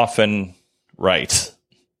not often right.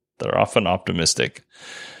 They're often optimistic.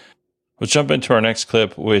 Let's jump into our next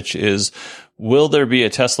clip, which is, will there be a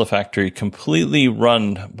Tesla factory completely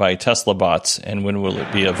run by Tesla bots, and when will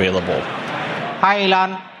it be available? Hi,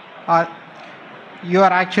 Elon. You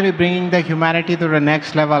are actually bringing the humanity to the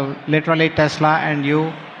next level. Literally, Tesla and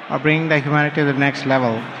you are bringing the humanity to the next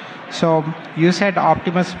level. So you said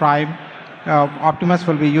Optimus Prime, Optimus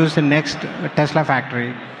will be used in next Tesla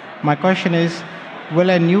factory. My question is,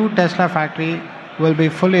 will a new Tesla factory will be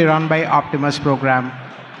fully run by Optimus program?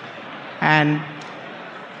 And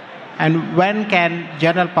when can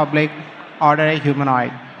general public order a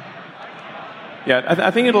humanoid? Yeah, I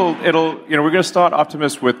think it'll. We're going to start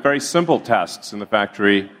Optimus with very simple tasks in the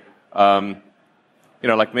factory.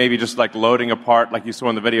 Like maybe just like loading a part, like you saw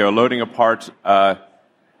in the video, loading a part,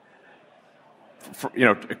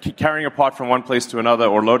 carrying a part from one place to another,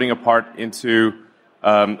 or loading a part into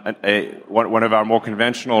one of our more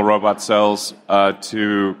conventional robot cells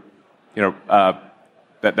to,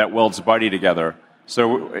 that welds the body together.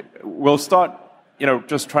 So we'll start,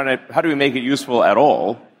 just trying to, how do we make it useful at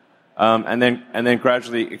all, and then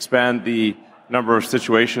gradually expand the number of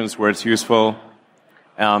situations where it's useful.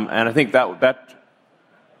 And I think that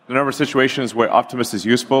the number of situations where Optimus is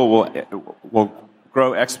useful will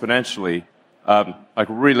grow exponentially, like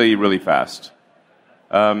really, really fast.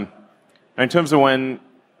 In terms of when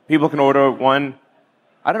people can order one,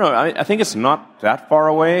 I don't know. I think it's not that far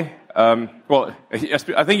away. Well,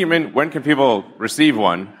 I think you mean when can people receive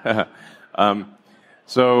one?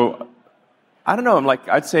 So I don't know.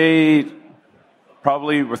 I'd say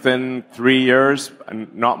probably within 3 years,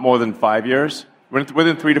 and not more than 5 years.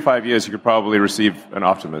 Within 3 to 5 years, you could probably receive an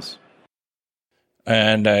Optimus.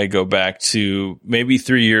 And I go back to maybe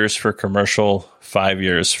 3 years for commercial, 5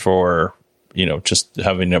 years for, just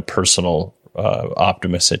having a personal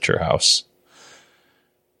Optimus at your house.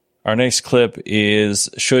 Our next clip is,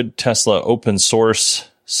 should Tesla open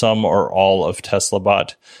source some or all of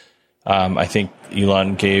TeslaBot? I think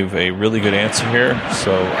Elon gave a really good answer here,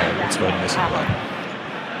 so let's go ahead and listen to that.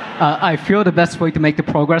 I feel the best way to make the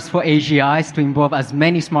progress for AGI is to involve as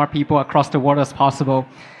many smart people across the world as possible.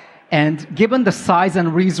 And given the size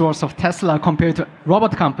and resource of Tesla compared to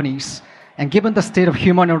robot companies, and given the state of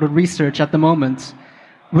humanoid research at the moment,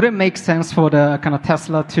 would it make sense for the kind of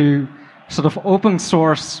Tesla to sort of open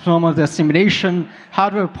source some of the simulation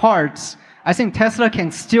hardware parts? I think Tesla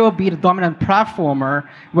can still be the dominant platformer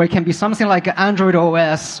where it can be something like Android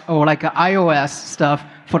OS or like iOS stuff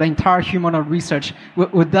for the entire humanoid research.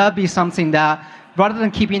 Would that be something that, rather than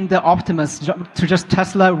keeping the Optimus to just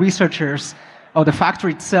Tesla researchers or the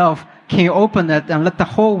factory itself, can you open it and let the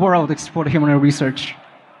whole world explore humanoid research?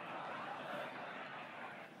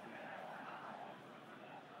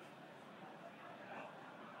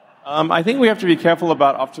 I think we have to be careful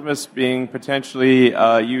about Optimus being potentially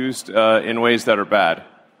used in ways that are bad,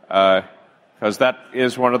 because that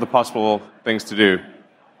is one of the possible things to do.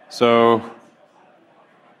 So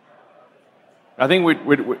I think we'd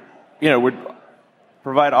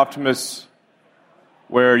provide Optimus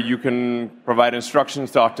where you can provide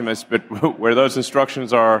instructions to Optimus, but where those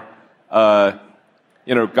instructions are,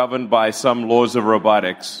 governed by some laws of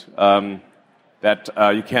robotics that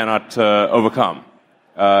you cannot overcome.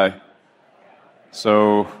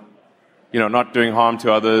 So, not doing harm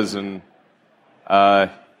to others, and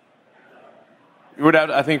you would have,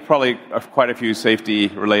 I think, probably quite a few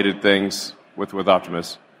safety-related things with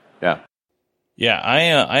Optimus. Yeah. Yeah,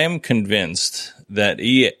 I am convinced that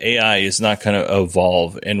AI is not going to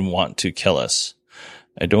evolve and want to kill us.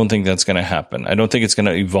 I don't think that's going to happen. I don't think it's going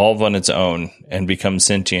to evolve on its own and become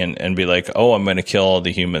sentient and be like, oh, I'm going to kill all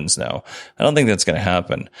the humans now. I don't think that's going to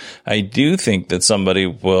happen. I do think that somebody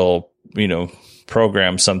will,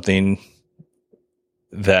 program something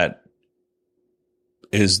that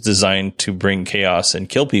is designed to bring chaos and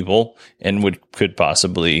kill people and could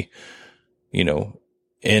possibly,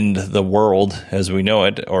 end the world as we know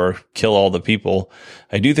it or kill all the people.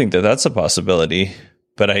 I do think that that's a possibility,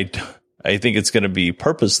 but I think it's going to be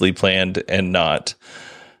purposely planned and not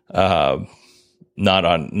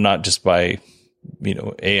just by,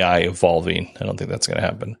 AI evolving. I don't think that's going to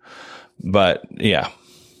happen. But yeah,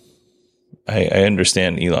 I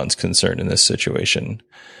understand Elon's concern in this situation.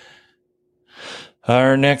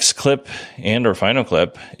 Our next clip and our final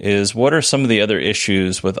clip is, what are some of the other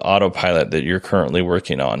issues with autopilot that you're currently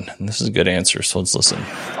working on? And this is a good answer, so let's listen.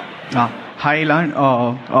 Hi, Elon.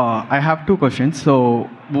 I have two questions. So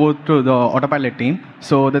both to the autopilot team.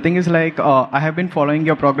 So the thing is, I have been following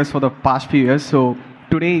your progress for the past few years. So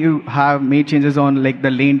today you have made changes on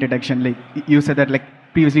the lane detection. You said that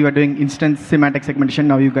previously you were doing instant semantic segmentation.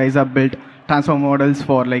 Now you guys have built transformer models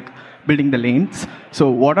for building the lanes. So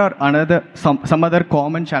what are some other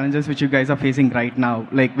common challenges which you guys are facing right now,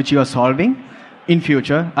 which you are solving in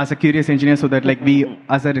future as a curious engineer, so that we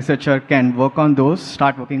as a researcher can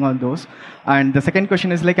start working on those? And the second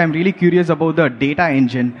question is I'm really curious about the data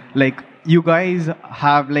engine. You guys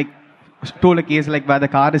have told a case where the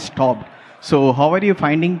car is stopped. So how are you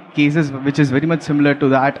finding cases which is very much similar to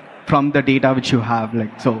that from the data which you have?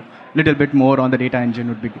 So little bit more on the data engine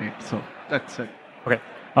would be great. So that's it. Okay.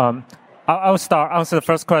 I'll answer the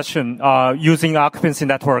first question using occupancy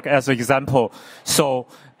network as an example. So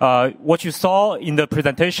what you saw in the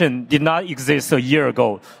presentation did not exist a year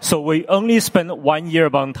ago. So we only spent 1 year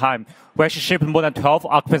amount of time. We actually shipped more than 12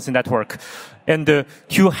 occupancy network. And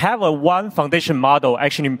to have one foundation model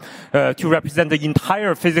actually to represent the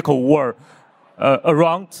entire physical world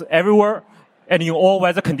around everywhere and in all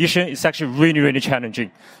weather conditions is actually really, really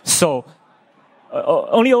challenging. So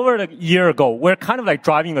only over a year ago, we're kind of like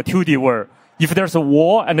driving a 2D where if there's a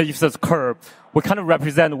wall and if there's a curve, we kind of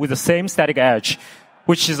represent with the same static edge,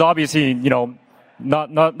 which is obviously,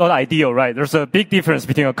 not ideal, right? There's a big difference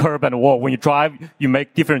between a curb and a wall. When you drive, you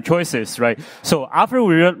make different choices, right? So after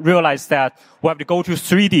we realized that we have to go to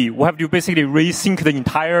 3D, we have to basically rethink the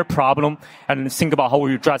entire problem and think about how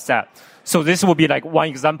we address that. So this will be like one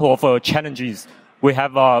example of challenges we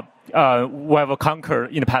have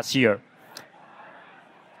conquered in the past year.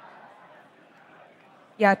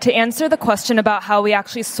 Yeah, to answer the question about how we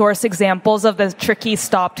actually source examples of the tricky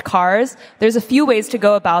stopped cars, there's a few ways to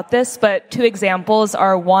go about this, but 2 examples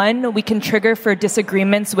are: one, we can trigger for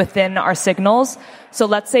disagreements within our signals. So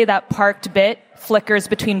let's say that parked bit flickers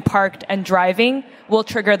between parked and driving, we'll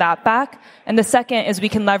trigger that back. And the second is we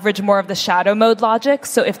can leverage more of the shadow mode logic.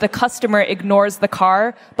 So if the customer ignores the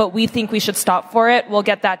car, but we think we should stop for it, we'll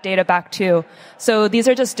get that data back too. So these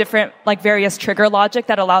are just different, various trigger logic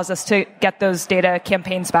that allows us to get those data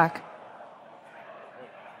campaigns back.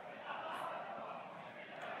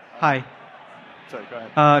 Hi. Sorry, go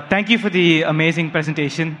ahead. Thank you for the amazing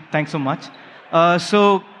presentation. Thanks so much.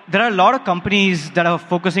 So there are a lot of companies that are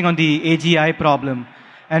focusing on the AGI problem.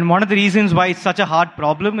 And one of the reasons why it's such a hard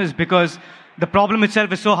problem is because the problem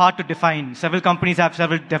itself is so hard to define. Several companies have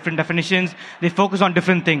several different definitions. They focus on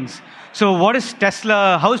different things. So how is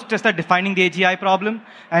Tesla defining the AGI problem?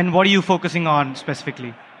 And what are you focusing on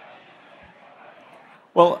specifically?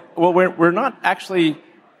 Well, we're not actually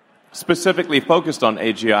specifically focused on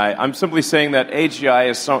AGI. I'm simply saying that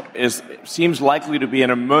AGI seems likely to be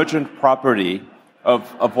an emergent property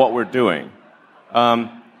of what we're doing.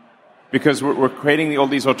 Because we're creating all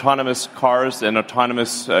these autonomous cars and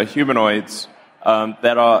autonomous humanoids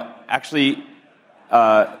that are actually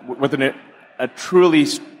with a truly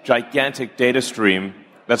gigantic data stream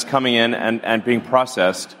that's coming in and being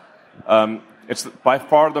processed. It's by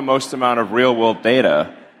far the most amount of real-world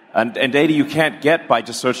data, and data you can't get by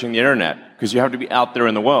just searching the internet, because you have to be out there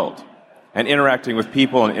in the world and interacting with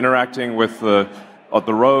people and interacting with the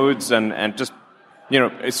roads and just,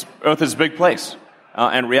 Earth is a big place.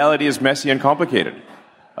 And reality is messy and complicated.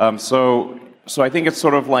 So I think it's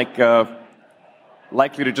sort of like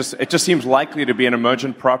it just seems likely to be an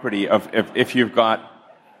emergent property of if you've got,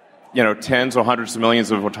 tens or hundreds of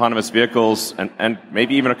millions of autonomous vehicles and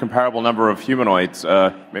maybe even a comparable number of humanoids,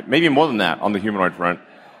 maybe more than that on the humanoid front.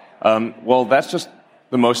 Well, that's just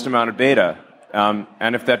the most amount of data.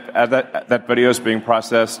 And if that video is being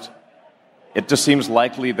processed, it just seems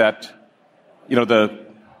likely that,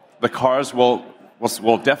 the cars will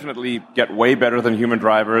definitely get way better than human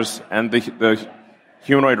drivers, and the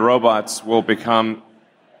humanoid robots will become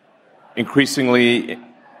increasingly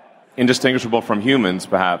indistinguishable from humans,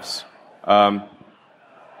 perhaps. And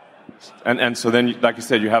so then, like I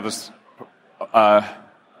said, you have this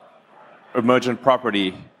emergent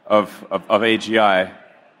property of AGI.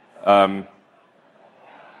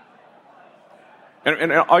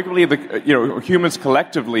 And arguably, humans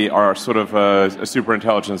collectively are sort of a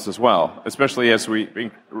superintelligence as well, especially as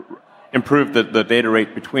we improve the data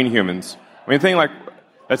rate between humans. I mean, the thing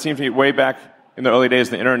that seemed to me way back in the early days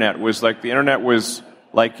of the internet was the internet was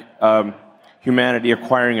like humanity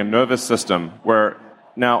acquiring a nervous system, where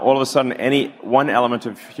now all of a sudden any one element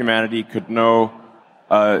of humanity could know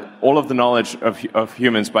all of the knowledge of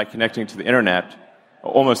humans by connecting to the internet,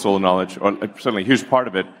 almost all the knowledge, or certainly a huge part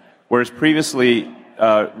of it. Whereas previously,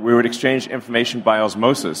 we would exchange information by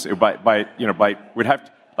osmosis. We'd have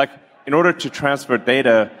to, in order to transfer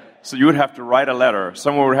data, so you would have to write a letter.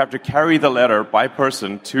 Someone would have to carry the letter by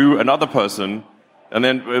person to another person, and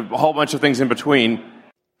then a whole bunch of things in between.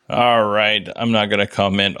 All right. I'm not going to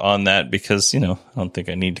comment on that because, I don't think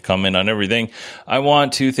I need to comment on everything. I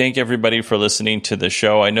want to thank everybody for listening to the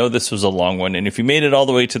show. I know this was a long one, and if you made it all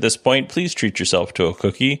the way to this point, please treat yourself to a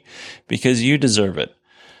cookie because you deserve it.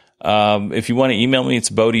 If you want to email me,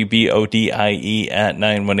 it's Bodie, BODIE at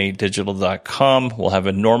 918digital.com. We'll have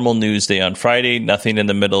a normal news day on Friday, nothing in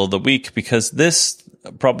the middle of the week, because this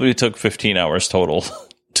probably took 15 hours total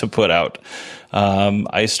to put out.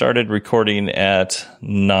 I started recording at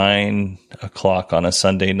 9 o'clock on a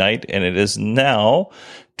Sunday night, and it is now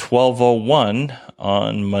 12:01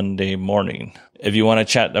 on Monday morning. If you want to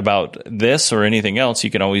chat about this or anything else, you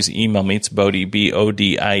can always email me. It's Bodie,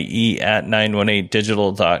 BODIE at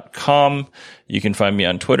 918digital.com. You can find me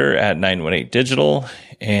on Twitter at 918digital.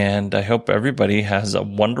 And I hope everybody has a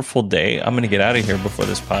wonderful day. I'm going to get out of here before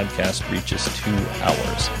this podcast reaches 2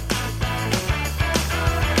 hours.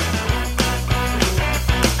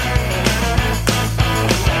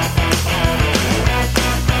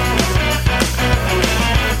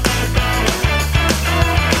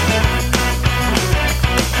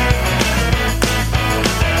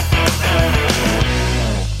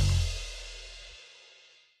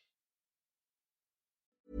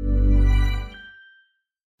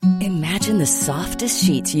 imagine the softest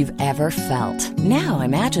sheets you've ever felt. Now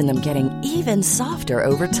imagine them getting even softer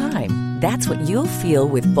over time. That's what you'll feel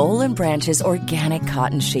with Boll & Branch's organic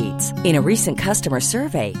cotton sheets. In a recent customer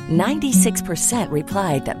survey, 96%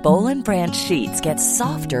 replied that Boll & Branch sheets get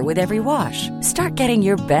softer with every wash. Start getting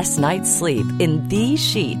your best night's sleep in these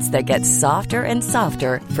sheets that get softer and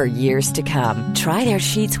softer for years to come. Try their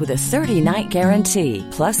sheets with a 30-night guarantee.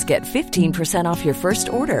 Plus, get 15% off your first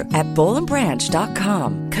order at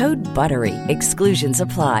bollandbranch.com. Code BUTTERY. Exclusions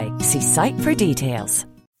apply. See site for details.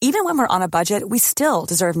 Even when we're on a budget, we still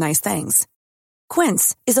deserve nice things.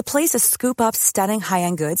 Quince is a place to scoop up stunning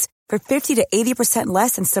high-end goods for 50 to 80%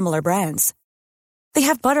 less than similar brands. They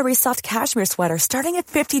have buttery soft cashmere sweaters starting at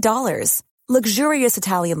 $50, luxurious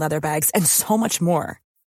Italian leather bags, and so much more.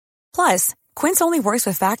 Plus, Quince only works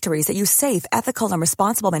with factories that use safe, ethical, and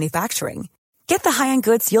responsible manufacturing. Get the high-end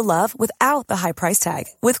goods you'll love without the high price tag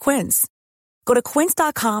with Quince. Go to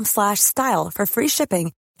quince.com/style for free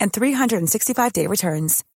shipping and 365-day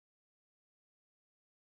returns.